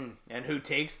 And who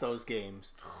takes those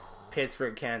games?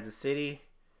 Pittsburgh, Kansas City,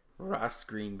 Russ,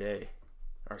 Green Bay,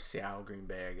 or Seattle, Green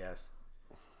Bay, I guess.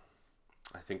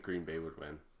 I think Green Bay would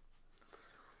win.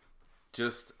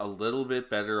 Just a little bit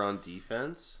better on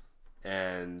defense,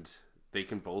 and they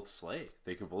can both slay.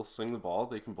 They can both sling the ball.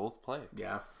 They can both play.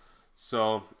 Yeah.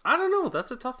 So, I don't know.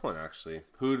 That's a tough one, actually.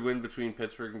 Who would win between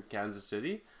Pittsburgh and Kansas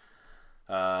City?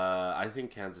 I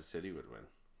think Kansas City would win.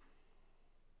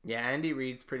 Yeah, Andy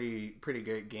Reid's pretty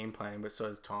good game planning, but so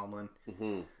is Tomlin.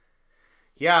 Mm-hmm.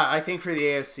 Yeah, I think for the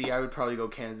AFC, I would probably go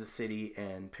Kansas City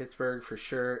and Pittsburgh for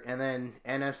sure. And then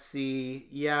NFC,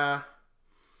 yeah,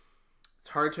 it's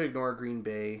hard to ignore Green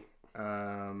Bay.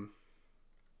 The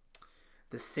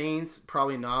Saints,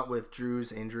 probably not with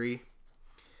Drew's injury.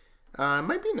 It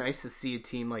might be nice to see a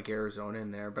team like Arizona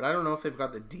in there, but I don't know if they've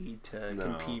got the D to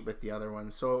compete with the other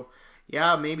ones. So,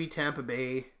 yeah, maybe Tampa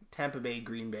Bay,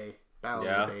 Green Bay, battle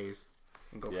of the Bays,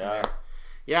 and go from there.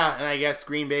 Yeah, and I guess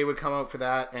Green Bay would come out for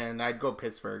that, and I'd go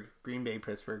Pittsburgh. Green Bay,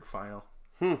 Pittsburgh final.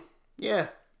 Yeah.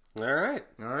 All right.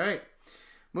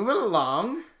 Moving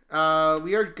along,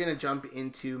 we are going to jump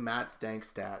into Matt Stank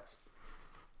stats.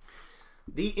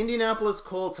 The Indianapolis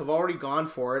Colts have already gone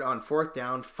for it on fourth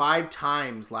down 5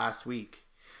 times last week.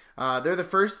 They're the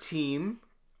first team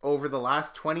over the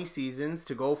last 20 seasons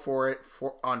to go for it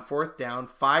on fourth down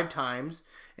 5 times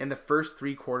in the first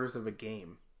 3 quarters of a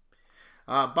game.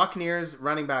 Buccaneers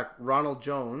running back Ronald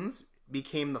Jones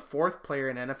became the 4th player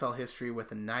in NFL history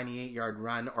with a 98-yard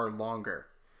run or longer.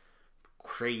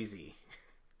 Crazy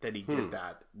that he did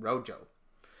that. Rojo.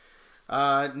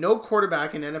 No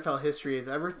quarterback in NFL history has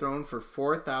ever thrown for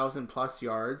 4,000 plus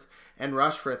yards and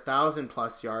rushed for 1,000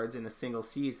 plus yards in a single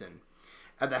season.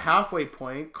 At the halfway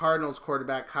point, Cardinals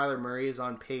quarterback Kyler Murray is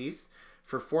on pace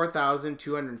for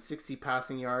 4,260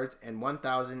 passing yards and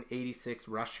 1,086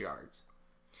 rush yards.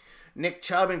 Nick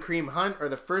Chubb and Kareem Hunt are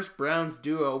the first Browns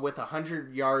duo with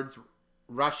 100 yards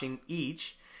rushing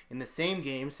each in the same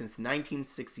game since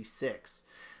 1966.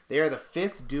 They are the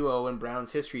 5th duo in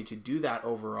Browns history to do that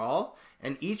overall,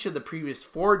 and each of the previous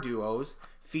 4 duos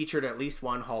featured at least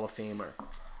one Hall of Famer.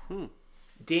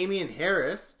 Damian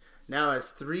Harris now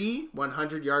has 3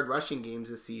 100-yard rushing games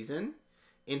this season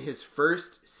in his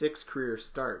first 6 career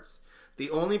starts.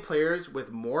 The only players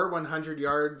with more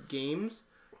 100-yard games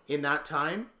in that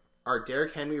time are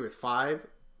Derrick Henry with 5,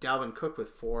 Dalvin Cook with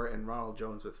 4, and Ronald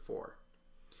Jones with 4.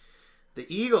 The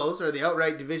Eagles are the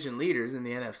outright division leaders in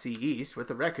the NFC East with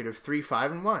a record of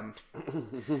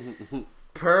 3-5-1.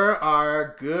 Per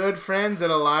our good friends at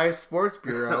Elias Sports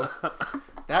Bureau,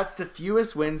 that's the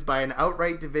fewest wins by an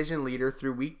outright division leader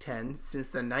through Week 10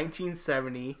 since the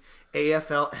 1970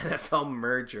 AFL-NFL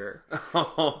merger.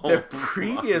 The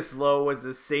previous low was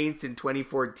the Saints in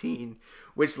 2014,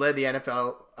 which led the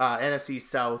NFC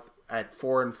South at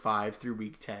 4-5 through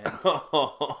Week 10.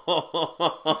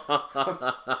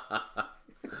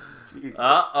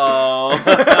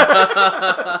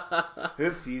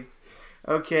 Oopsies.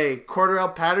 Okay,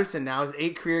 Cordarrelle Patterson now has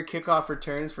 8 career kickoff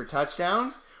returns for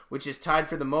touchdowns, which is tied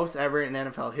for the most ever in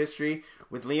NFL history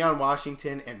with Leon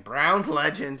Washington and Browns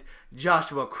legend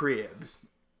Joshua Cribbs.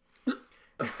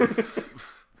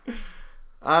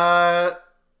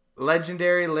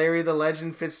 Legendary Larry the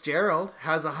Legend Fitzgerald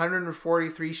has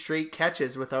 143 straight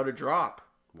catches without a drop.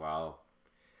 Wow.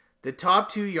 The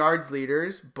top 2 yards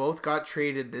leaders both got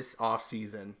traded this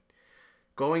offseason.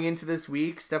 Going into this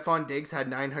week, Stephon Diggs had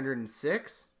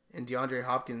 906 and DeAndre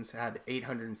Hopkins had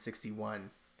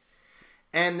 861.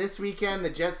 And this weekend,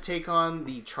 the Jets take on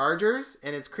the Chargers,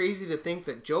 and it's crazy to think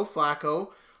that Joe Flacco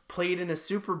played in a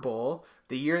Super Bowl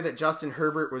the year that Justin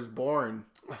Herbert was born.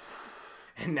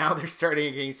 And now they're starting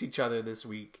against each other this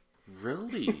week.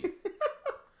 Really?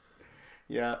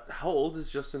 Yeah. How old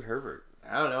is Justin Herbert?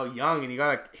 I don't know, young, and he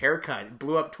got a haircut. It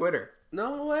blew up Twitter.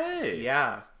 No way.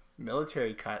 Yeah.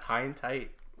 Military cut, high and tight.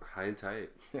 High and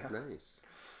tight. Yeah. Nice.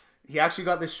 He actually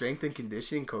got the strength and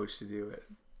conditioning coach to do it.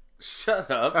 Shut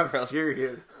up. I'm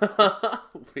serious.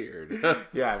 Weird.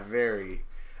 Yeah, very.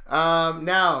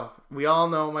 Now, we all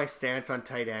know my stance on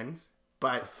tight ends,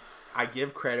 but I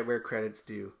give credit where credit's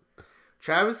due.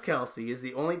 Travis Kelce is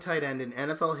the only tight end in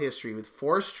NFL history with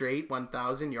 4 straight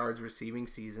 1,000 yards receiving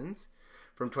seasons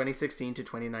from 2016 to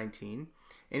 2019,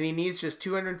 and he needs just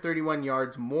 231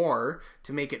 yards more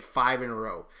to make it 5 in a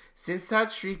row. Since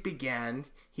that streak began,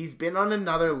 he's been on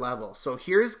another level. So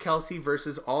here's Kelce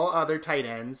versus all other tight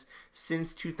ends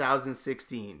since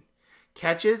 2016.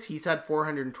 Catches, he's had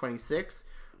 426,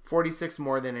 46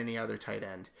 more than any other tight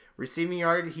end. Receiving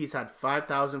yard, he's had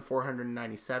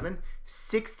 5,497,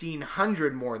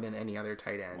 1,600 more than any other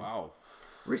tight end. Wow.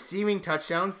 Receiving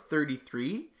touchdowns,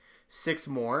 33, 6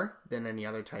 more than any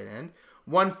other tight end.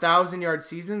 1,000 yard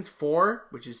seasons, 4,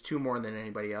 which is 2 more than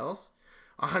anybody else.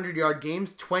 100 yard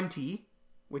games, 20,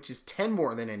 which is 10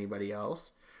 more than anybody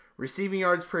else. Receiving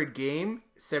yards per game,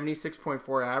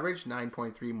 76.4 average,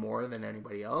 9.3 more than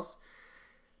anybody else.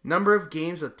 Number of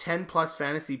games with 10 plus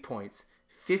fantasy points,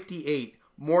 58,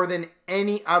 more than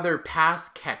any other pass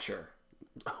catcher.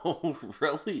 Oh,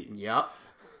 really? Yep.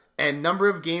 And number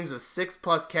of games with 6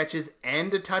 plus catches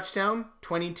and a touchdown,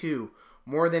 22,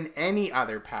 more than any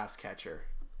other pass catcher.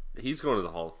 He's going to the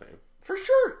Hall of Fame. For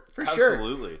sure.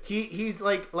 Absolutely. He's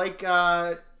like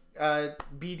BDN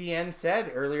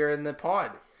said earlier in the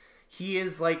pod. He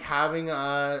is like having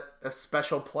a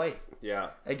special play. Yeah.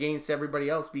 Against everybody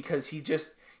else because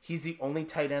he's the only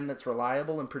tight end that's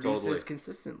reliable and produces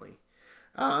consistently.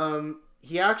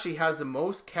 He actually has the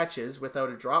most catches without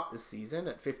a drop this season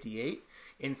at 58.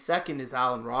 In second is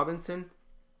Allen Robinson.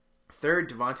 Third,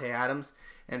 Devontae Adams.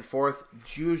 And fourth,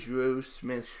 Juju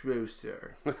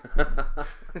Smith-Schuster.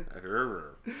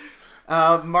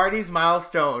 Marty's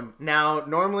milestone. Now,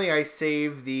 normally I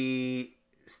save the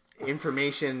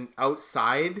information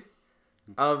outside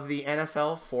of the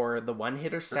NFL for the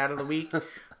one-hitter stat of the week.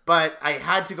 But I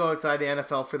had to go outside the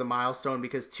NFL for the milestone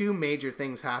because 2 major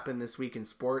things happened this week in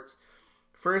sports.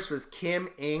 First was Kim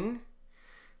Ng,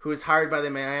 who was hired by the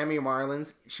Miami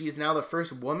Marlins. She is now the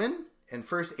first woman and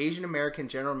first Asian American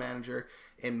general manager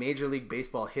in Major League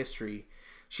Baseball history.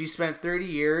 She spent 30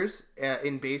 years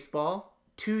in baseball.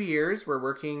 2 years were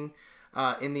working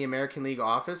in the American League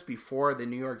office before the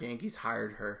New York Yankees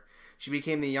hired her. She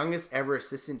became the youngest ever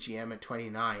assistant GM at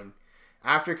 29.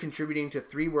 After contributing to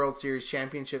 3 World Series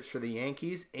championships for the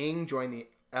Yankees, Ng joined the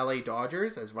LA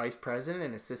Dodgers as vice president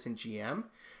and assistant GM.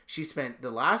 She spent the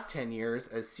last 10 years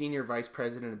as senior vice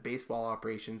president of baseball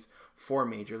operations for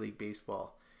Major League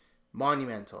Baseball.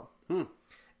 Monumental.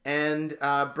 And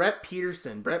Brett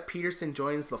Peterson. Brett Peterson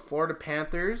joins the Florida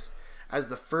Panthers as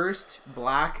the first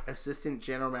black assistant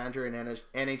general manager in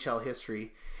NHL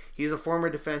history. He's a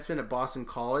former defenseman at Boston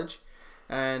College,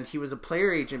 and he was a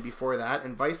player agent before that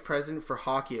and vice president for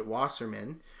hockey at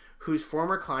Wasserman, whose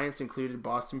former clients included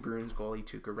Boston Bruins goalie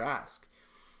Tuukka Rask.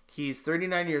 He's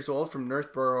 39 years old from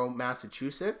Northborough,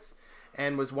 Massachusetts,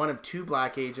 and was one of 2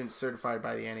 black agents certified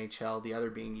by the NHL, the other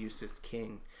being Eustace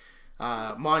King.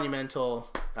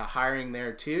 Monumental hiring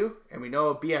there too, and we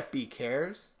know BFB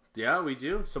cares. Yeah, we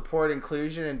do. Support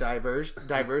inclusion and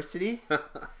diversity.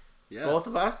 Yes. Both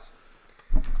of us.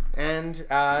 And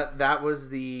that was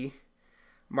the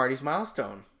Marty's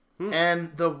milestone.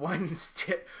 And the one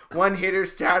hitter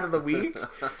stat of the week,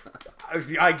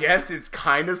 I guess it's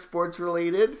kind of sports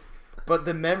related, but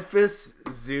the Memphis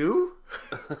Zoo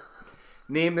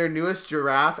named their newest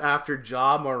giraffe after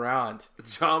Ja Morant.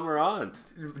 Ja Morant,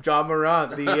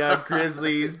 the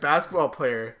Grizzlies basketball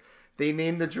player. They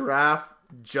named the giraffe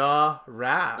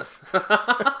Ja-Raff.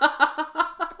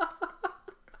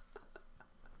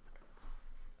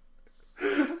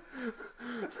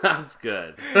 That's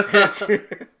good.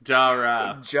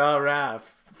 Ja-Raff.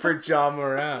 Ja-Raff for Ja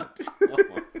Morant. Oh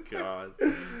my god.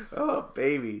 Oh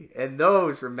baby. And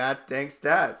those were Matt's Dank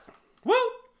Stats. Woo!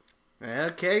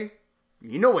 Okay.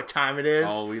 You know what time it is.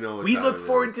 Oh, we know what we time look it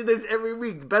forward is. to this every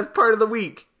week. The best part of the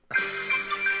week. Live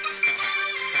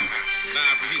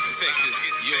from Houston, Texas.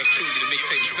 Yours truly, the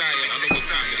mixtape Messiah. I know what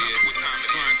time it is. It's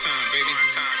grind time, baby.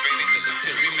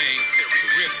 Till remain. The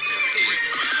riff is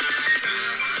grind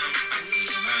time. I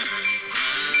need my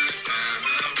grind time.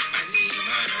 I need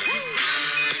my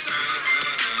grind time.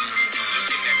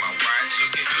 Looking at my watch.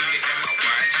 Looking at my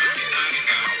watch. Looking at my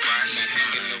watch.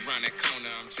 Hanging around that corner.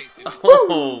 I'm chasing.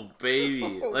 Oh,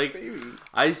 baby. Like, baby.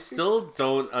 I still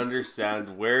don't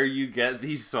understand where you get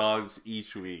these songs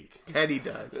each week. Teddy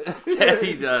does.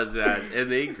 Teddy does that, and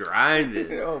they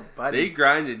grinded. Oh, buddy. They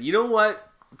grinded. You know what?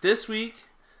 This week,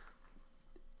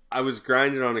 I was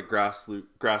grinding on a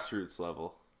grassroots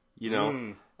level. You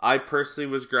know, I personally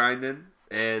was grinding,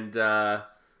 and I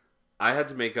had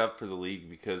to make up for the league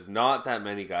because not that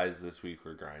many guys this week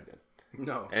were grinding.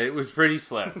 No. And it was pretty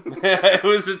slim. It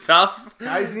was a tough...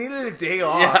 Guys needed a day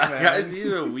off, yeah, man. guys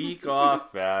needed a week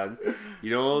off, man.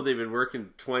 You know, they've been working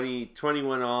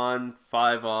 21 on,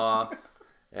 5 off,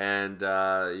 and,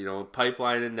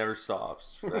 pipelining never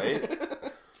stops, right?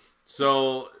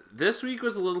 So, this week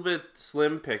was a little bit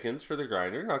slim pickings for the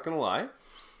grinder, not gonna lie.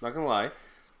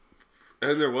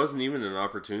 And there wasn't even an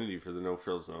opportunity for the No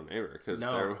Frills, No Neighbor, because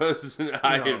there was...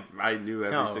 I knew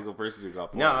every single person who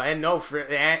got points. No, and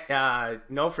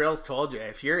No Frills told you,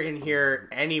 if you're in here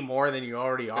any more than you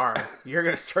already are, you're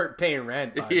going to start paying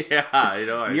rent, bud. Yeah, I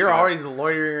know. You're always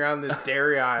loitering around this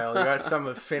dairy aisle. You got some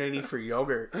affinity for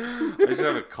yogurt. I should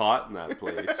have a cot in that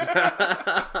place.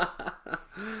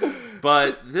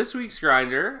 But this week's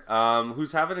grinder,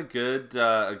 who's having a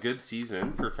good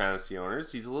season for fantasy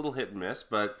owners, he's a little hit and miss,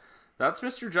 but that's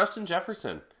Mr. Justin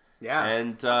Jefferson. Yeah.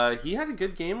 And he had a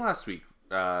good game last week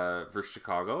versus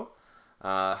Chicago.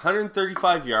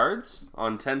 135 yards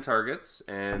on 10 targets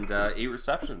and 8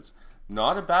 receptions.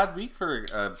 Not a bad week for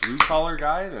a blue-collar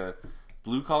guy in a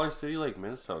blue-collar city like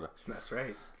Minnesota. That's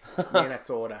right.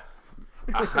 Minnesota.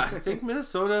 I think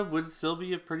Minnesota would still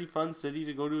be a pretty fun city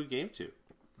to go to a game to.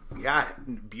 Yeah,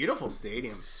 beautiful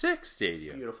stadium. Sick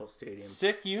stadium. Beautiful stadium.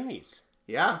 Sick unis.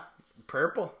 Yeah,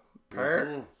 purple.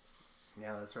 Mm-hmm.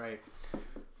 Yeah, that's right.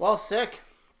 Well, sick.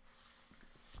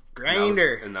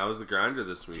 Grinder. That was the grinder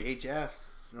this week. HFs.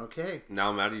 Okay.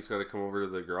 Now Maddie's got to come over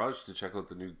to the garage to check out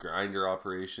the new grinder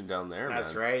operation down there.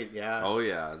 That's man. right, yeah. Oh,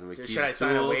 yeah. Should I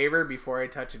sign a waiver before I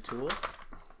touch a tool?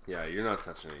 Yeah, you're not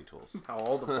touching any tools. I'll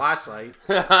hold the flashlight.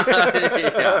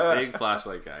 Yeah, big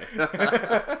flashlight guy.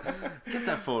 Get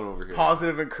that phone over here.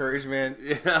 Positive encouragement.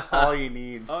 Yeah. All you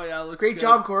need. Oh, yeah, looks Great good.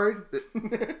 job, Cord.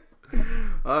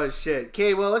 Oh, shit.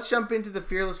 Okay, well, let's jump into the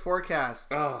Fearless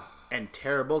Forecast and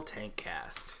Terrible Tank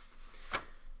Cast.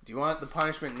 Do you want the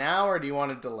punishment now, or do you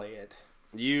want to delay it?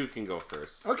 You can go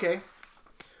first. Okay.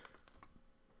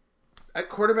 At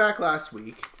quarterback last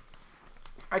week,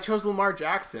 I chose Lamar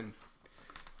Jackson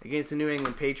against the New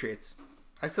England Patriots.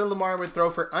 I said Lamar would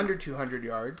throw for under 200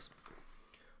 yards,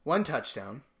 1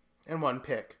 touchdown, and 1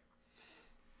 pick.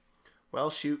 Well,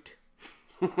 shoot.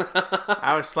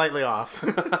 I was slightly off.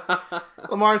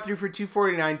 Lamar threw for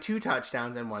 249, 2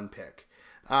 touchdowns, and 1 pick.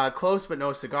 Close but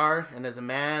no cigar, and as a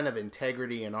man of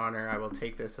integrity and honor, I will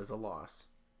take this as a loss.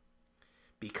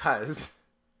 Because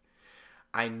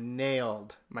I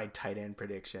nailed my tight end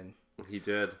prediction. He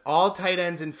did. All tight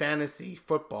ends in fantasy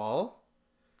football,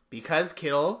 because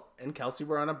Kittle and Kelsey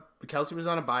was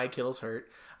on a bye, Kittle's hurt.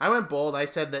 I went bold. I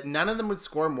said that none of them would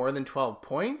score more than 12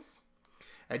 points.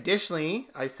 Additionally,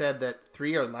 I said that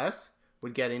 3 or less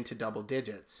would get into double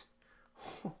digits.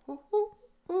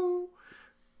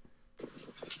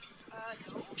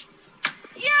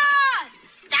 Yeah!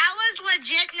 That was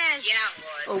legitness. Yeah,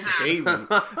 it was. Oh, baby.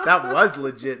 That was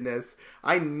legitness.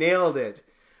 I nailed it.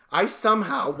 I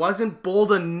somehow wasn't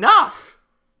bold enough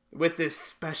with this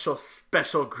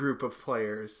special group of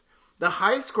players. The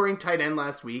highest scoring tight end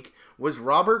last week was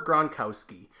Robert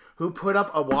Gronkowski, who put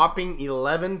up a whopping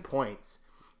 11 points.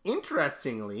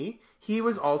 Interestingly, he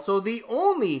was also the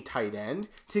only tight end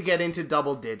to get into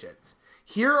double digits.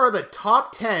 Here are the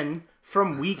top 10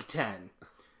 from week 10.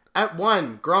 At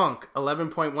 1, Gronk,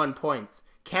 11.1 points.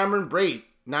 Cameron Brate,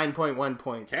 9.1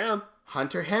 points. Cam.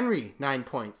 Hunter Henry, 9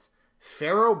 points.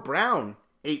 Pharaoh Brown,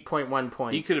 8.1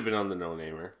 points. He could have been on the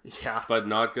no-namer. Yeah. But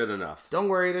not good enough. Don't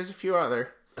worry, there's a few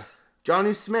other.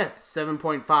 Jonnu Smith,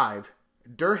 7.5.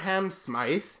 Durham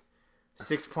Smythe,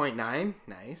 6.9.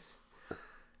 Nice.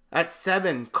 At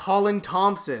 7, Colin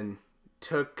Thompson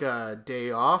took a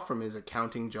day off from his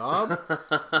accounting job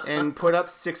and put up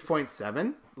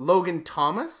 6.7. Logan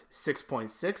Thomas,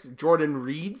 6.6. Jordan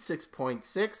Reed,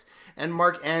 6.6. And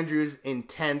Mark Andrews in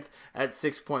 10th at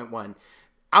 6.1.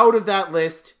 Out of that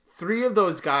list, 3 of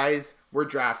those guys were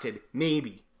drafted.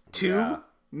 Maybe 2,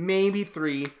 maybe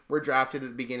 3 were drafted at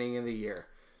the beginning of the year.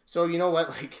 So you know what?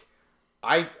 Like,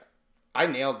 I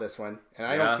nailed this one, and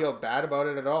I don't feel bad about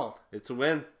it at all. It's a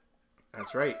win.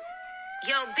 That's right.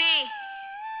 Yo, B,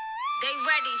 they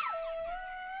ready.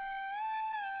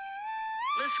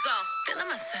 Let's go. Feeling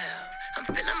myself. I'm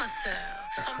feeling myself.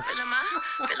 I'm feeling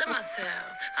myself.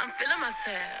 I'm feeling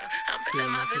myself. I'm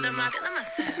feeling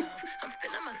myself. I'm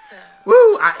feeling myself.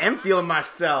 Woo! I am feeling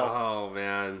myself. Oh,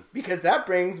 man. Because that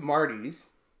brings Marty's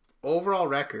overall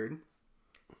record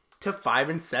to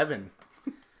 5-7.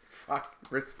 Fuck,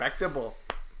 respectable.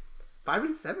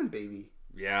 5-7, baby.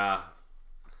 Yeah.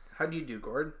 How do you do,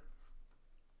 Gord?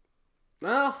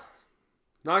 Well,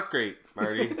 Not great,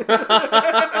 Marty.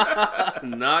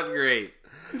 Not great.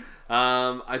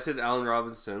 I said Allen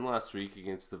Robinson last week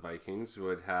against the Vikings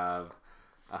would have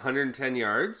 110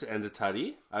 yards and a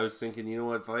tutty. I was thinking, you know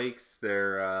what, Vikes,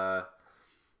 their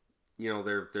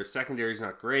secondary's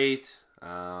not great.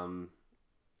 Thought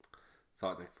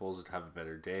Nick Foles would have a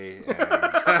better day, and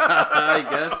I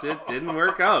guess it didn't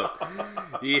work out.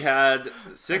 He had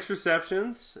 6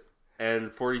 receptions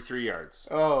and 43 yards.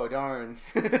 Oh, darn.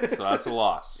 So that's a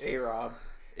loss. A-Rob.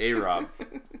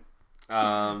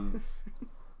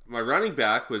 My running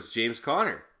back was James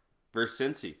Conner versus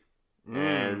Cincy.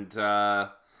 And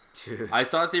I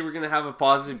thought they were going to have a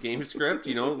positive game script,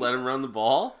 let him run the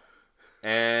ball.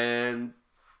 And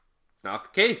not the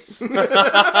case.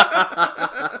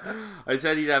 I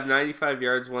said he'd have 95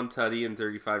 yards, 1 tutty, and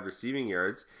 35 receiving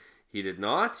yards. He did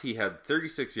not. He had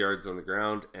 36 yards on the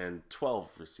ground and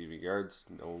 12 receiving yards,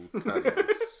 no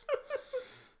tutties.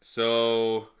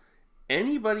 So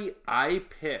anybody I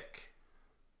pick,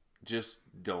 just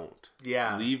don't.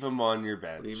 Yeah. Leave him on your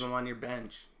bench. Leave him on your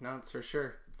bench. No, it's for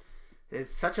sure.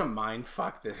 It's such a mind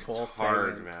fuck, this whole It's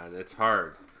hard, segment. man. It's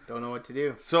hard. Don't know what to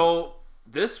do. So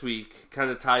this week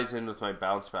kind of ties in with my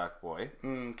bounce back boy.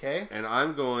 Okay. And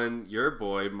I'm going your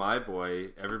boy, my boy,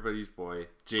 everybody's boy,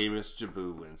 Jameis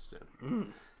Jabu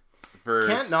Winston.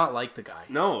 Can't not like the guy.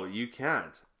 No, you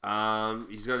can't.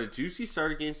 He's got a juicy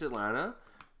start against Atlanta.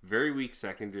 Very weak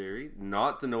secondary.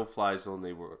 Not the no-fly zone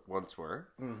they once were.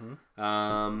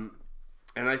 Mm-hmm.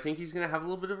 And I think he's going to have a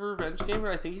little bit of a revenge game,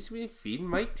 but I think he's going to be feeding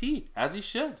Mike T, as he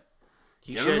should.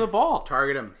 He Get should him the ball.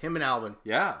 Target him. Him and Alvin.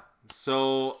 Yeah.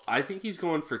 So I think he's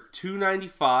going for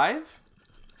 295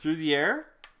 through the air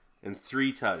and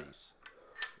 3 tutties.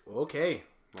 Okay.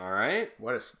 All right.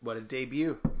 What a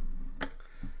debut.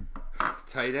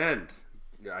 Tight end.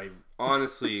 I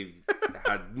honestly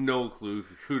had no clue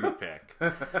who to pick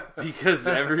because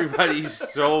everybody's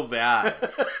so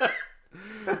bad.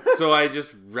 So I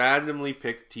just randomly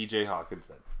picked TJ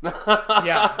Hawkinson.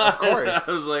 Yeah, of course.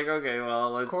 I was like, okay,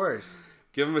 well, let's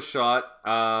give him a shot.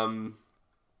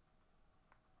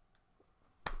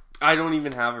 I don't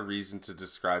even have a reason to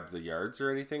describe the yards or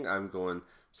anything. I'm going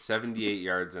 78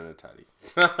 yards and a tutty.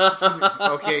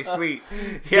 Okay, sweet.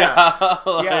 Yeah.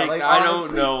 I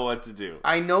don't know what to do.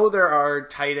 I know there are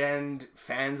tight end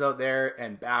fans out there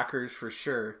and backers for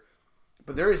sure,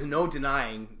 but there is no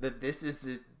denying that this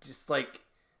is just like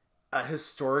a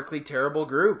historically terrible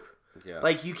group. Yes.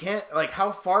 Like you can't,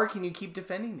 how far can you keep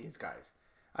defending these guys?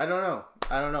 I don't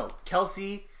know.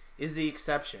 Kelsey is the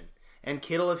exception. And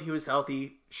Kittle, if he was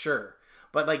healthy, sure.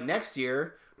 But next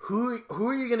year, who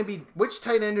are you going to be? Which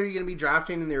tight end are you going to be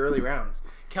drafting in the early rounds?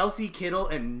 Kelsey, Kittle,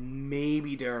 and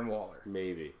maybe Darren Waller.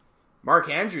 Maybe. Mark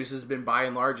Andrews has been by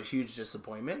and large a huge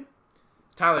disappointment.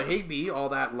 Tyler Higbee, all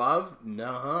that love,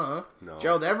 no.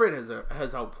 Gerald Everett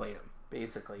has outplayed him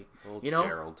basically.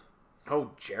 Gerald.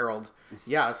 Oh, Gerald.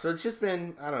 Yeah. So it's just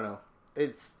been I don't know.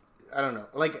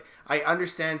 I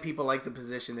understand people like the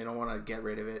position. They don't want to get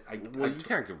rid of it. You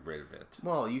can't get rid of it.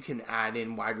 Well, you can add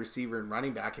in wide receiver and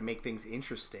running back and make things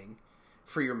interesting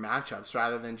for your matchups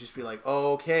rather than just be like,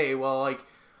 oh, okay, well,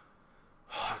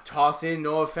 toss in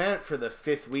Noah Fant for the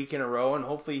 5th week in a row and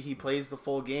hopefully he plays the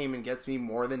full game and gets me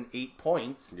more than 8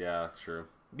 points. Yeah, true.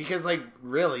 Because,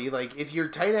 really, if your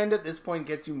tight end at this point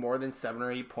gets you more than 7 or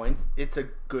 8 points, it's a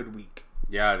good week.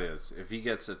 Yeah, it is. If he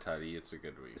gets a tutty, it's a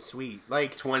good week. Sweet.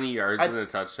 20 yards and a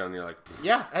touchdown, you're like... Pfft.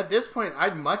 Yeah, at this point,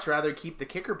 I'd much rather keep the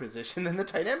kicker position than the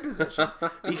tight end position.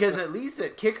 Because at least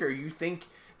at kicker, you think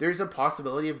there's a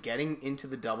possibility of getting into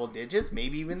the double digits,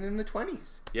 maybe even in the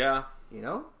 20s. Yeah.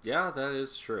 Yeah, that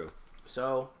is true.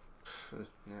 So, I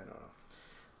don't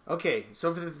know. Okay,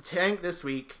 so for the tank this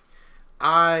week,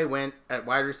 I went at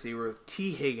wide receiver with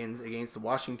T. Higgins against the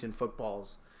Washington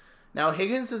Footballs. Now,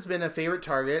 Higgins has been a favorite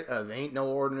target of Ain't No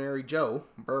Ordinary Joe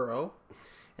Burrow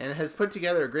and has put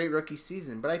together a great rookie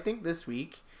season. But I think this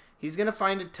week he's going to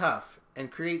find it tough and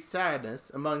create sadness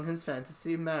among his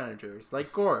fantasy managers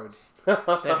like Gord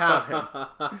that have him.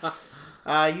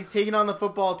 He's taking on the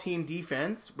football team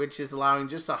defense, which is allowing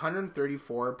just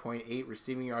 134.8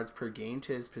 receiving yards per game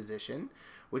to his position,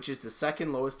 which is the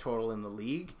second lowest total in the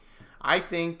league. I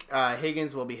think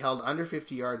Higgins will be held under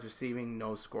 50 yards receiving,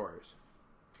 no scores.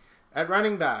 At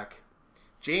running back,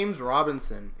 James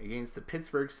Robinson against the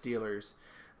Pittsburgh Steelers.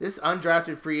 This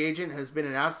undrafted free agent has been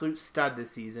an absolute stud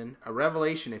this season, a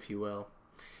revelation if you will.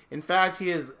 In fact, he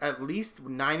has at least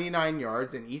 99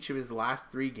 yards in each of his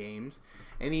last 3 games,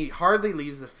 and he hardly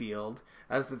leaves the field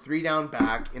as the 3-down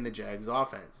back in the Jags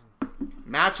offense.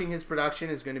 Matching his production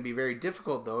is going to be very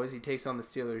difficult, though, as he takes on the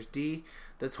Steelers' D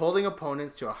that's holding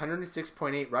opponents to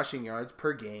 106.8 rushing yards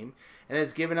per game and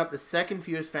has given up the second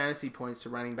fewest fantasy points to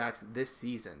running backs this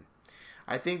season.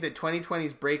 I think that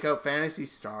 2020's breakout fantasy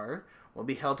star will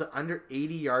be held to under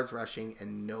 80 yards rushing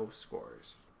and no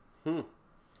scores.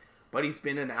 But he's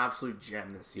been an absolute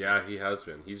gem this year. Yeah, he has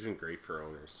been. He's been great for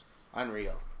owners.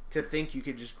 Unreal. To think you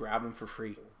could just grab him for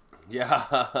free. Yeah.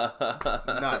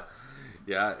 Nuts.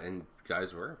 Yeah, and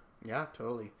guys were. Yeah,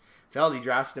 totally. Feldy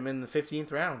drafted him in the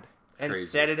 15th round and Crazy.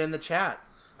 said it in the chat.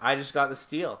 I just got the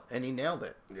steal, and he nailed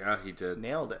it. Yeah, he did.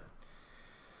 Nailed it.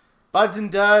 Buds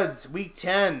and duds, week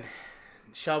 10.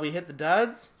 Shall we hit the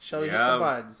duds? Shall we hit the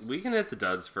buds? We can hit the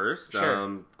duds first.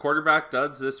 Sure. Quarterback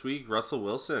duds this week, Russell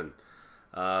Wilson.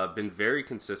 Been very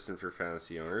consistent for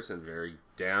fantasy owners and very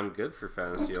damn good for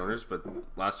fantasy owners. But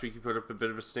last week he put up a bit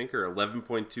of a stinker,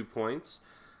 11.2 points,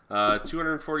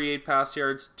 248 pass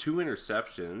yards, 2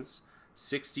 interceptions,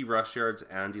 60 rush yards,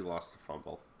 and he lost a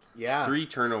fumble. Yeah. 3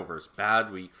 turnovers.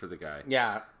 Bad week for the guy.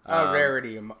 Yeah, a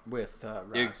rarity with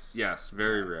Russ. Yes,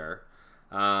 very rare.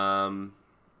 And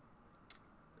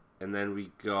then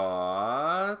we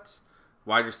got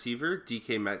wide receiver,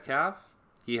 DK Metcalf.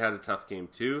 He had a tough game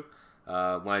too.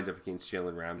 Lined up against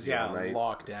Jalen Ramsey all night.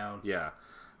 Lockdown. Yeah.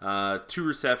 2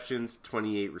 receptions,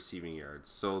 28 receiving yards.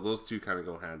 So those two kind of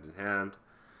go hand in hand.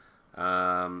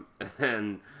 And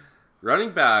then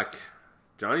running back,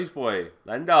 Johnny's boy,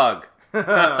 Lendog.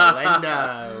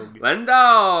 Lendog.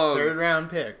 3rd round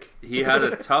pick. He had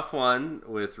a tough one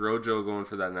with Rojo going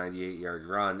for that 98-yard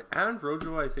run. And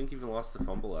Rojo, I think, even lost a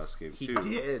fumble last game, too. He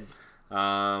did.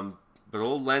 But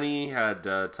old Lenny had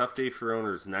a tough day for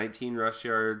owners. 19 rush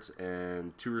yards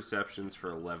and 2 receptions for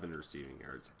 11 receiving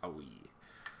yards. Owie.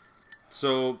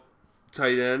 So,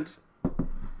 tight end,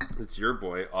 it's your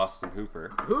boy, Austin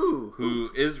Hooper.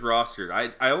 Who is rostered.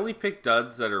 I only pick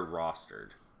duds that are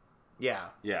rostered. Yeah.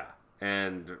 Yeah.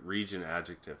 And Region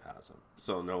Adjective has him.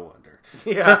 So no wonder.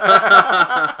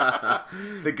 Yeah.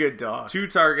 The good dog. 2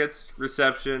 targets,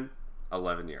 reception,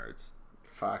 11 yards.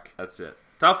 Fuck. That's it.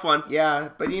 Tough one. Yeah,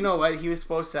 but you know what? He was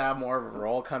supposed to have more of a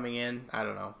role coming in. I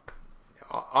don't know.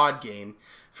 Odd game.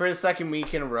 For the second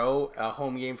week in a row, a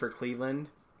home game for Cleveland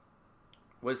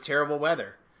was terrible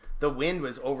weather. The wind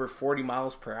was over 40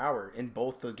 miles per hour in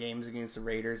both the games against the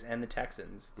Raiders and the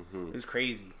Texans. Mm-hmm. It was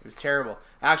crazy. It was terrible.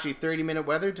 Actually, 30-minute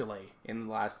weather delay in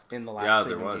the last Yeah, Cleveland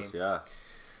there was. game.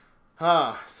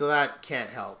 Yeah. So that can't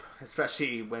help,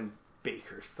 especially when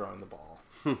Baker's throwing the ball.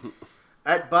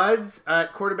 At Buds,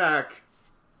 at quarterback,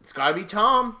 it's got to be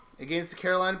Tom against the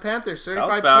Carolina Panthers.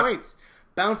 35 points.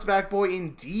 Bounce back boy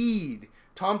indeed.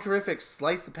 Tom Terrific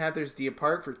sliced the Panthers D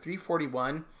apart for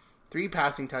 341, 3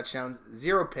 passing touchdowns,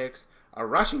 0 picks, a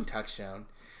rushing touchdown.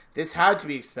 This had to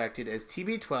be expected as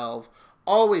TB12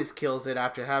 always kills it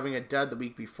after having a dud the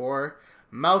week before.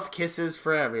 Mouth kisses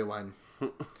for everyone.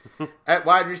 At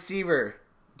wide receiver,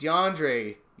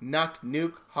 DeAndre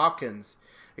Nuke Hopkins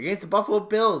against the Buffalo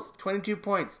Bills, 22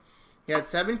 points. He had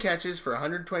 7 catches for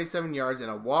 127 yards and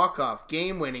a walk-off,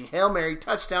 game-winning Hail Mary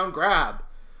touchdown grab.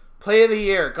 Play of the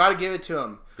year. Got to give it to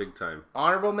him. Big time.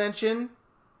 Honorable mention,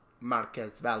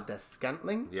 Marquez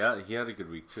Valdes-Scantling. Yeah, he had a good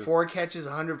week, too. 4 catches,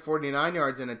 149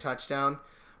 yards and a touchdown.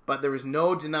 But there was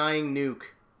no denying Nuke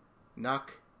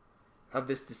of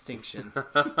this distinction.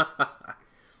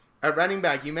 At running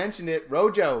back, you mentioned it,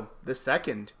 Rojo, the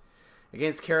second.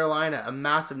 Against Carolina, a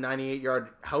massive 98-yard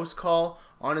house call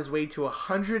on his way to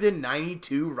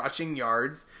 192 rushing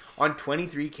yards on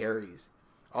 23 carries.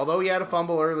 Although he had a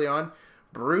fumble early on,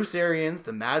 Bruce Arians,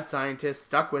 the mad scientist,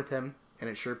 stuck with him, and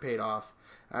it sure paid off.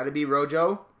 To be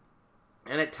Rojo.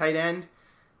 And at tight end,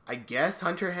 I guess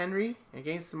Hunter Henry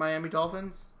against the Miami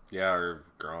Dolphins. Yeah, or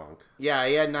Gronk. Yeah,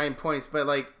 he had 9 points, but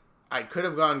I could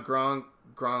have gone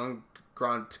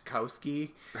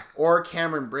Gronkowski or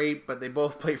Cameron Brate, but they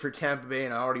both play for Tampa Bay,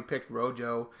 and I already picked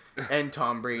Rojo and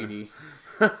Tom Brady.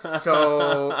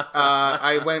 So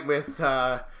I went with,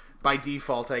 by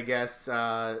default, I guess,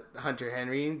 Hunter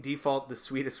Henry. Default, the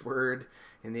sweetest word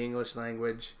in the English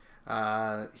language.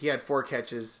 He had 4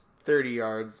 catches, 30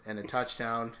 yards, and a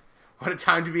touchdown. What a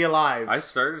time to be alive. I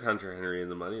started Hunter Henry in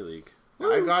the Money League.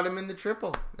 I got him in the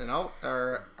triple, and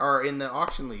or in the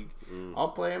auction league. I'll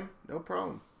play him, no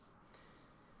problem.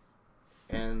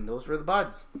 And those were the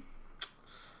buds.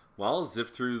 Well, zip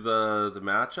through the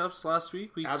matchups last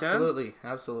week, week 10. Absolutely.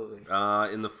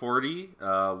 In the 40,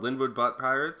 Linwood Butt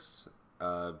Pirates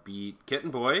beat Kitten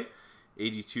Boy,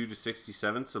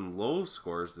 82-67. Some low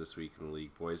scores this week in the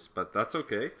league, boys, but that's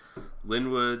okay.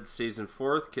 Linwood stays in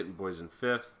 4th, Kitten Boy's in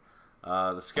 5th.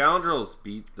 The Scoundrels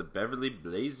beat the Beverly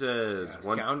Blazers.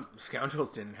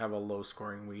 Scoundrels didn't have a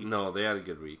low-scoring week. No, they had a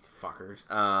good week. Fuckers.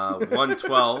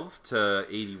 112 to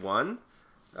 81.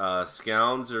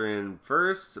 Scounds are in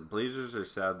first. Blazers are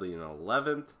sadly in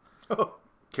 11th.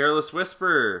 Careless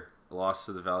Whisper lost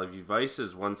to the Valley View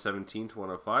Vices, 117 to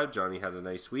 105. Johnny had a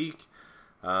nice week.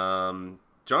 John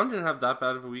didn't have that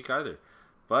bad of a week either.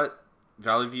 But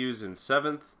Valley View's in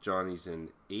 7th. Johnny's in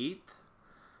 8th.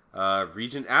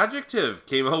 Regent Adjective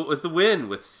came out with the win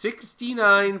with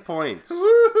 69 points.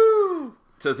 Woohoo!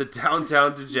 To the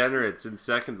Downtown Degenerates in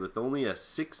second with only a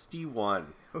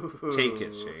 61. Take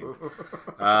it, Shane.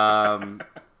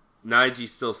 Nige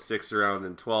still sticks around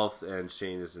in 12th, and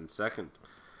Shane is in second.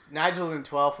 Nigel's in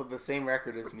 12th with the same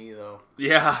record as me, though.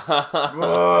 Yeah.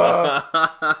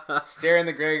 Staring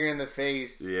the Gregor in the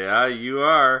face. Yeah, you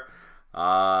are.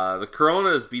 The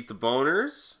Coronas beat the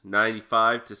Boners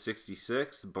 95 to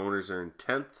 66. The Boners are in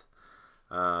 10th.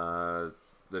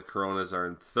 The Coronas are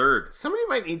in 3rd. Somebody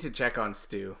might need to check on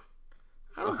Stu.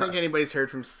 I don't think anybody's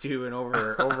heard from Stu in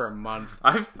over a month.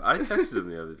 I texted him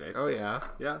the other day. Oh, yeah?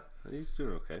 Yeah, he's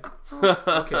doing okay.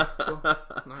 Okay, cool. All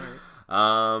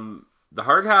right. The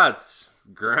Hard Hats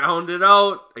grounded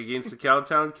out against the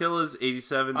Cowtown Killers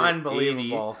 87 to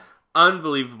 80.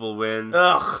 Unbelievable win.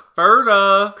 Ugh.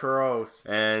 Ferda. Gross.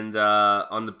 And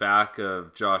on the back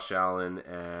of Josh Allen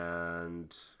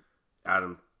and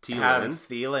Adam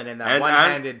Thielen. And that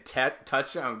one-handed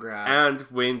touchdown grab. And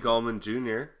Wayne Gallman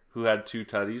Jr., who had 2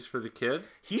 tutties for the kid.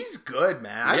 He's good,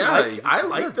 man. I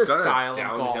like the style of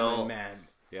Gallman, man.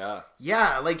 Yeah.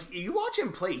 Yeah, like, you watch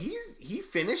him play, he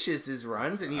finishes his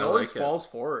runs, and he always falls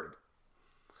forward.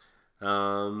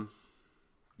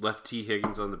 Left T.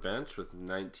 Higgins on the bench with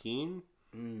 19.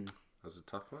 That was a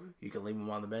tough one. You can leave him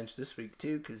on the bench this week,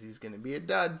 too, because he's going to be a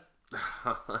dud.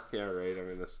 Yeah, right. I'm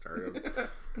going to start him.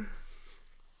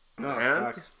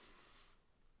 Fuck.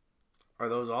 Are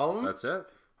those all of them? That's it.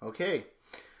 Okay.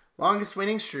 Longest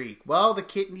winning streak. Well, the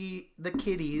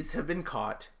kitties have been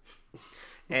caught.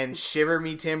 And shiver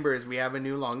me timbers, we have a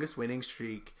new longest winning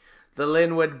streak. The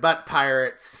Linwood Butt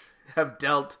Pirates have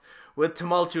dealt with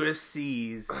tumultuous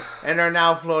seas and are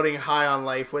now floating high on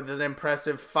life with an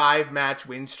impressive 5-match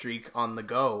win streak on the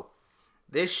go.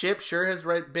 This ship sure has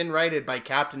been righted by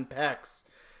Captain Pex,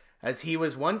 as he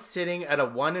was once sitting at a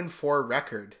 1-4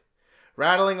 record.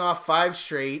 Rattling off 5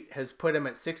 straight has put him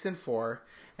at 6-4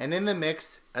 and in the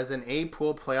mix as an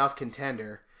A-pool playoff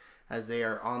contender, as they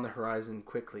are on the horizon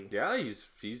quickly. Yeah, he's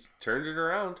turned it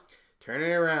around.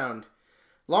 Turning it around.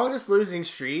 Longest losing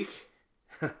streak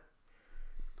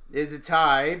is a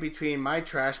tie between my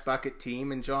trash bucket team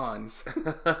and John's.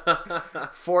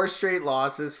 4 straight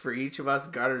losses for each of us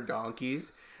gutter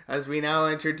donkeys, as we now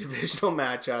enter divisional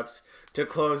matchups to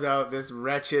close out this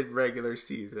wretched regular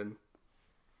season.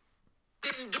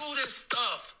 Didn't do this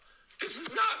stuff. This is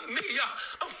not me.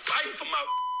 I'm fighting for my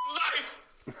life.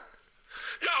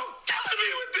 Y'all killing me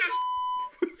with this.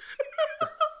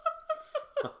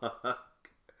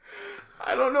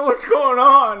 I don't know what's going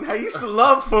on. I used to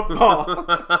love football.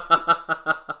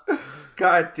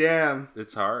 God damn.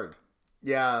 It's hard.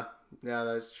 Yeah,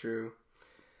 that's true.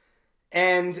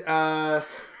 And, do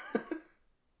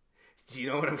you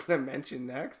know what I'm going to mention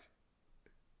next?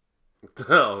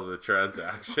 Oh, the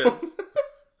transactions.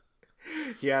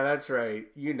 Yeah, that's right.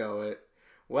 You know it.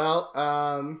 Well,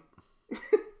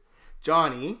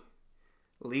 Johnny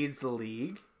leads the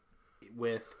league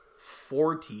with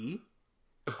 40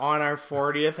 on our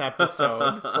 40th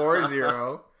episode.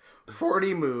 40.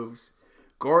 40 moves.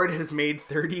 Gord has made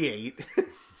 38.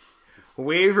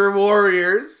 Waiver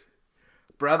Warriors.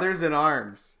 Brothers in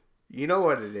Arms. You know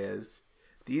what it is.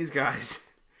 These guys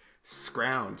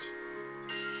scrounge.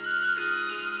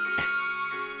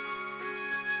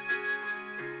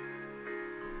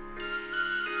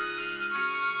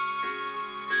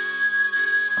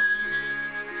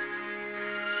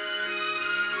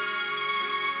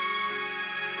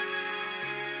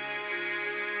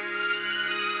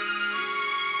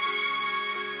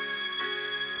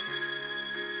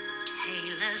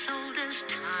 As old as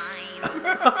time.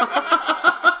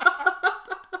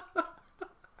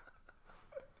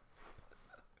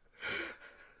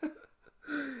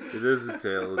 It is a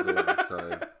tale as old as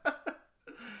time.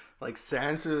 Like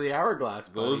sands through the hourglass,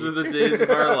 buddy. Those are the days of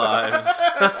our lives.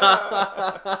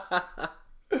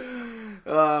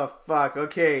 Oh, fuck.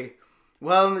 Okay.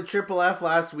 Well, in the Triple F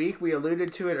last week, we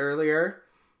alluded to it earlier.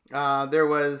 There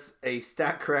was a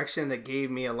stat correction that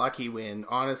gave me a lucky win.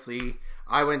 Honestly,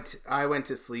 I went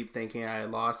to sleep thinking I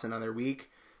had lost another week.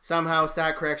 Somehow,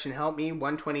 stat correction helped me.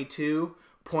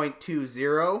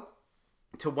 122.20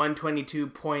 to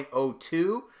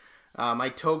 122.02. My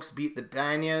Tokes beat the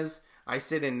Banyas. I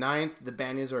sit in 9th. The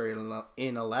Banyas are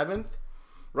in 11th.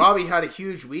 Robbie had a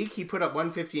huge week. He put up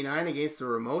 159 against the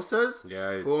Ramosas,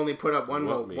 who only put up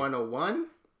 101.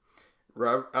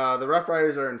 The Rough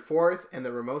Riders are in 4th, and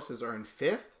the Ramosas are in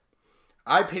 5th.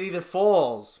 I Pity the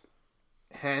Foals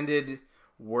handed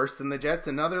worse than the Jets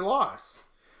another loss,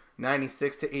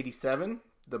 96-87.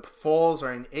 The Foals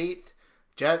are in 8th.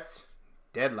 Jets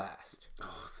dead last.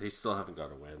 Oh, they still haven't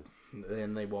got a win.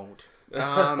 Then they won't.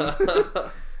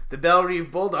 The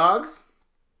Bellerive Bulldogs,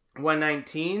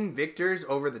 119 victors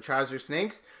over the Trouser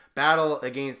Snakes. Battle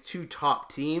against two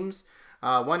top teams,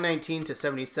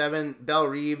 119-77.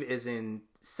 Bellerive is in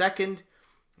 2nd.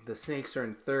 The Snakes are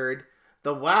in 3rd.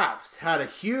 The Waps had a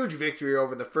huge victory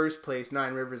over the first place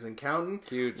Nine Rivers and Counting.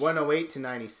 Huge.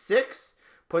 108-96.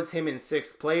 Puts him in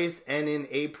 6th place and in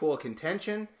A-pool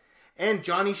contention. And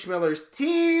Johnny Schmiller's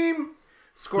team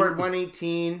scored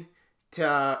 118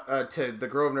 to the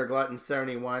Grosvenor Gluttons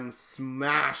 71.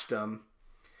 Smashed them.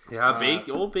 Yeah,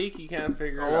 old Bakey can't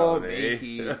figure it out. Old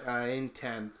Bakey in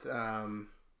 10th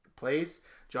place.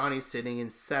 Johnny's sitting in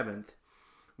 7th.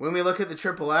 When we look at the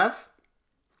Triple F,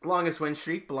 longest win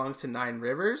streak belongs to Nine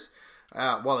Rivers.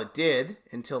 Well, it did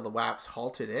until the Waps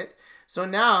halted it. So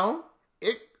now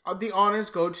the honors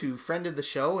go to friend of the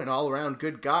show and all-around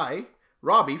good guy,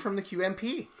 Robbie from the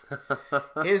QMP.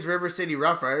 His River City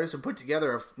Rough Riders have put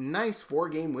together a nice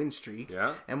 4-game win streak,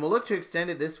 and will look to extend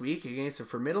it this week against a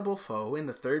formidable foe in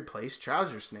the 3rd place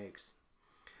Trouser Snakes.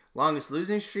 Longest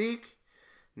losing streak,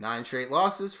 9 straight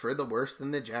losses for the worse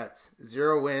than the Jets.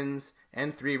 0 wins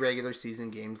and 3 regular season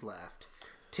games left.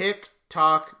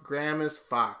 Tick-tock, Graham is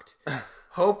fucked.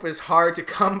 Hope is hard to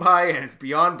come by, and it's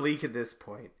beyond bleak at this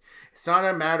point. It's not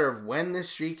a matter of when this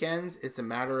streak ends, it's a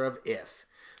matter of if.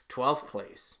 12th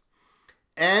place.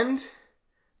 And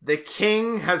the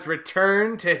king has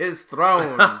returned to his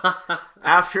throne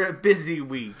after a busy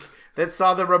week that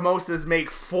saw the Ramosas make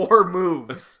 4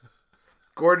 moves.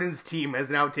 Gordon's team has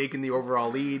now taken the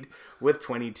overall lead with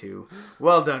 22.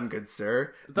 Well done, good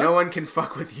sir. No one can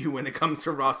fuck with you when it comes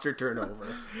to roster turnover.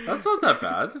 That's not that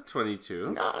bad,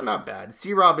 22. No, not bad.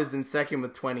 C-Rob is in 2nd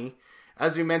with 20.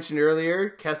 As we mentioned earlier,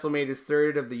 Kessel made his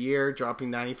 3rd of the year,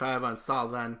 dropping 95 on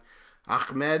Salvan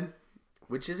Ahmed,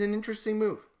 which is an interesting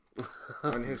move.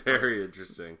 On his Very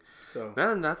interesting. So,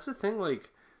 man, that's the thing. Like,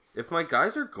 if my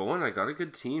guys are going, I got a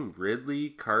good team. Ridley,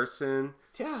 Carson,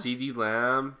 CD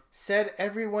Lamb. Said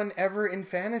everyone ever in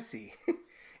fantasy.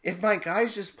 If my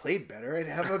guys just played better, I'd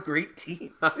have a great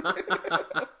team.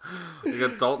 We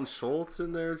got Dalton Schultz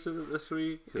in there this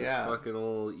week. Fucking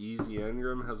old Easy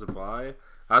Engram has a bye.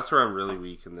 That's where I'm really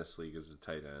weak in this league, is the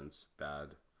tight ends. Bad.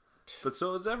 But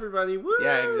so is everybody. Woo!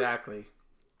 Yeah, exactly.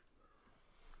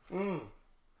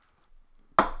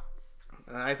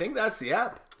 I think that's the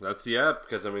app. That's the app,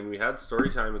 because, I mean, we had story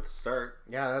time at the start.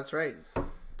 Yeah, that's right.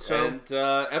 And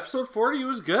episode 40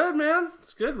 was good, man.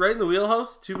 It's good. Right in the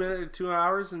wheelhouse. 2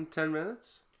 hours and 10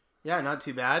 minutes. Yeah, not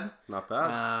too bad. Not bad.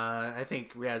 I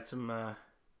think we had some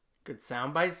good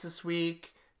sound bites this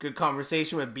week. Good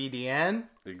conversation with BDN.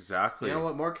 Exactly. You know,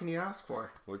 what more can you ask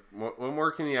for? What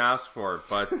more can you ask for?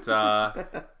 But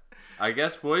I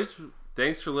guess, boys,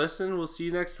 thanks for listening. We'll see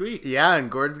you next week. Yeah,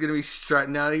 and Gordon's going to be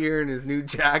strutting out of here in his new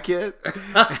jacket.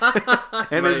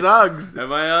 And his Uggs. And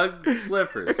my Ugg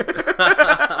slippers.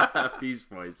 Peace,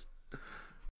 boys.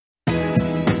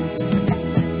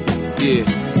 Yeah.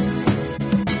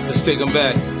 Let's take them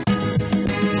back.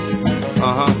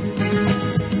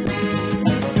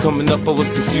 Coming up, I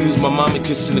was confused. My mommy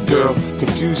kissing a girl.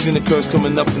 Confusion occurs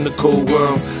coming up in the cold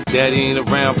world. Daddy ain't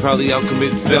around, probably out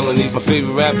committing felonies. My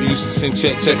favorite rapper used to sing,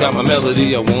 check out my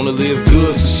melody. I wanna live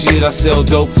good, so shit, I sell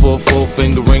dope for a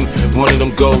 4-finger ring. One of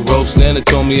them gold ropes. Nana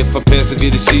told me if I pass, I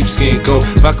get a sheepskin coat.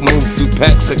 If I can move a few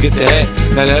packs, I get the hat.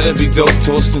 Now that'd be dope.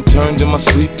 Tossed and turned in my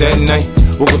sleep that night.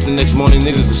 Woke up the next morning,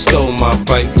 niggas have stole my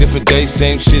bike. Different day,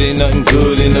 same shit, ain't nothing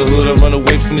good. In the hood, I run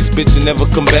away from this bitch and never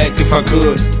come back if I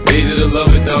could. Hated to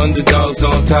love it, the underdogs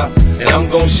on top. And I'm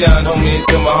gon' shine, homie,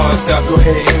 until my heart stop. Go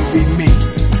ahead, envy me.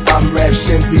 I'm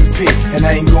Raps MVP, and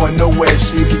I ain't going nowhere,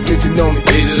 so you can get to know me.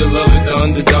 Hated to love it, the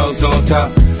underdogs on top.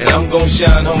 And I'm gon'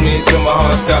 shine, homie, until my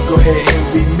heart stop. Go ahead,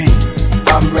 envy me.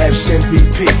 I'm Raps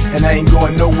MVP, and I ain't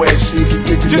going nowhere, so you can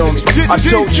get to know me. I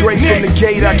told Dre from the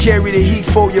gate, I carry the heat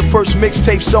for you. First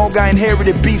mixtape song, I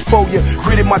inherited beef for you.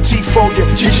 Gritted my teeth for you,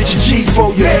 G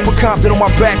for you. Put Compton on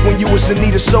my back when you was in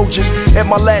need of soldiers. At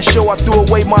my last show, I threw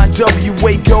away my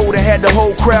NWA gold and had the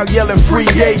whole crowd yelling free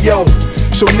yayo.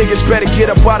 So niggas better get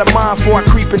up out of mine before I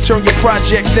creep and turn your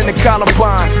projects into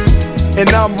Columbine. and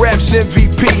I'm Raps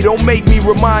MVP. Don't make me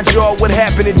remind y'all what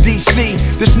happened in DC.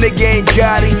 This nigga ain't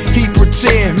got it, he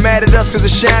pretend. Mad at us cause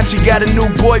Ashanti got a new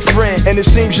boyfriend. And it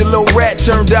seems your little rat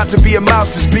turned out to be a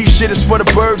mouse. This beef shit is for the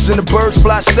birds and the birds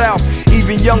fly south.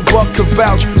 Even Young Buck could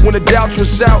vouch when the doubts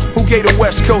was out. Who gave the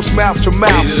West Coast mouth to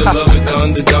mouth? Hated to love it, the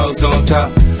underdogs on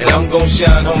top. And I'm gon'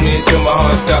 shine, homie, until my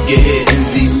heart stop. Your head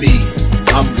envy me,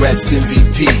 I'm Raps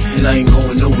MVP, and I ain't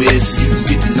going nowhere so you can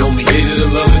get to know me. Hated to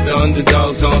love it, the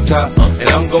underdogs on top. And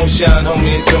I'm gon' shine,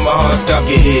 homie, until my heart stop.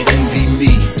 Your head envy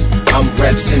me, I'm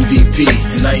Raps MVP,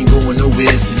 and I ain't going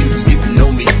nowhere so you can get to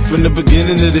know me. From the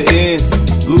beginning to the end,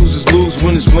 losers lose,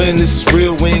 winners win. This is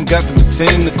real, we ain't got to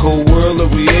pretend. The cold world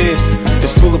that we in,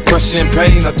 it's full of pressure and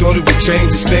pain. I thought it would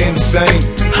change, it's staying the same.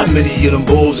 How many of them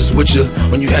balls is with you?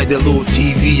 When you had that little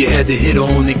TV, you had to hit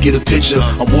on and get a picture.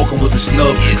 I'm walking with a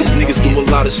snub, cause niggas do a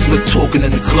lot of slick talking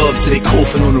in the club till they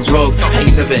coughing on the rug. I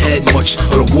ain't never had much,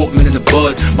 but a Walkman in the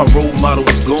bud. My role model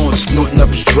was gone, snorting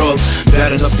up his drug.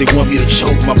 Bad enough they want me to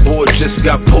choke. My boy just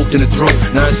got poked in the throat.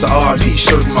 Now it's a RIP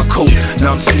shirt in my coat.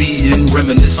 Now I'm speeding,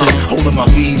 reminiscing, holding my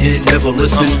weed in, never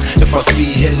listen. If I see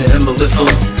him, then I'ma lift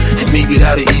him. And maybe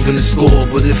that'll even the score,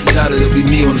 but if not, it'll be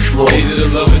me on the floor. Hated to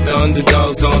love it, the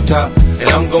underdogs on top. And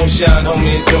I'm gon' shine,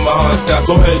 homie, until my heart stop.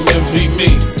 Go ahead and envy me,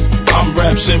 I'm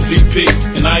Raps MVP,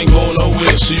 and I ain't going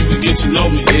nowhere so you can get to know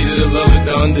me. Hated to love it,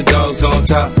 the underdogs on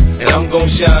top. And I'm gon'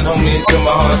 shine, homie, until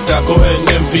my heart stop. Go ahead and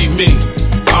envy me,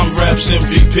 I'm Raps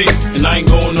MVP, and I ain't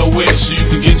going nowhere so you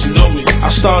can get to know me. I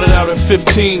started out at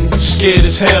 15, scared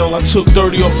as hell. I took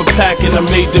 30 off a pack and I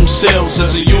made them sales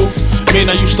as a youth. Man,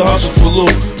 I used to hustle for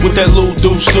loot with that little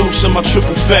deuce and my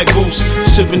triple fat goose.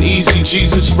 Sipping easy,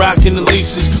 Jesus, rocking the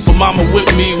leases. But mama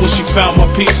with me when she found my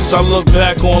pieces. I look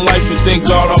back on life and thank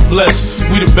God I'm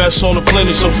blessed. We the best on the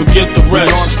planet, so forget the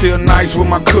rest. You know I'm still nice with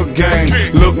my cook game.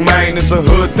 Look, man, it's a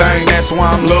hood thing. That's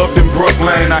why I'm loved in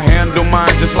Brooklyn. I handle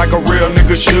mine just like a real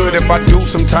nigga should. If I do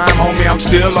some time, homie, I'm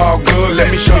still all good.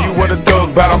 Let me show you what a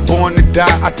thug bout. I'm born to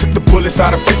die. I took the bullets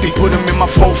out of 50, put them in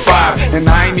my 4.5, and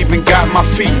I ain't even got my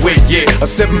feet wet yet. A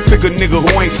 7-figure nigga who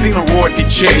ain't seen a royalty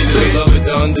check. Hated to love it,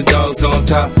 the underdogs on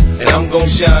top. And I'm gon'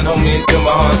 shine, homie, until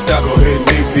my heart stop. Go ahead and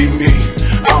envy me,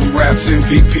 I'm Raps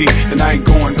MVP, and I ain't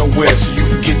going nowhere so you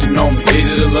can get to know me.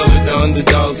 Hated to love it, the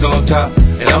underdogs on top.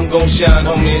 And I'm gon' shine,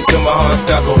 homie, until my heart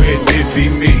stop. Go ahead and envy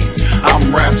me,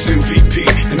 I'm Raps MVP,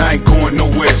 and I ain't going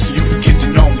nowhere so you